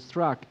was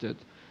constructed.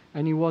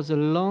 And it was a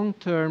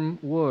long-term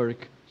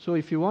work. So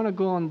if you want to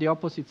go on the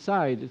opposite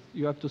side,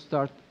 you have to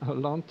start a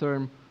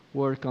long-term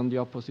work on the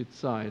opposite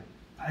side.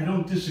 I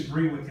don't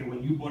disagree with you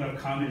when you brought up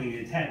commenting.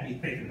 It had me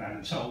thinking about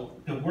it. So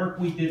the work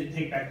we did to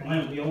take back the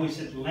land, we always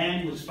said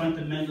land was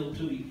fundamental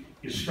to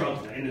your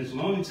struggle. And as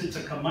long as it's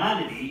a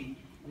commodity,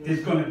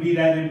 there's going to be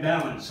that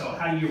imbalance. So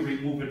how do you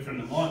remove it from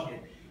the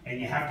market? And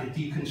you have to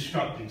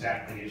deconstruct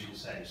exactly as you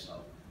say.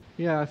 So.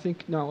 Yeah, I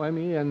think, no,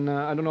 Emmy, and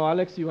I don't know,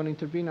 Alex, you want to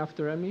intervene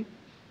after Emmy?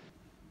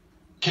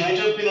 Can I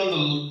jump in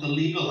on the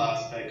legal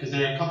aspect? Because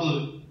there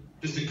are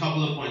just a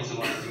couple of points I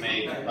wanted to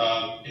make.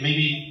 It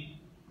maybe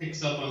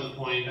picks up on the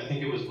point, I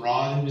think it was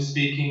Rod who was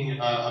speaking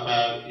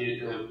about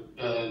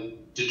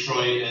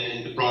Detroit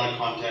and the broader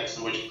context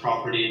in which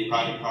property and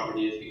private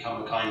property has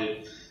become a kind of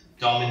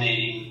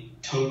dominating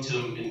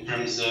totem in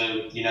terms of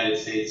the United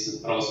States,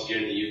 but also here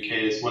in the UK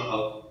as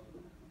well.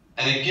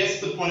 And I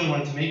guess the point I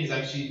wanted to make is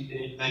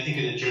actually, I think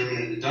in the German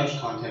and the Dutch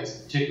context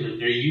in particular,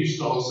 there used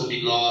to also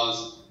be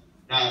laws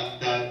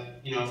that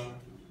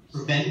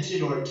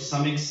prevented or to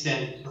some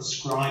extent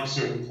prescribed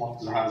certain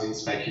forms of housing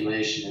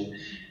speculation. And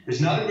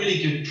there's not a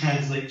really good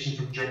translation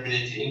from German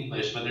into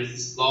English, but there's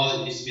this law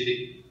that used to be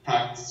the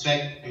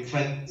Placed-Based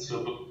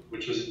Activism,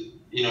 which was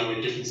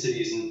in different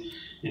cities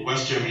in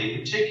West Germany in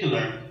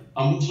particular,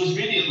 which was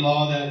really a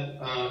law that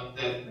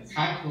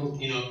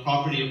tackled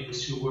property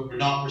owners who were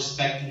not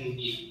respecting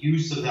the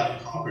use of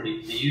that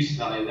property, the use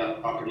value of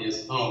that property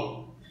as a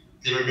home.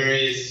 There were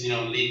various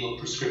legal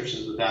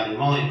prescriptions with that in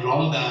mind, but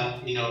all of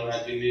that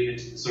as we move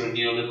into the sort of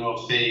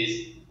neoliberal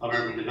phase of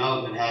urban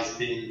development has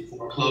been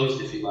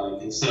foreclosed, if you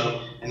like. And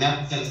so in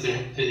that sense there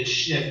has been a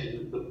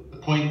shift. The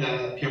point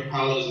that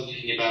Pierpaolo is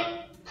making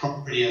about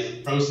property as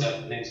a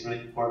process I think is a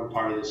really important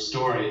part of this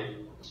story.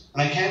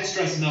 And I can't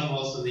stress enough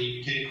also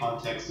the UK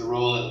context, the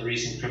role that the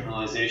recent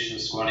criminalization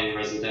of squatting in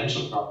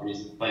residential properties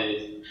has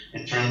played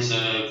in terms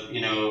of,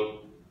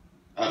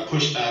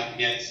 pushback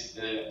against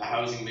a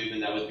housing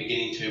movement that was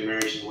beginning to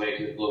emerge in the wake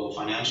of the global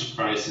financial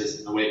crisis,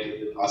 in the wake of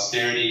the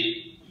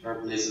austerity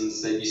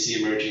urbanisms that you see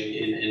emerging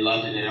in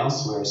London and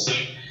elsewhere. So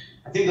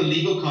I think the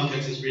legal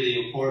context is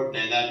really important,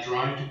 and that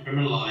drive to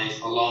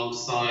criminalize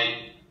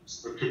alongside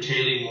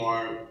curtailing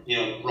more,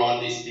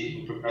 broadly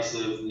speaking,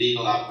 progressive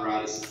legal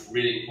apparatus is a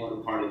really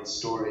important part of the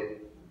story.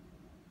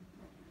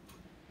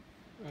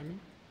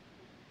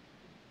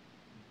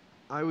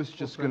 I was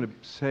just going to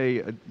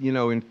say,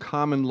 in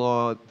common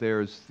law,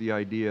 there's the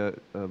idea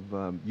of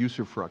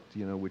usufruct,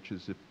 which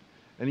is,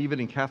 and even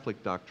in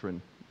Catholic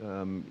doctrine,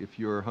 if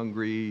you're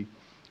hungry,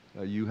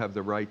 you have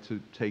the right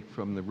to take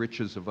from the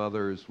riches of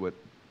others what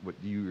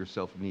you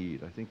yourself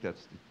need. I think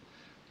that's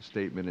the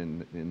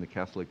statement in the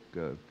Catholic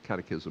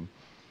Catechism.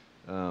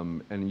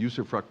 And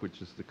usufruct,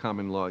 which is the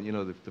common law,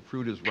 if the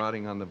fruit is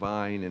rotting on the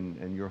vine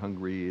and you're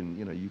hungry and,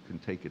 you can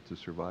take it to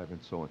survive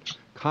and so on.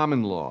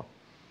 Common law.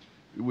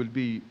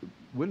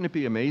 Wouldn't it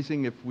be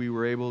amazing if we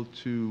were able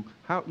to,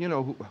 how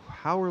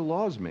are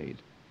laws made?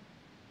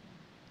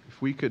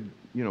 If we could,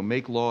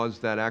 make laws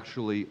that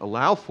actually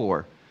allow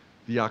for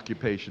the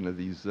occupation of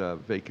these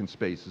vacant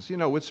spaces,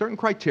 with certain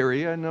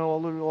criteria and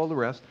all the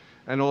rest,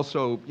 and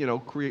also,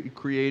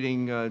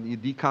 creating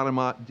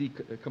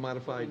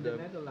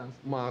decommodified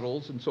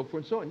models and so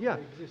forth and so on. Yeah.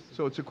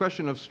 So it's a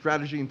question of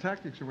strategy and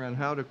tactics around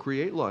how to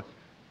create law.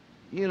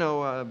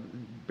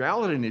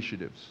 Ballot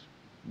initiatives.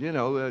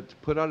 To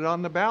put it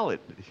on the ballot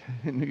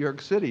in New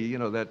York City,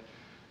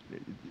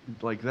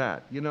 like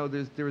that.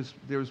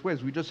 There's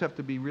ways. We just have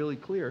to be really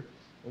clear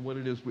on what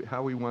it is,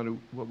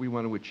 what we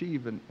want to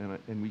achieve,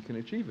 and we can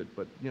achieve it.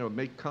 But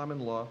make common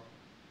law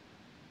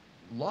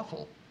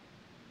lawful.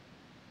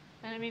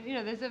 And I mean,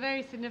 there's a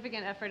very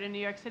significant effort in New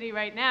York City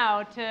right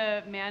now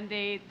to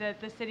mandate that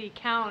the city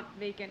count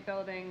vacant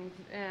buildings,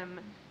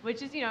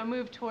 which is, a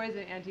move towards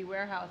an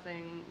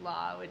anti-warehousing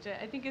law, which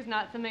I think is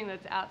not something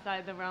that's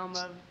outside the realm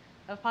of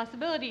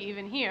possibility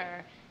even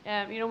here.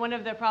 One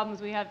of the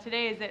problems we have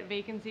today is that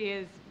vacancy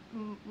is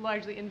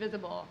largely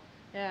invisible.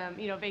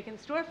 Vacant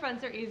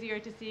storefronts are easier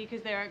to see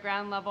because they're at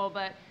ground level,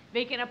 but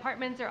vacant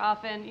apartments are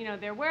often,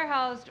 they're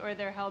warehoused, or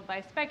they're held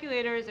by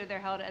speculators, or they're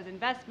held as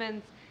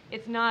investments.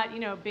 It's not,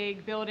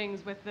 big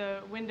buildings with the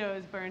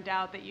windows burned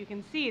out that you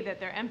can see that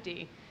they're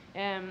empty.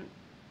 On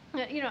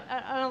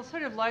a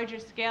sort of larger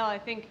scale, I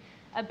think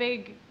a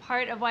big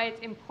part of why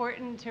it's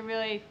important to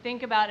really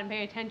think about and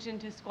pay attention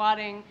to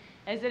squatting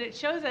is that it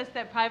shows us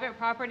that private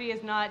property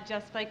is not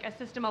just like a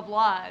system of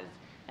laws,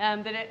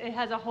 that it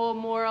has a whole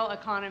moral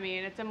economy,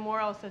 and it's a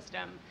moral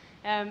system.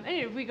 And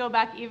if we go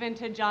back even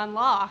to John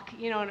Locke,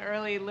 an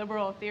early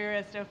liberal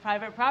theorist of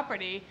private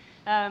property,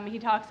 he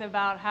talks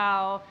about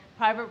how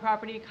private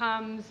property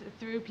comes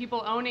through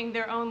people owning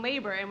their own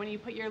labor, and when you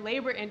put your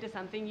labor into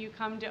something, you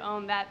come to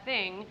own that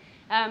thing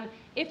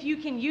if you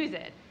can use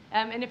it.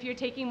 And if you're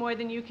taking more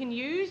than you can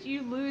use,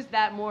 you lose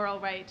that moral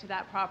right to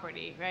that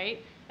property, right?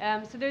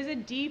 So there's a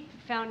deep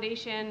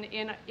foundation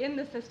in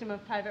the system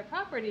of private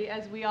property,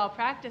 as we all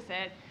practice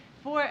it,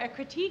 for a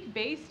critique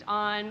based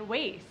on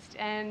waste,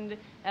 and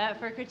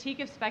for a critique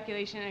of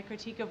speculation and a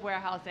critique of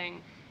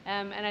warehousing.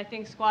 And I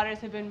think squatters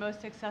have been most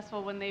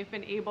successful when they've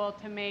been able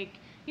to make,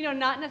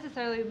 not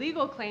necessarily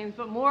legal claims,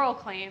 but moral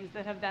claims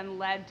that have then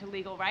led to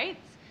legal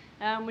rights,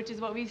 which is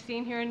what we've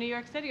seen here in New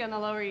York City on the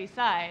Lower East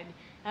Side.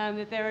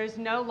 That there is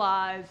no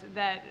laws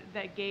that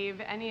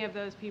gave any of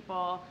those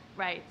people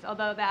rights,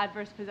 although the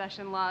adverse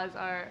possession laws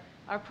are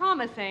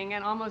promising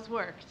and almost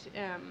worked,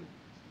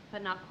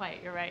 but not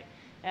quite, you're right.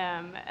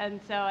 And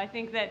so I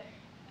think that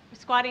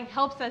squatting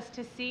helps us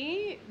to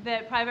see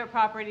that private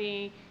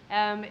property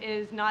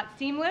is not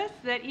seamless,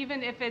 that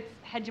even if it's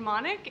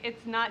hegemonic,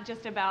 it's not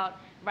just about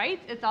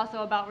rights, it's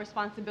also about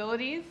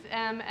responsibilities,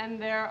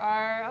 and there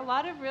are a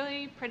lot of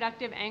really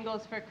productive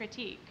angles for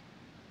critique.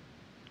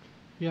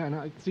 Yeah, and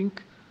I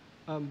think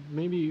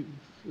maybe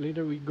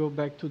later we go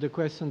back to the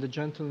question the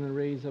gentleman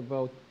raised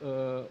about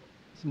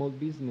small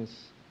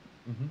business.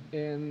 Mm-hmm.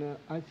 And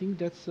I think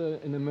that's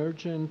an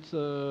emergent,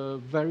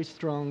 very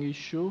strong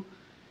issue,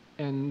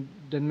 and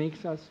that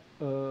makes us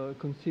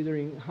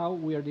considering how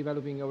we are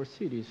developing our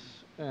cities,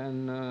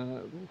 and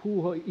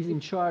who is in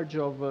charge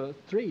of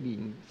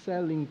trading,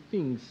 selling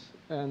things.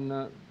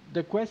 And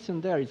the question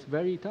there is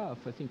very tough.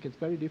 I think it's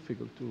very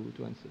difficult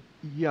to answer.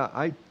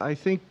 Yeah, I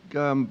think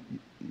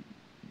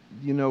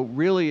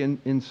really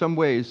in some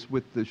ways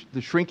with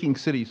the shrinking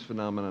cities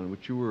phenomenon,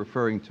 which you were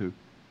referring to,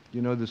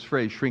 this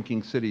phrase,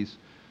 shrinking cities,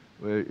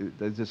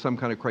 there's some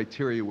kind of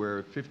criteria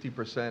where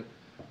 50%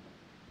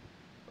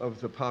 of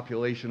the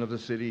population of the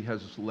city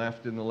has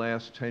left in the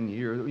last 10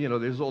 years.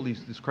 There's all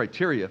this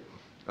criteria.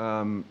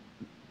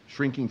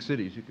 Shrinking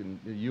cities,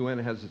 the UN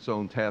has its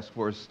own task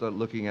force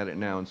looking at it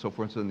now and so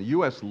forth. So the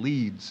US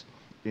leads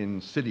in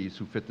cities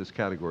who fit this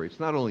category. It's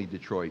not only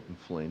Detroit and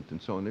Flint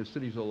and so on, there's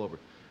cities all over.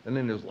 And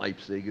then there's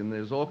Leipzig, and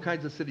there's all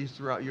kinds of cities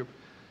throughout Europe.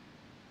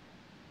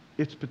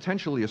 It's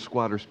potentially a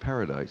squatter's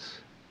paradise.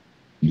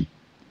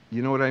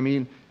 You know what I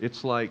mean?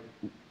 It's like,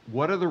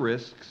 what are the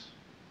risks?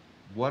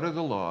 What are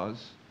the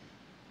laws?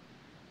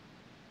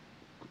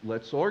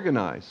 Let's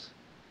organize.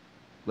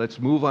 Let's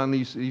move on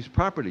these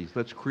properties.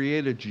 Let's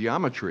create a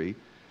geometry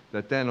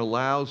that then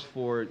allows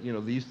for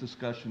these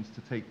discussions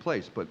to take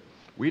place. But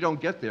we don't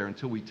get there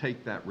until we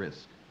take that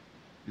risk.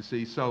 You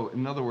see, so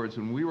in other words,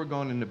 when we were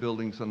going into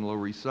buildings on the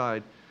Lower East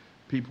Side,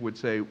 people would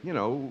say,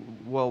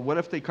 well, what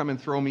if they come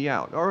and throw me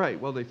out? All right,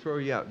 well, they throw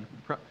you out.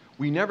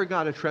 We never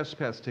got a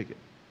trespass ticket.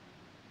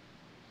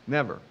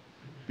 Never.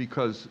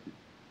 Because,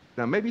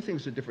 now maybe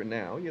things are different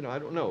now, I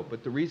don't know.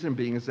 But the reason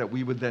being is that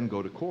we would then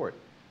go to court.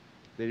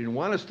 They didn't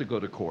want us to go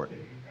to court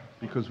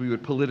because we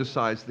would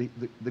politicize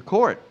the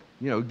court.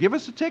 Give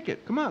us a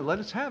ticket. Come on, let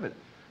us have it.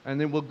 And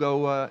then we'll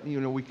go,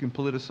 we can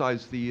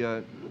politicize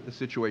the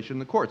situation in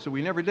the court. So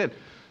we never did.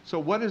 So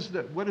what is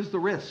the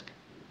risk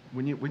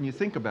when you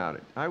think about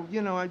it?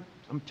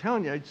 I'm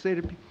telling you, I'd say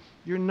to people,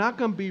 you're not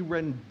going to be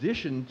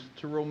renditioned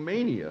to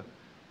Romania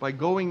by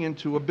going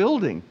into a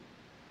building.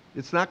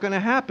 It's not going to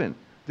happen.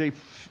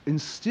 They've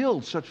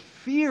instilled such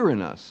fear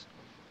in us.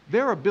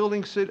 There are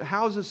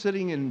houses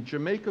sitting in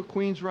Jamaica,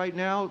 Queens right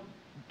now.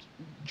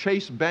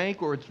 Chase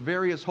Bank or its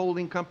various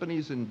holding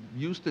companies in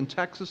Houston,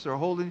 Texas are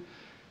holding.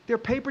 They're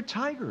paper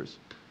tigers.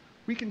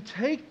 We can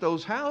take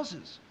those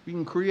houses. We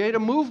can create a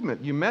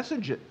movement. You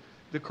message it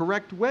the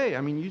correct way.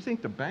 I mean, you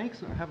think the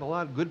banks have a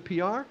lot of good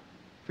PR?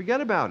 Forget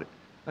about it.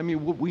 I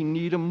mean, we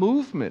need a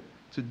movement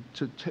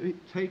to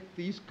take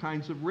these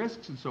kinds of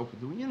risks and so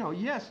forth.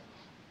 Yes,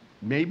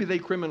 maybe they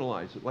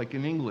criminalize it, like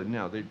in England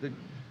now.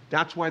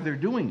 That's why they're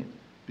doing it,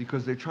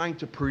 because they're trying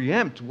to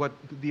preempt what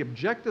the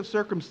objective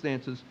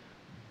circumstances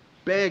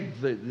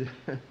beckon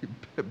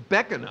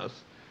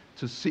us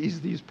to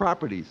seize these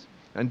properties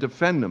and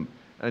defend them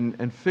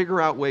and figure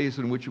out ways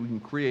in which we can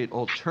create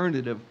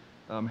alternative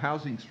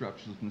housing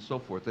structures and so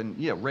forth, and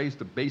raise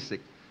the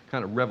basic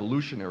kind of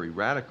revolutionary,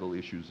 radical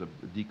issues of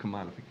the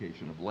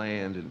decommodification of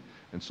land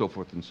and so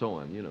forth and so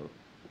on.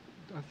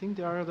 I think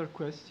there are other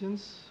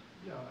questions.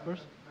 Yeah,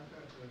 first. I've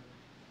got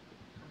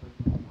one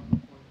point and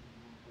one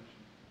question.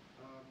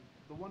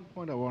 The one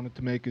point I wanted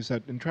to make is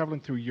that in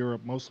traveling through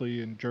Europe,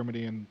 mostly in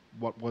Germany and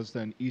what was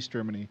then East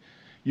Germany,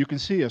 you can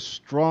see a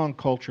strong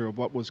culture of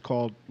what was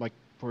called, like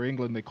for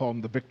England, they call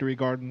them the victory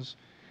gardens.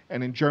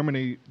 And in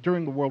Germany,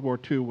 during the World War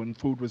II, when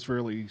food was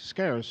really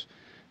scarce,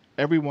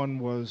 everyone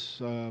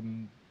was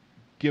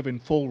given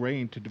full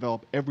reign to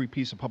develop every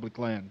piece of public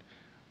land.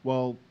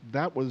 Well,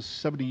 that was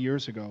 70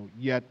 years ago.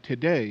 Yet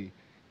today,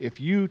 if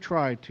you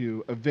try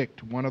to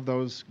evict one of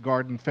those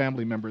garden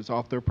family members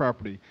off their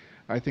property,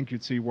 I think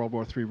you'd see World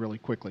War III really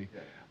quickly.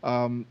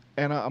 And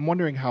I'm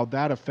wondering how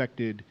that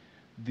affected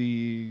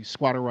the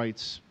squatter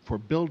rights for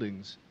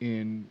buildings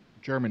in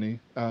Germany.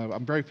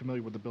 I'm very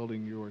familiar with the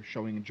building you were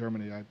showing in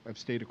Germany. I've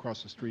stayed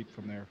across the street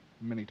from there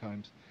many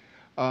times.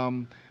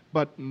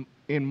 But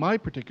in my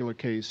particular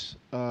case,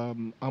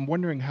 I'm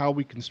wondering how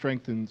we can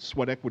strengthen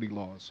sweat equity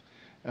laws.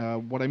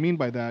 What I mean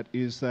by that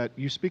is that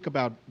you speak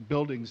about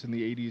buildings in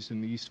the 80s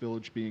in the East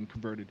Village being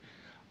converted.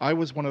 I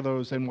was one of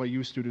those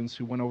NYU students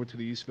who went over to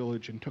the East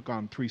Village and took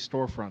on 3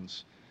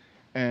 storefronts.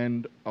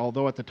 And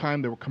although at the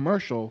time they were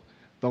commercial,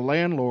 the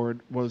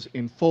landlord was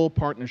in full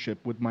partnership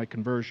with my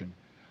conversion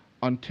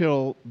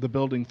until the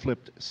building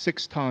flipped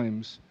 6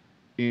 times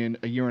in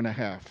a year and a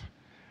half.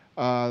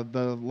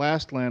 The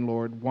last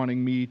landlord,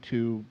 wanting me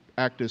to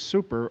act as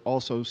super,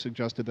 also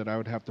suggested that I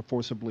would have to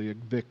forcibly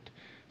evict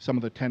some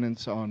of the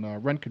tenants on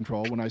rent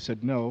control. When I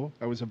said no,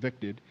 I was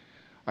evicted.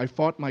 I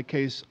fought my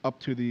case up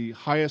to the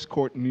highest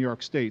court in New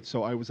York State,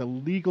 so I was a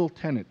legal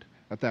tenant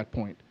at that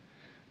point.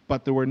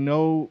 But there were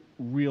no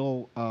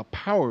real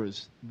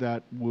powers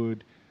that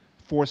would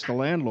force the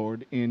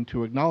landlord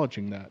into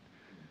acknowledging that.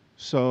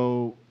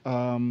 So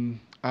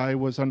I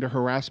was under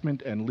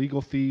harassment and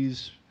legal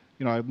fees.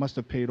 You know, I must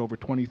have paid over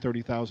 $20,000,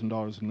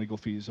 $30,000 in legal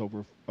fees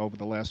over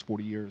the last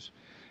 40 years.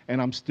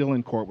 And I'm still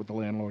in court with the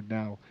landlord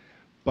now.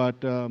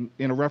 But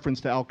in a reference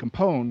to Al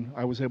Capone,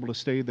 I was able to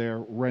stay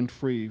there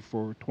rent-free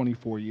for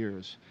 24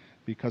 years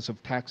because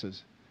of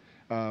taxes.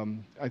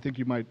 I think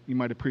you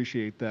might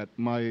appreciate that.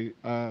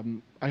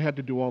 I had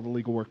to do all the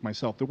legal work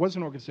myself. There was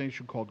an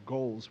organization called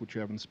Goals, which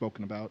you haven't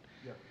spoken about,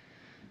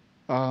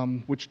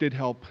 which did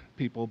help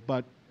people.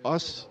 But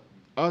us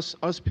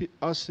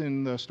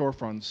in the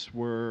storefronts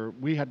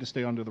we had to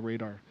stay under the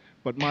radar.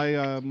 But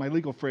my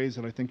legal phrase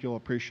that I think you'll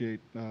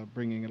appreciate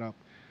bringing it up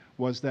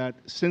was that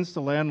since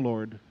the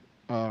landlord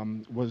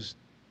was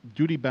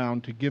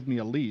duty-bound to give me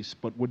a lease,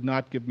 but would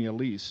not give me a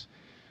lease,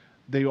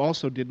 they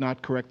also did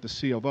not correct the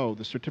C of O,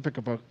 the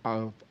Certificate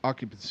of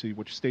Occupancy,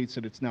 which states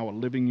that it's now a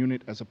living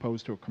unit as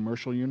opposed to a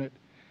commercial unit.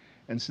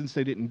 And since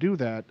they didn't do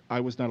that, I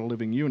was not a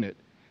living unit.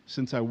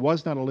 Since I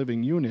was not a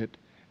living unit,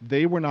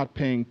 they were not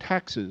paying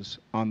taxes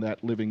on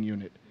that living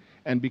unit.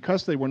 And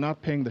because they were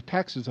not paying the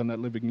taxes on that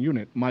living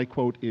unit, my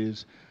quote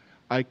is,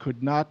 I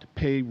could not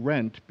pay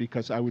rent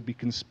because I would be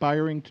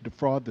conspiring to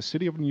defraud the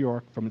city of New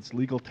York from its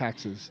legal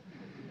taxes.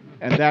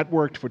 And that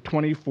worked for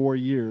 24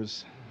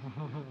 years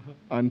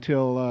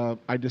until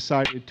I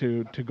decided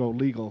to go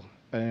legal.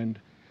 And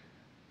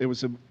it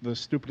was the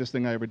stupidest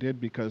thing I ever did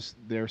because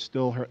they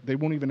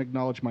won't even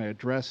acknowledge my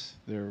address.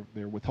 They're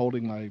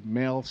withholding my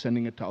mail,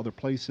 sending it to other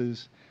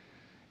places.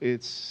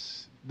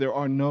 The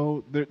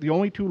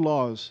only 2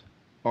 laws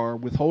are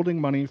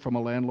withholding money from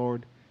a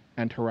landlord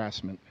and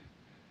harassment.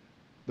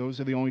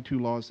 Those are the only 2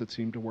 laws that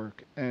seem to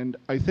work. And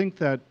I think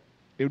that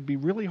it would be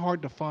really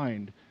hard to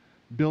find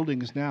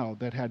buildings now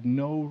that had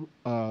no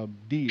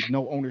deed,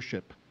 no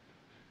ownership.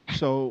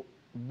 So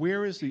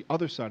where is the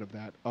other side of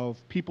that, of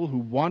people who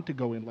want to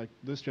go in, like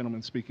this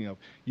gentleman speaking of,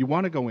 you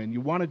want to go in, you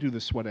want to do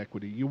the sweat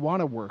equity, you want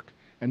to work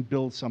and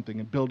build something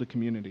and build a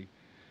community.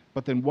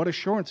 But then what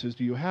assurances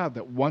do you have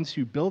that once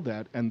you build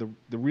that and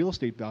the real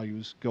estate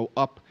values go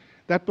up?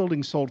 That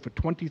building sold for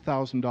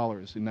 $20,000 in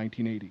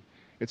 1980.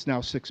 It's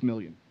now $6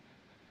 million.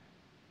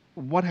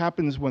 What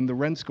happens when the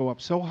rents go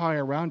up so high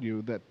around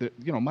you that,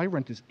 my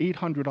rent is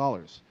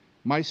 $800.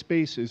 My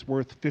space is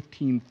worth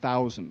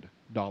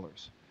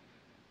 $15,000.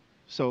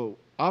 So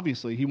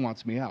obviously he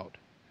wants me out.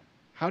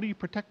 How do you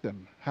protect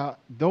them?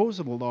 Those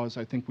are the laws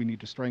I think we need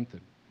to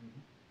strengthen.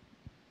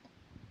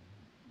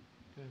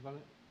 Okay,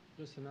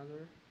 just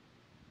another.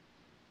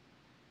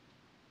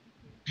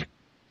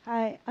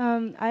 Hi,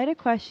 I had a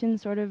question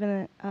sort of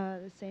in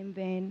the same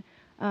vein.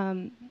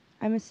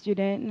 I'm a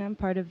student and I'm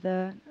part of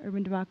the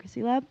Urban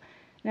Democracy Lab.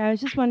 And I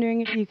was just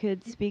wondering if you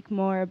could speak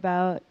more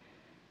about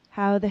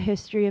how the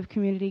history of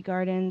community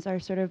gardens are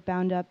sort of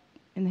bound up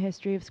in the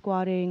history of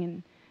squatting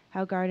and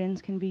how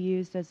gardens can be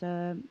used as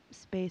a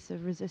space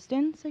of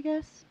resistance, I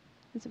guess.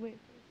 That's a way.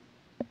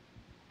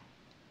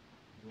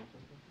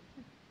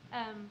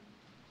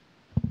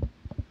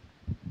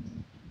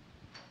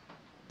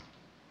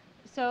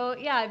 So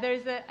yeah,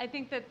 I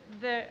think that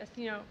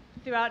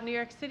throughout New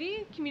York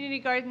City, community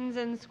gardens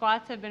and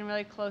squats have been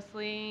really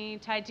closely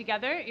tied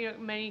together.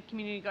 Many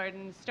community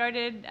gardens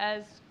started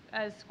as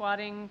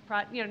squatting,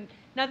 not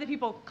that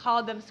people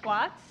called them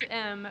squats,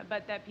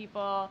 but that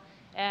people,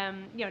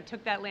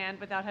 took that land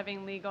without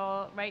having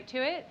legal right to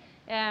it.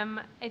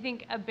 I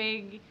think a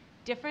big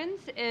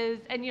difference is,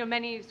 and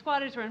many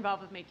squatters were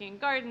involved with making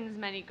gardens.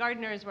 Many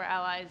gardeners were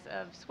allies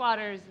of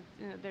squatters.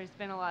 There's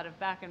been a lot of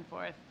back and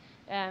forth.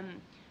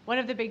 One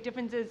of the big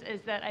differences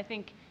is that I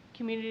think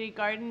community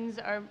gardens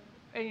are,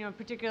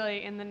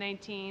 particularly in the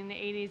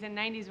 1980s and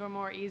 90s, were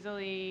more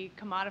easily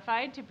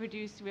commodified to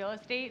produce real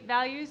estate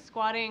values.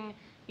 Squatting,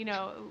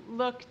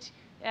 looked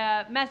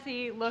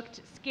messy,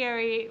 looked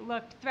scary,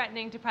 looked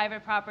threatening to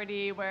private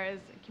property, whereas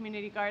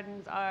community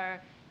gardens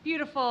are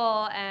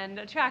beautiful and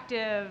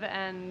attractive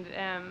and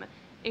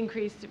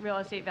increase real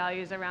estate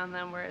values around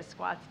them, whereas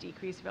squats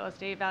decrease real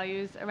estate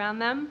values around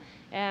them.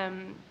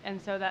 And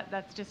so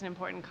that's just an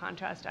important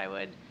contrast I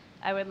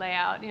would lay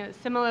out.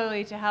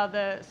 Similarly to how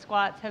the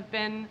squats have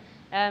been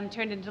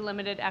turned into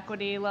limited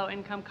equity,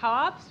 low-income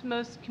co-ops,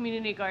 most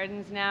community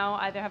gardens now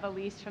either have a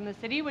lease from the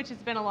city, which has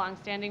been a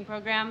long-standing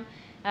program,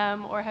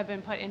 or have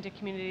been put into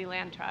community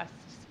land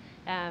trusts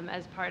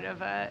as part of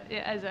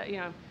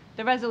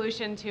the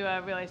resolution to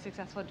a really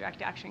successful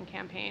direct action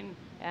campaign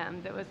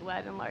that was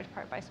led in large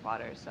part by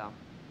squatters. So,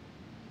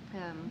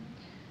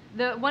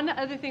 the one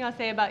other thing I'll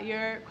say about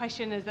your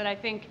question is that I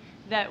think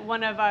that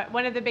one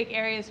of the big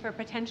areas for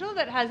potential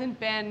that hasn't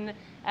been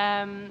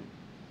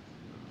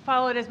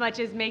followed as much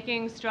is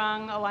making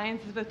strong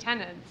alliances with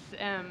tenants.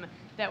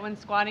 That when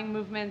squatting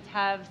movements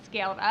have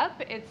scaled up,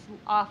 it's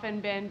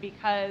often been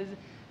because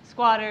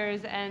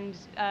squatters and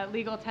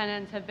legal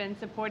tenants have been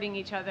supporting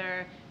each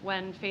other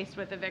when faced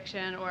with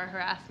eviction or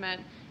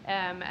harassment,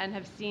 and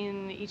have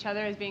seen each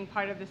other as being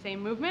part of the same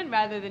movement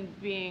rather than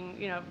being,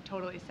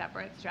 totally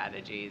separate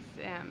strategies.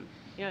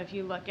 If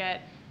you look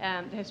at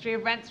the history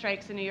of rent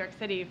strikes in New York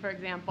City, for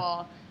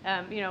example,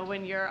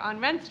 when you're on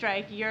rent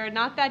strike, you're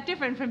not that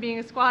different from being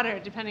a squatter,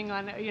 depending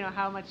on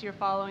how much you're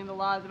following the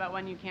laws about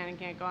when you can and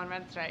can't go on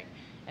rent strike.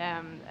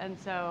 And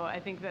so I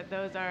think that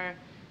those are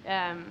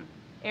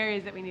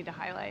areas that we need to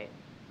highlight.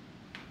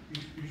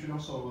 You should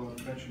also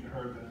mention to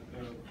her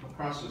that the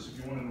process, if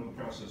you want to know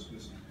the process,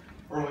 because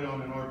early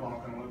on in our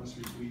block on 11th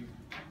Street, we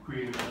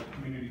created a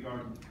community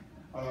garden.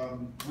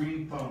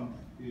 Green Thumb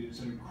is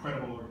an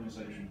incredible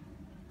organization.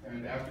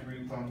 And after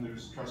Green Thumb,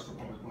 there's Trust for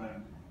Public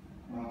Land.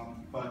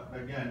 But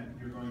again,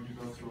 you're going to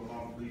go through a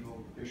lot of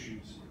legal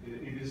issues.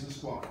 It is a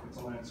squat, it's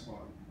a land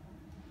squat.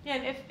 Yeah,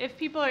 and if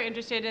people are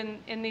interested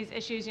in these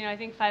issues, I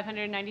think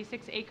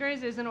 596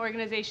 Acres is an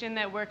organization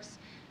that works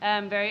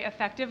very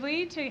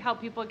effectively to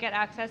help people get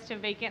access to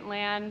vacant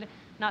land,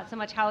 not so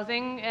much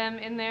housing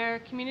in their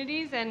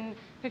communities. And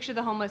Picture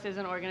the Homeless is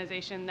an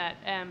organization that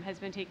has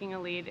been taking a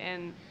lead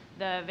in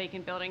the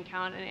vacant building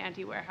count and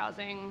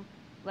anti-warehousing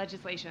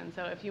legislation.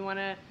 So if you want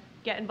to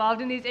get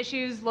involved in these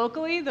issues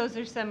locally, those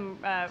are some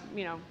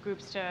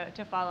groups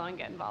to follow and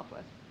get involved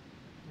with.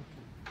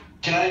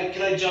 Can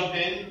I jump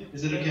in?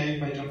 Is it okay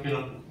if I jump in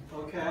on?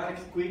 Okay,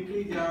 Alex,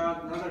 quickly, there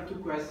are another 2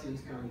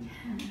 questions coming.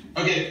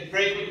 Okay,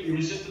 very quickly, it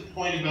was just a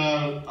point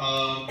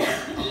about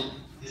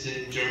this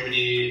in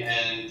Germany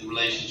and the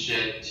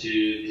relationship to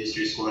the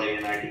history of squatting,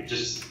 and I could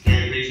just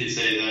very briefly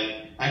say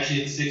that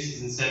actually in the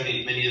 60s and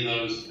 70s, many of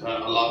those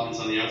allotments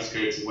on the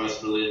outskirts of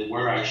West Berlin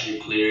were actually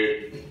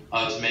cleared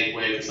to make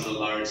way for some of the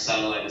large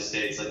satellite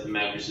estates like the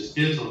Märkisches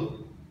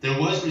Viertel. There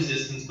was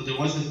resistance, but there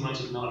wasn't as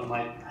much as one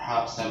might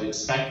perhaps have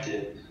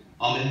expected.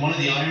 And one of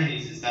the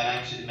ironies is that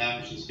actually the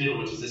Märkisches Viertel,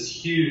 which is this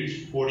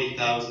huge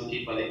 40,000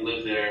 people I think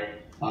live there,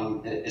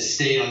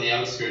 estate on the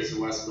outskirts of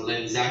West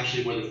Berlin, is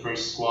actually where the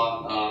first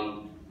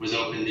squat was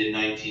opened in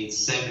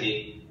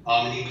 1970.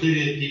 It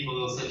included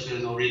people such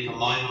as Ulrike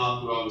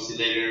Meinhof, who obviously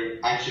later,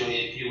 actually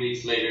only a few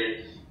weeks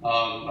later,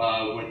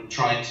 were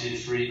trying to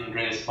free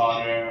Andreas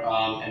Bader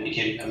and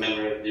became a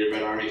member of the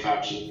Red Army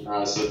faction,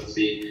 so to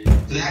speak.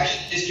 So the actual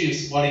history of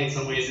squatting in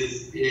some ways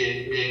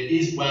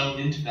is wound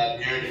into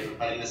that narrative,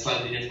 but in a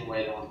slightly different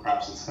way than one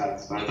perhaps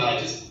expects. But I thought I'd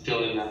just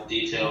fill in that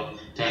detail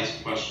to answer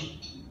the question.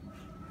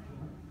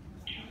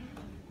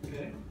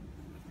 Okay.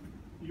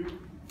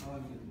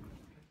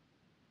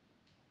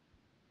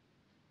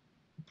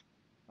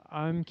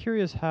 I'm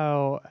curious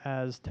how,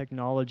 as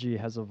technology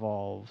has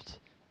evolved,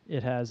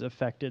 it has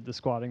affected the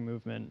squatting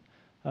movement,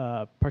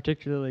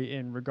 particularly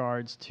in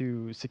regards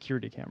to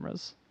security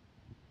cameras.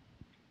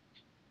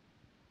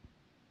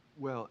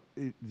 Well,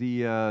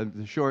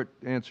 the short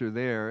answer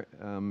there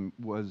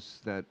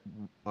was that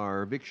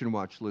our eviction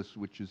watch list,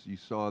 which as you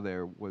saw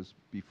there, was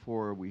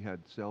before we had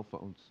cell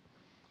phones.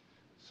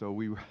 So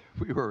we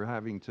were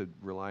having to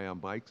rely on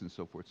bikes and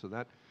so forth. So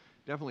that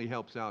definitely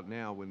helps out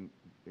now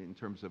in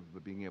terms of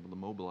being able to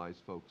mobilize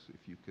folks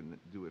if you can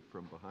do it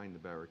from behind the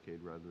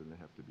barricade rather than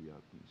have to be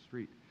out in the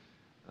street.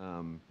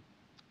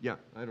 Yeah,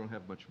 I don't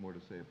have much more to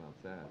say about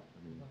that. I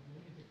mean,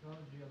 maybe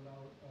technology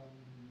allows a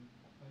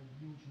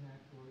huge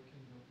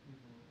networking of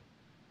people.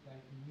 Like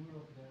in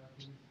Europe, there are at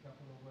least a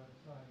couple of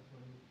websites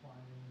where you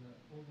find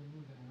all the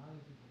news and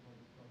analysis about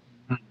the squatting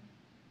movement.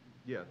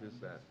 Yeah,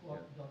 there's that.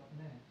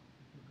 Squat.net.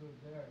 If you go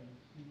there, you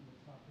see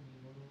what's happening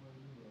all over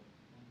Europe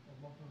a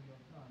lot of your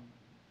time.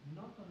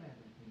 Not on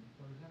everything.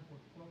 For example,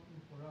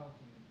 squatting for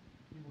housing,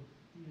 people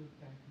still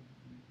tend to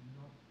be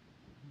not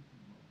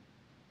visible.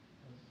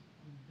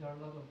 There are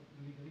a lot of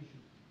legal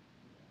issues.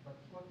 But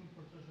squatting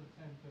for social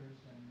centers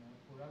and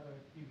for other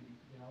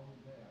activities, they're all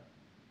there.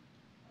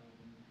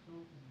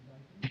 So I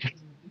think that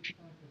in this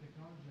time the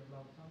technology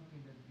allowed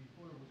something that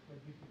before was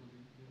quite difficult.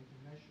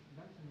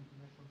 That's an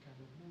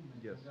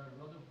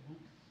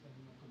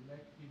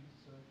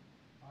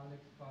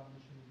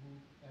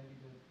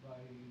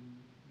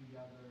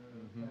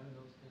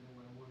fellows that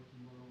were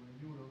working all over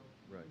Europe,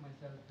 Right.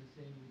 myself the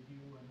same with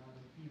you and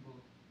other people.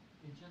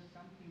 It's just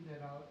something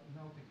that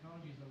now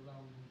technology is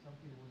allowing, and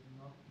something that was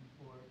not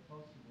before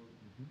possible.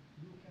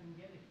 You can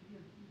get a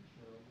clear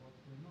picture of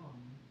what's going on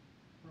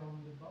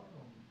from the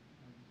bottom,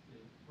 I would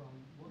say, from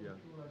what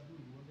people are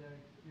doing, what they're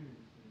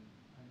experiencing.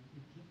 And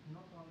it's just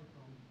not only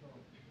from the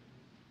top.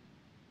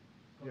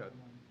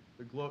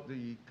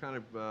 The kind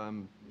of,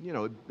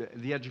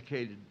 the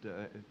educated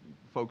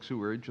folks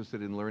who are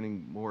interested in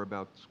learning more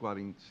about the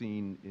squatting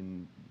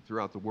scene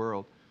throughout the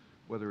world,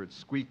 whether it's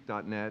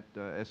squeak.net,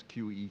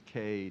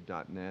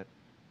 squeak.net,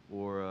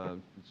 or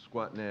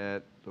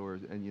squatnet,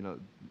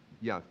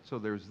 so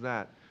there's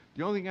that.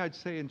 The only thing I'd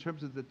say in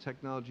terms of the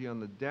technology on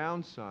the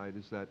downside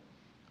is that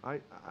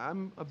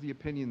I'm of the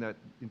opinion that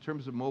in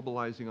terms of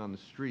mobilizing on the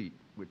street,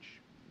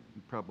 which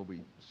you probably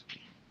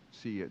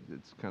see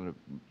it's kind of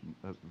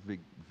a big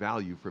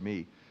value for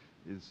me,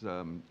 is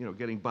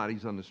getting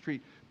bodies on the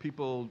street.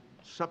 People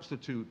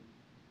substitute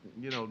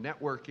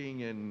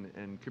networking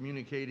and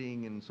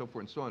communicating and so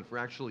forth and so on for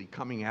actually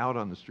coming out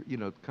on the street, you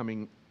know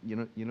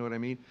what I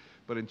mean?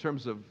 But in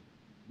terms of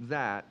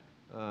that,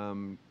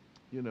 all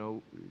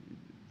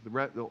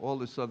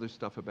this other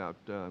stuff about,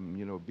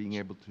 being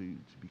able to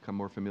become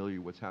more familiar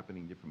with what's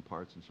happening in different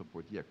parts and so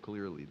forth, yeah,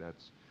 clearly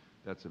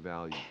that's a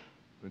value.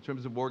 But in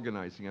terms of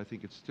organizing, I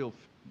think it's still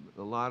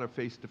a lot of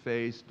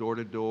face-to-face,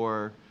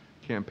 door-to-door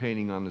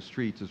campaigning on the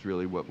streets is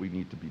really what we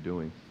need to be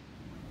doing.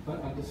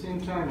 But at the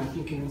same time, I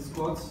think in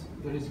squats,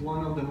 there is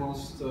one of the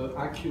most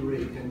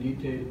accurate and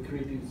detailed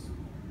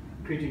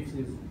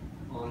criticism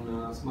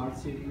on smart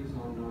cities,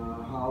 on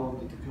how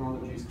the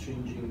technology is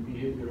changing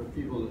behavior of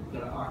people.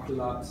 There are ARC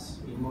labs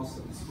in most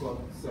of the squat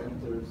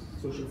centers,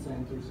 social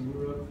centers in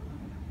Europe.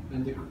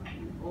 And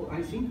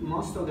I think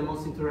most of the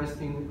most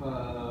interesting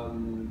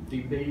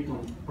debate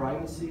on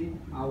privacy,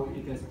 how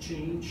it has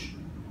changed,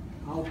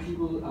 how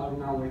people are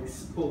now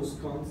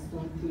exposed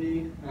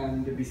constantly,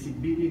 and the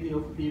visibility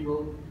of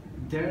people,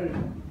 there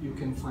you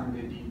can find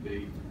a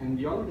debate. And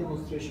the only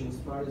demonstration, as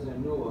far as I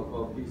know,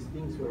 about these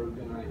things were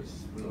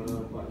organized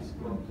by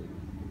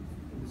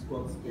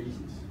squat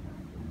spaces.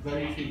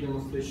 Very few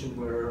demonstrations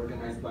were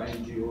organized by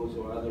NGOs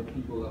or other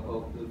people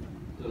about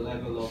the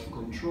level of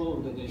control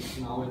that is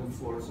now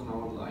enforced on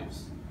our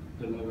lives,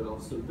 the level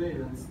of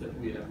surveillance that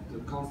we have, the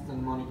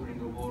constant monitoring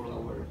of all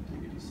our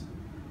activities.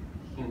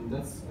 And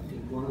that's, I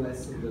think, one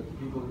lesson that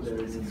people there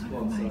in the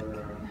squats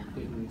are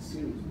taking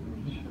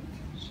seriously.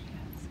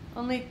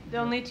 The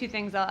only two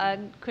things I'll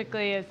add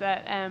quickly is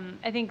that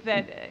I think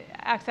that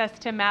access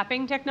to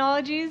mapping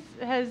technologies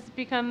has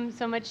become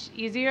so much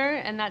easier,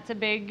 and that's a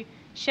big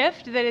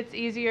shift, that it's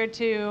easier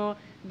to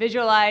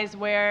visualize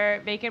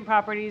where vacant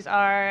properties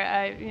are.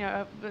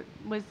 I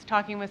was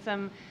talking with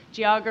some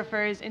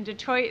geographers in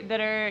Detroit that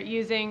are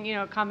using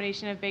a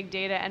combination of big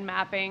data and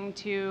mapping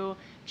to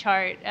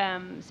chart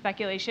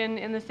speculation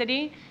in the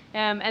city.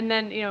 And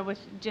then with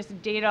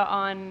just data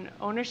on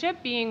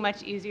ownership being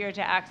much easier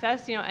to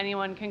access,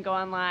 anyone can go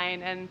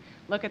online and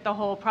look at the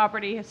whole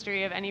property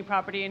history of any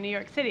property in New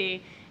York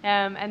City,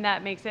 and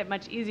that makes it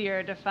much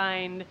easier to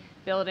find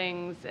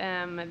buildings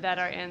that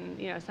are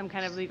in some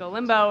kind of legal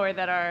limbo or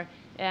that are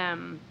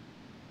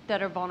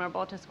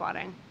vulnerable to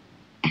squatting.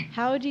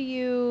 How do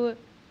you?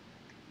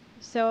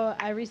 So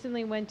I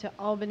recently went to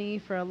Albany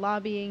for a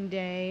lobbying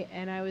day,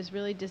 and I was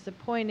really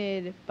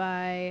disappointed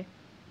by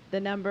the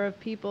number of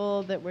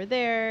people that were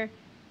there.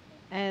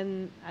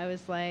 And I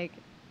was like,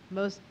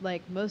 most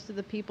of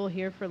the people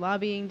here for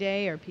lobbying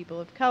day are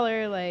people of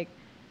color.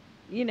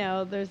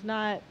 There's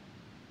not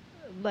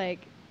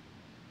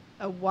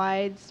a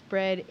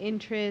widespread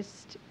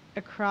interest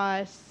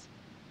across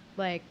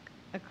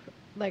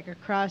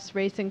across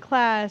race and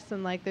class,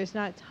 and there's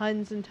not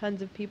tons and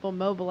tons of people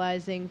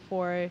mobilizing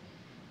for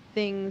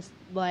things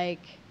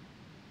like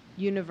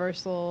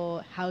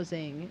universal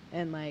housing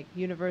and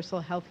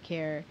universal health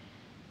care.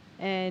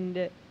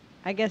 And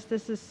I guess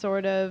this is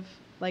sort of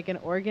like an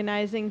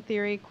organizing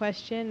theory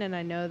question, and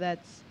I know that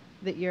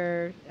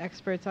you're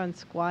experts on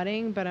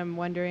squatting, but I'm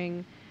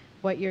wondering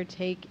what your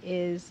take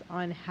is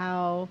on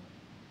how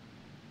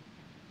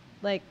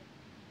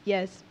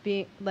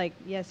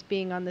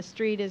being on the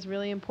street is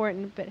really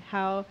important, but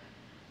how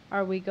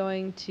are we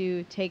going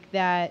to take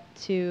that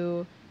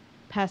to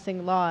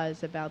passing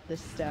laws about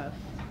this stuff?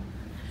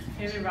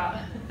 Maybe Rob.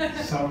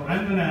 So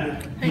I'm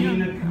gonna,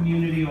 being a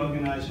community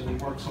organizer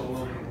that works all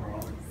over the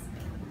world,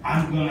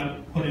 I'm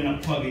gonna put in a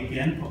plug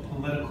again for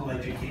political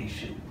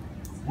education.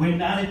 We're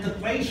not at the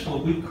place where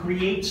we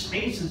create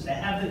spaces to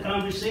have the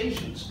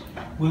conversations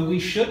where we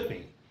should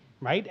be,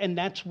 right? And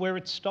that's where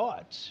it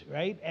starts,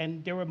 right?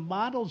 And there are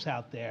models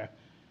out there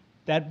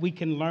that we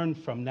can learn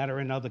from that are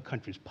in other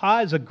countries.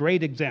 Pa is a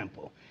great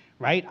example,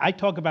 right? I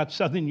talk about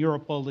Southern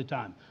Europe all the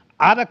time.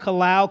 Ada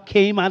Colau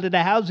came out of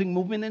the housing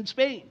movement in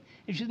Spain,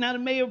 and she's now the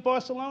mayor of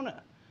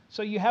Barcelona.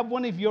 So you have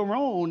one of your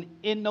own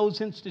in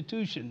those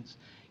institutions.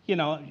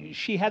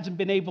 She hasn't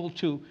been able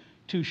to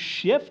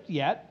shift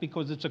yet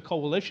because it's a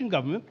coalition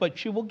government, but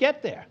she will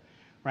get there,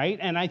 right?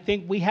 And I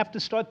think we have to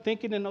start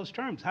thinking in those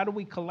terms. How do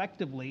we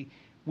collectively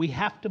we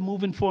have to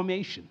move in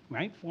formation,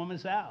 right?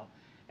 Formação,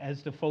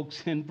 as the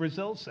folks in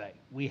Brazil say.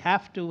 We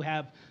have to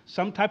have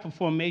some type of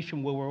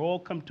formation where we're all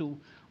come to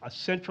a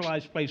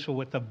centralized place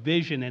with a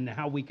vision and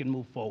how we can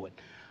move forward.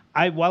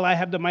 While I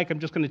have the mic, I'm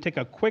just going to take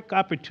a quick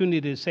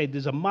opportunity to say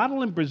there's a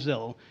model in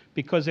Brazil,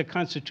 because their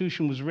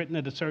constitution was written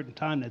at a certain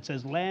time, that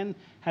says land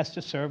has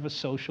to serve a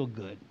social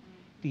good.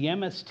 The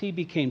MST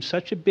became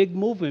such a big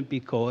movement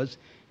because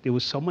there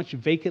was so much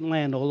vacant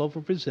land all over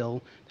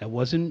Brazil that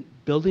wasn't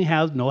building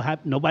houses,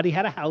 nobody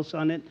had a house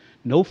on it,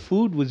 no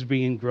food was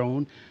being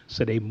grown,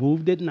 so they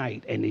moved at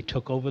night and they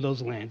took over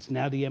those lands.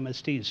 Now the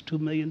MST is 2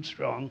 million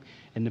strong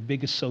and the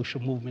biggest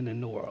social movement in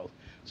the world.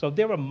 So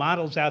there are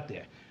models out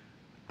there.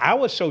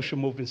 Our social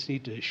movements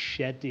need to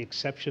shed the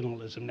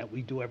exceptionalism that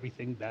we do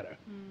everything better,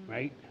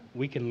 right?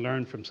 We can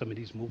learn from some of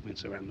these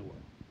movements around the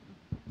world.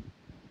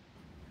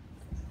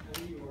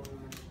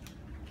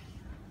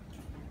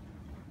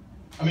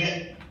 I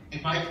mean,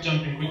 if I could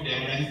jump in quickly, I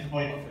mean, I think the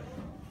point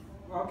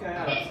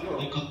about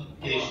political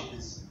education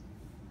is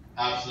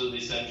absolutely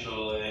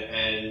central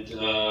and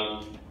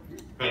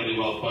incredibly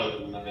well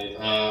put. And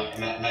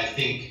I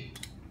think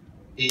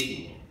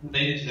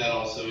related to that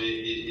also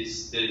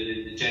is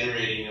the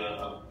generating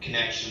of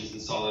connections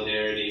and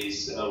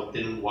solidarities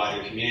within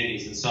wider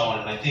communities and so on.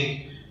 And I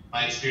think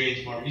my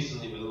experience more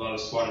recently with a lot of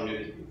squatter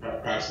movement,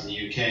 perhaps in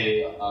the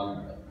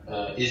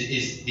UK,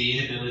 is the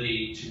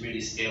inability to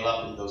really scale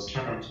up in those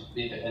terms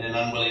and an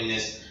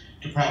unwillingness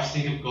to perhaps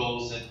think of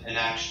goals and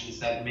actions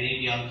that may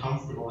be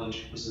uncomfortable in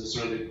terms of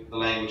sort of the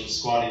language of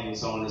squatting and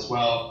so on as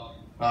well.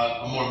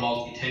 A more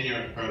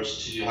multi-tenure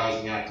approach to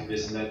housing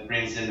activism that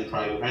brings in the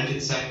private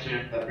rented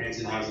sector, that brings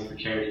in housing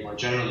precarity more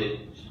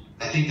generally.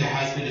 I think there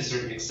has been a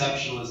certain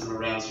exceptionalism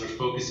around sort of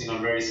focusing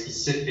on very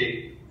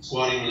specific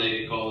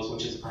squatting-related goals,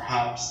 which has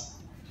perhaps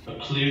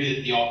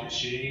occluded the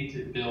opportunity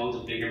to build a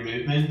bigger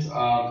movement.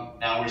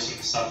 Now we're sort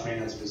of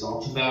suffering as a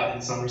result of that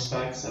in some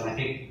respects, and I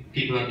think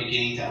people are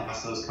beginning to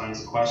ask those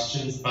kinds of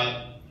questions,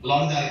 but a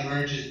lot of that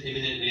emerges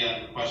imminently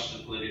out of the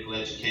question of political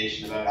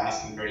education, about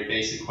asking very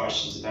basic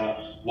questions about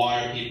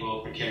why are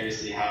people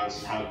precariously housed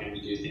and how can we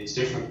do things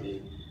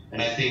differently.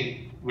 And I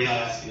think we're not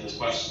asking those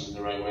questions in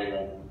the right way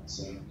right now.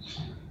 So.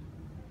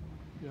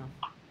 Yeah.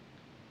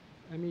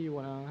 Amy, you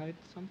want to hide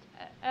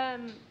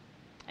something?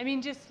 I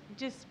mean,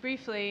 just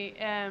briefly,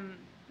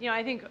 you know,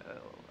 I think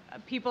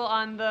people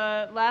on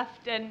the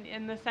left and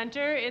in the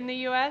center in the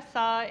U.S.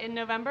 saw in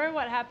November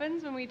what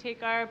happens when we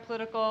take our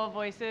political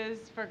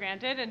voices for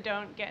granted and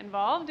don't get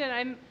involved.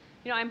 And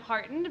I'm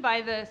heartened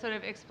by the sort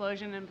of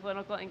explosion in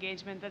political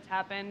engagement that's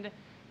happened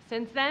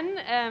since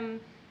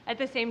then. At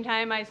the same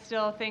time, I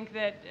still think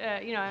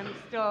that, you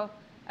know,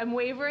 I'm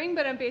wavering,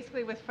 but I'm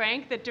basically with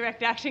Frank that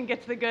direct action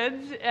gets the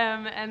goods,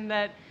 and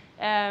that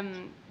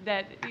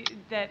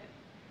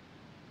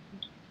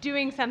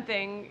doing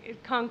something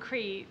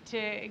concrete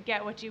to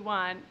get what you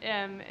want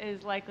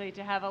is likely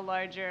to have a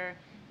larger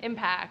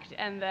impact,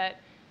 and that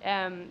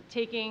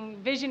taking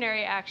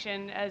visionary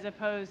action as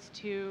opposed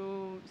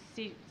to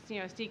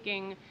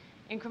seeking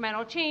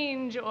incremental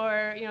change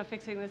or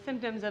fixing the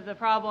symptoms of the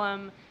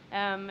problem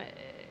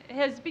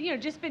has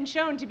been, just been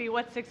shown to be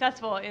what's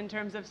successful in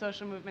terms of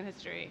social movement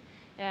history.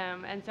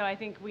 And so I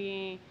think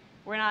we're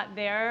not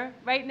there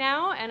right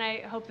now, and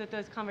I hope that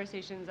those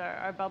conversations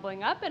are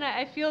bubbling up, and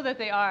I feel that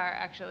they are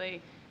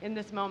actually in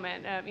this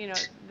moment.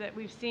 That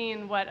we've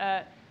seen what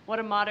a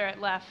moderate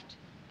left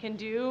can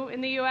do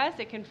in the U.S.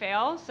 It can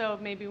fail, so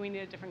maybe we need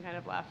a different kind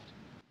of left.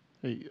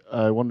 Hey,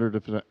 I wondered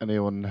if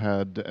anyone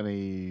had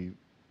any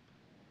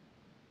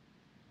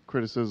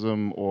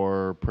criticism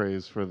or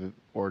praise for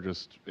or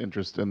just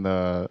interest in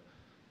the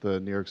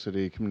New York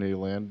City Community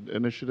Land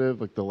Initiative,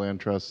 like the land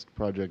trust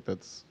project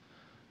that's,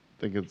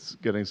 I think it's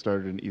getting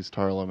started in East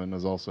Harlem and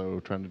is also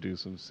trying to do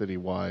some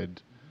citywide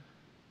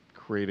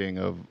creating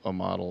of a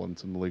model and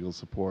some legal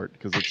support,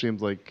 because it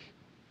seems like,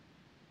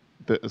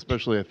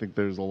 especially I think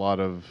there's a lot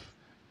of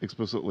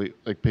explicitly,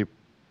 like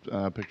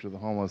Picture of the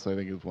Homeless, I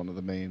think is one of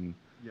the main,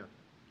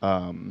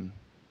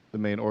 the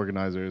main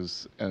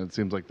organizers, and it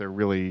seems like they're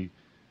really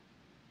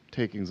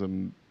taking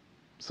some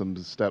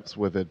steps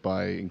with it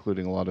by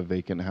including a lot of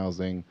vacant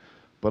housing,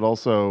 but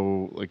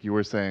also, like you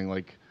were saying,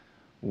 like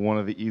one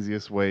of the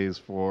easiest ways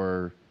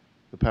for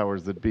the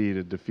powers that be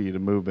to defeat a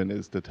movement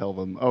is to tell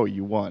them, oh,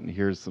 you won,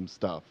 here's some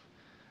stuff,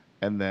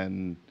 and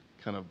then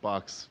kind of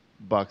box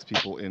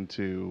people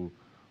into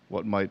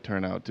what might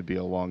turn out to be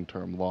a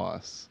long-term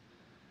loss.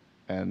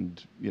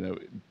 And,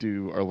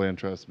 do our land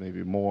trusts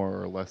maybe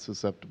more or less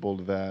susceptible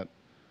to that,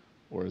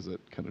 or is it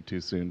kind of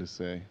too soon to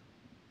say?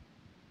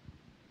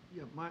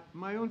 Yeah,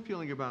 my own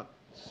feeling about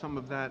some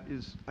of that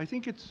is, I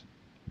think it's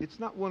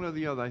not one or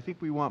the other. I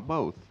think we want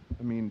both.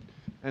 I mean,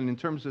 and in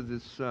terms of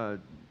this kind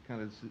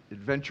of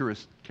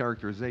adventurous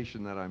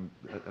characterization that I'm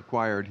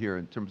acquired here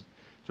in terms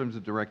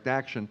of direct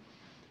action,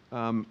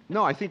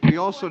 no, I think we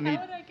also need.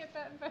 How would I get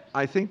that impression?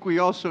 I think we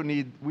also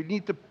need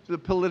the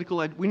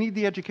political we need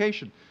the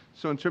education.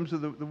 So in terms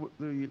of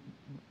the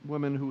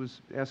woman who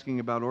was asking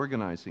about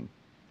organizing,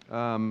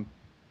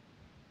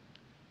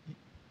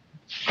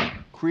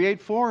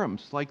 create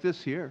forums like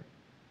this here,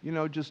 You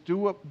know, just do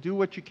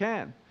what you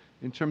can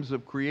in terms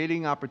of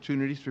creating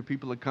opportunities for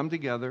people to come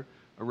together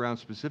around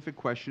specific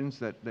questions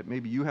that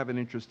maybe you have an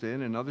interest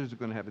in and others are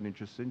going to have an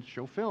interest in.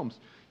 Show films.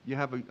 You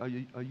have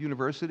a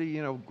university,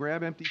 you know,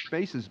 grab empty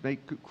spaces,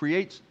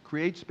 create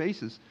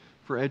spaces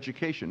for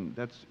education.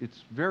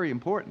 It's very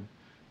important.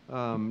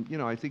 You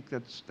know, I think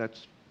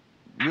that's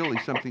really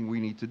something we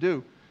need to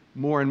do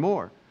more and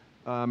more.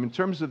 In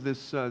terms of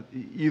this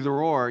either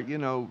or, you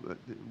know,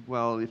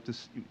 well, if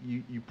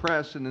you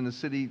press and in the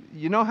city,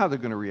 you know how they're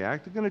going to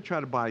react. They're going to try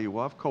to buy you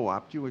off,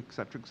 co-opt you, et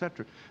cetera, et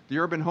cetera. The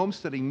urban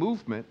homesteading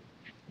movement,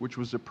 which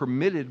was a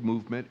permitted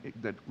movement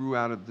that grew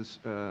out of this,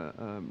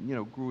 you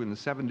know, grew in the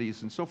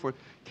 70s and so forth,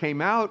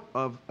 came out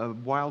of a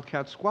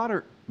wildcat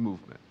squatter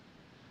movement.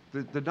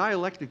 The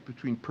dialectic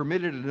between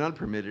permitted and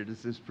unpermitted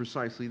is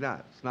precisely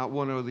that. It's not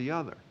one or the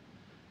other.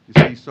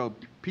 You see, so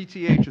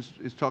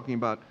PTH is talking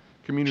about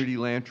community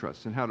land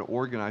trusts and how to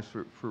organize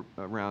for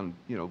around,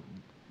 you know,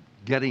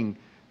 getting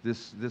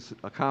this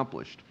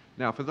accomplished.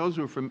 Now, for those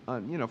who are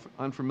you know,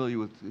 unfamiliar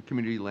with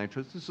community land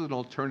trusts, this is an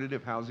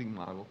alternative housing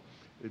model.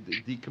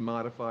 It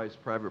decommodifies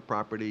private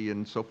property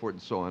and so forth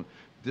and so on,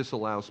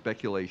 disallows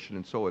speculation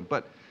and so on.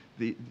 But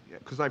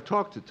because I've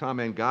talked to Tom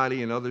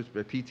Angotti and others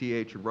at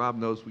PTH, and Rob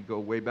knows we go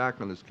way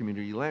back on this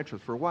community land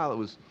trust. For a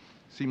while,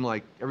 seemed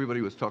like everybody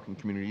was talking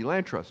community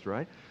land trust,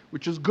 right?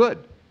 Which is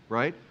good,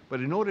 right? But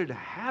in order to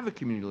have a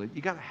community land,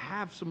 you got to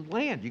have some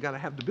land. You got to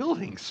have the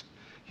buildings.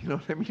 You know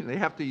what I mean? They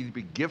have to either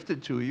be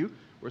gifted to you,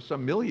 or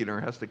some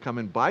millionaire has to come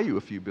and buy you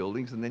a few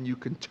buildings, and then you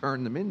can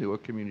turn them into a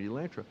community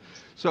land trust.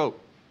 So,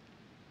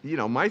 you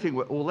know, my thing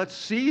was, well, let's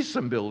seize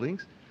some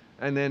buildings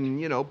and then,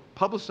 you know,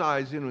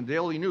 publicize, you know, in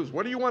daily news.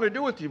 What do you want to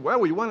do with you? Well,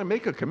 we want to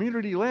make a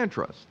community land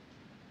trust,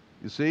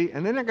 you see?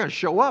 And they're not going to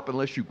show up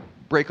unless you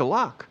break a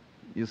lock.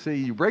 You see,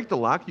 you break the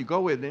lock, you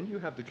go in, and you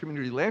have the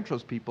community land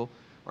trust people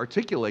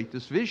articulate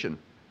this vision.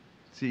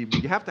 See,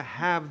 you have to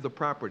have the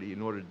property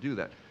in order to do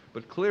that.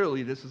 But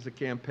clearly, this is a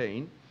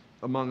campaign,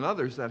 among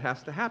others, that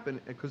has to happen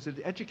because it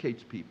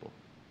educates people.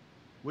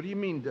 What do you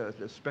mean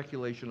the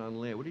speculation on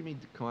land? What do you mean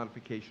the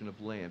commodification of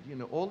land? You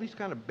know, all these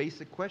kind of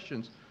basic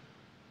questions,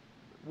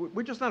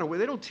 we're just not aware.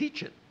 They don't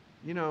teach it,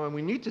 you know, and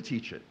we need to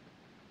teach it.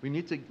 We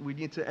need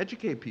to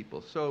educate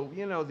people. So,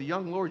 you know, the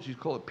young lords, you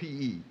call it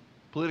PE,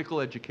 political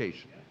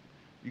education.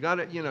 You got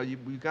to, you know, you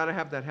got to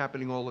have that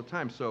happening all the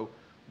time. So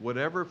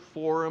whatever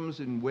forums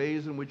and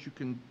ways in which you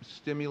can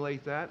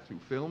stimulate that through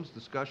films,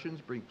 discussions,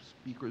 bring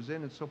speakers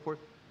in and so forth,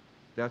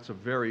 that's a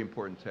very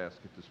important task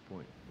at this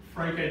point.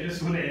 Frank, I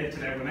just want to add to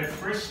that. When I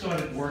first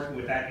started working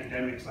with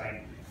academics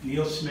like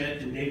Neil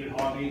Smith and David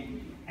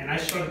Harvey, and I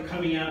started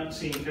coming out and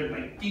seeing things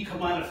like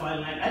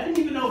decommodified land, I didn't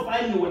even know if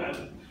I knew what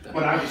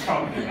I was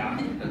talking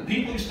about.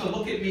 People used to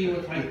look at me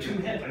with like two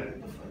heads, like,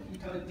 what the fuck are you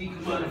talking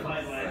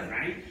decommodified land,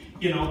 right?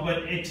 You know,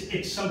 but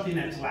it's something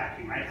that's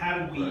lacking, right? How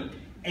do we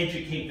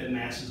educate the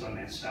masses on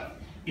that stuff?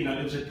 You know,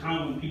 there was a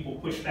time when people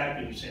pushed back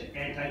and you said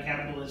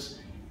anti-capitalist says,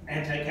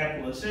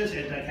 anti-capitalist says,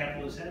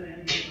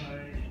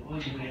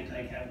 well, you're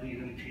anti-capital,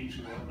 you're going to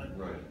change the world.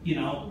 But, you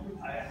know,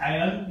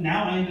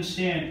 now I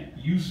understand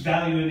use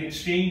value and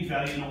exchange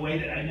value in a way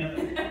that I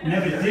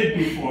never did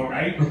before,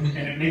 right? And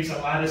it makes a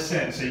lot of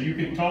sense. So you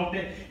can talk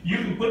that, you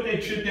can put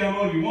that shit down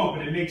all you want,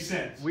 but it makes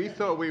sense. We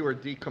thought we were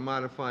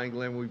decommodifying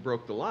land when we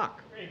broke the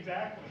lock.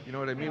 Exactly. You know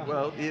what I mean?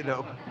 Well, you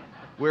know,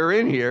 we're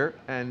in here,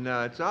 and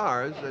it's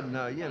ours,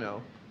 and, you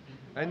know.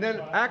 And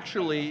then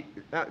actually,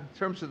 in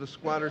terms of the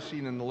squatter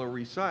scene in the Lower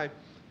East Side,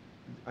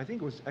 I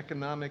think it was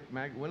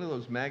one of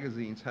those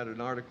magazines had an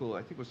article, I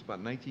think it was about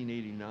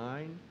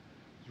 1989. It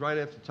was right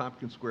after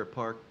Tompkins Square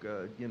Park,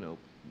 you know,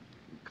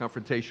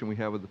 confrontation we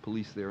had with the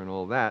police there and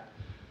all that.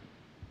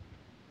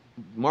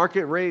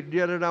 Market rate,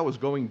 was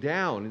going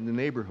down in the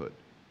neighborhood.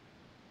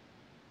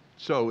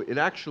 So it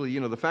actually, you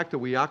know, the fact that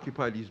we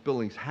occupied these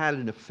buildings had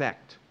an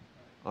effect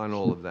on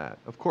all of that.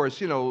 Of course,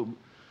 you know,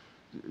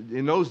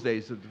 in those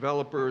days, the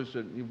developers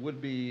and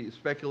would-be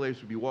speculators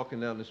would be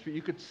walking down the street.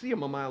 You could see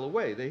them a mile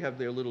away. They have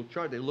their little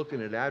chart. They're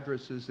looking at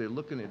addresses. They're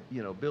looking at,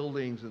 you know,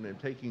 buildings, and they're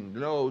taking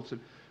notes.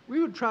 And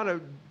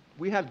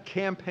we had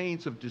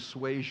campaigns of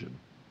dissuasion,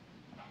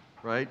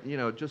 right? You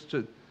know,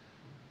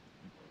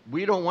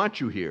 we don't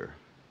want you here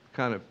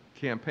kind of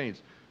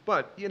campaigns.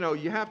 But, you know,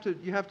 you have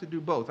to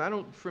do both.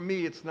 For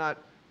me, it's not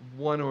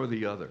one or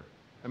the other.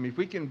 I mean, if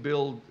we can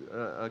build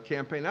a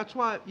campaign, that's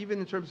why, even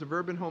in terms of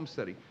urban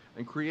homesteading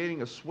and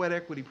creating a sweat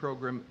equity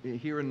program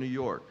here in New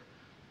York,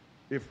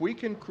 if we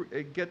can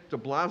get de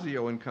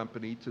Blasio and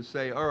company to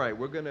say, all right,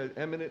 we're going to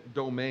eminent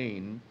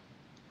domain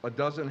a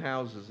dozen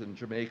houses in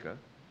Jamaica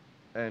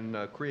and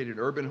create an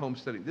urban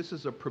homesteading. This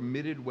is a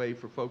permitted way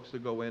for folks to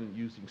go in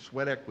using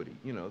sweat equity.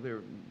 You know,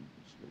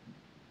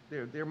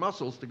 their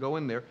muscles to go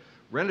in there,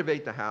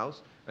 renovate the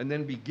house, and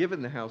then be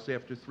given the house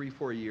after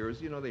 3-4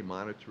 years. You know, they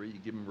monitor it, you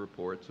give them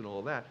reports and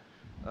all that.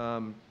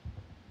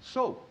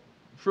 So,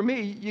 for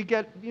me, you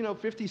get, you know,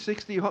 50,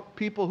 60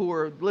 people who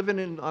are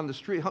living on the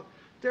street.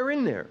 They're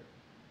in there.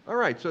 All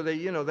right, so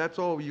you know, that's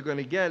all you're going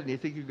to get, and you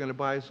think you're going to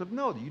buy stuff.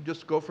 No, you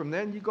just go from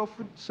there and you go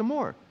for some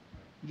more.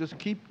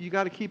 You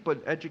got to keep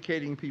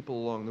educating people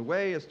along the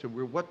way as to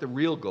what the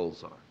real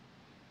goals are.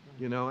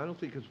 You know, I don't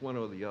think it's one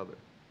or the other.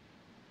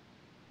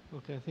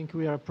 Okay, I think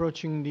we are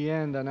approaching the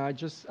end, and I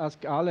just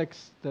ask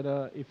Alex that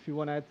if you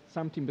want to add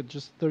something, but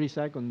just 30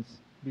 seconds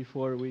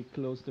before we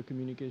close the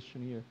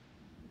communication here.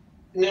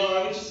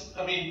 No,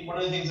 I mean, one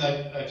of the things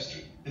I've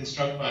been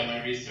struck by in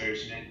my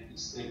research, and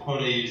it's a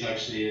quote I use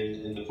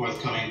actually in the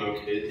forthcoming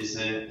book, is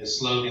a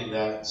slogan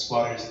that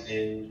squatters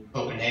in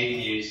Copenhagen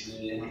used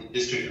in the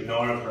district of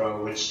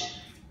Nørrebro, which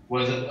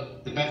was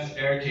the best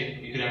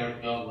barricade we could ever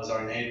build was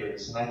our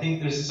neighbors. And I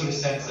think there's a sort of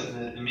sense that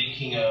the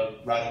making of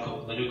radical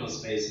political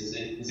spaces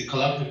is a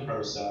collective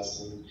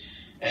process,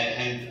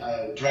 and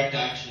direct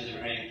action is a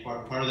very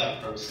important part of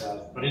that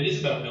process. But it is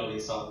about building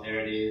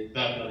solidarity, it's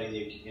about building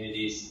new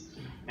communities.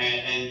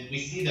 And we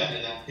see that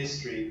in that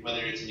history,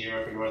 whether it's in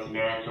Europe or North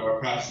America, or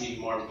perhaps even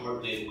more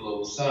importantly in the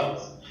global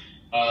South.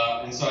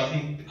 And so I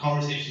think the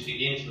conversation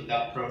begins with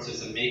that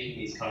process of making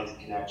these kinds of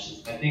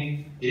connections. I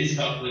think it is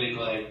about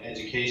political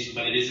education,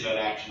 but it is about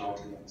action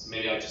ultimately. So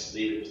maybe I'll just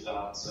leave it with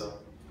that. So.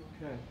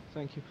 Okay,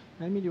 thank you.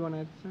 Amy, do you want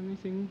to add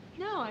anything?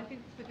 No, I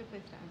think it's a good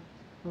place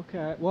to end.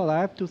 Okay, well, I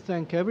have to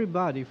thank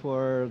everybody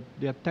for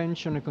the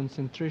attention and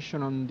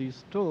concentration on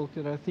this talk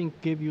that I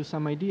think gave you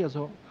some ideas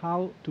of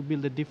how to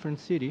build a different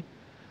city.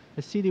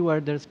 A city where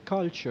there's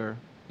culture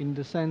in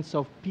the sense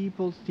of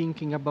people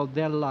thinking about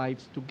their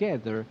lives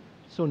together,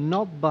 so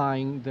not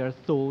buying their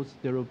thoughts,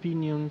 their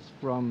opinions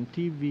from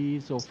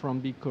TVs or from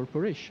big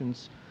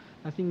corporations.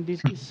 I think this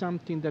is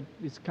something that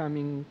is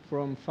coming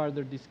from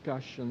further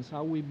discussions,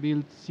 how we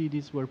build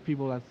cities where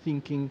people are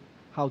thinking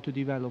how to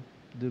develop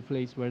the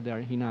place where they are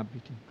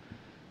inhabiting.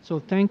 So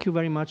thank you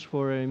very much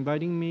for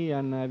inviting me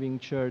and having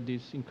shared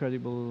this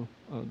incredible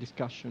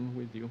discussion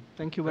with you.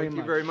 Thank you very much.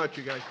 Thank you very much,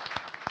 you guys.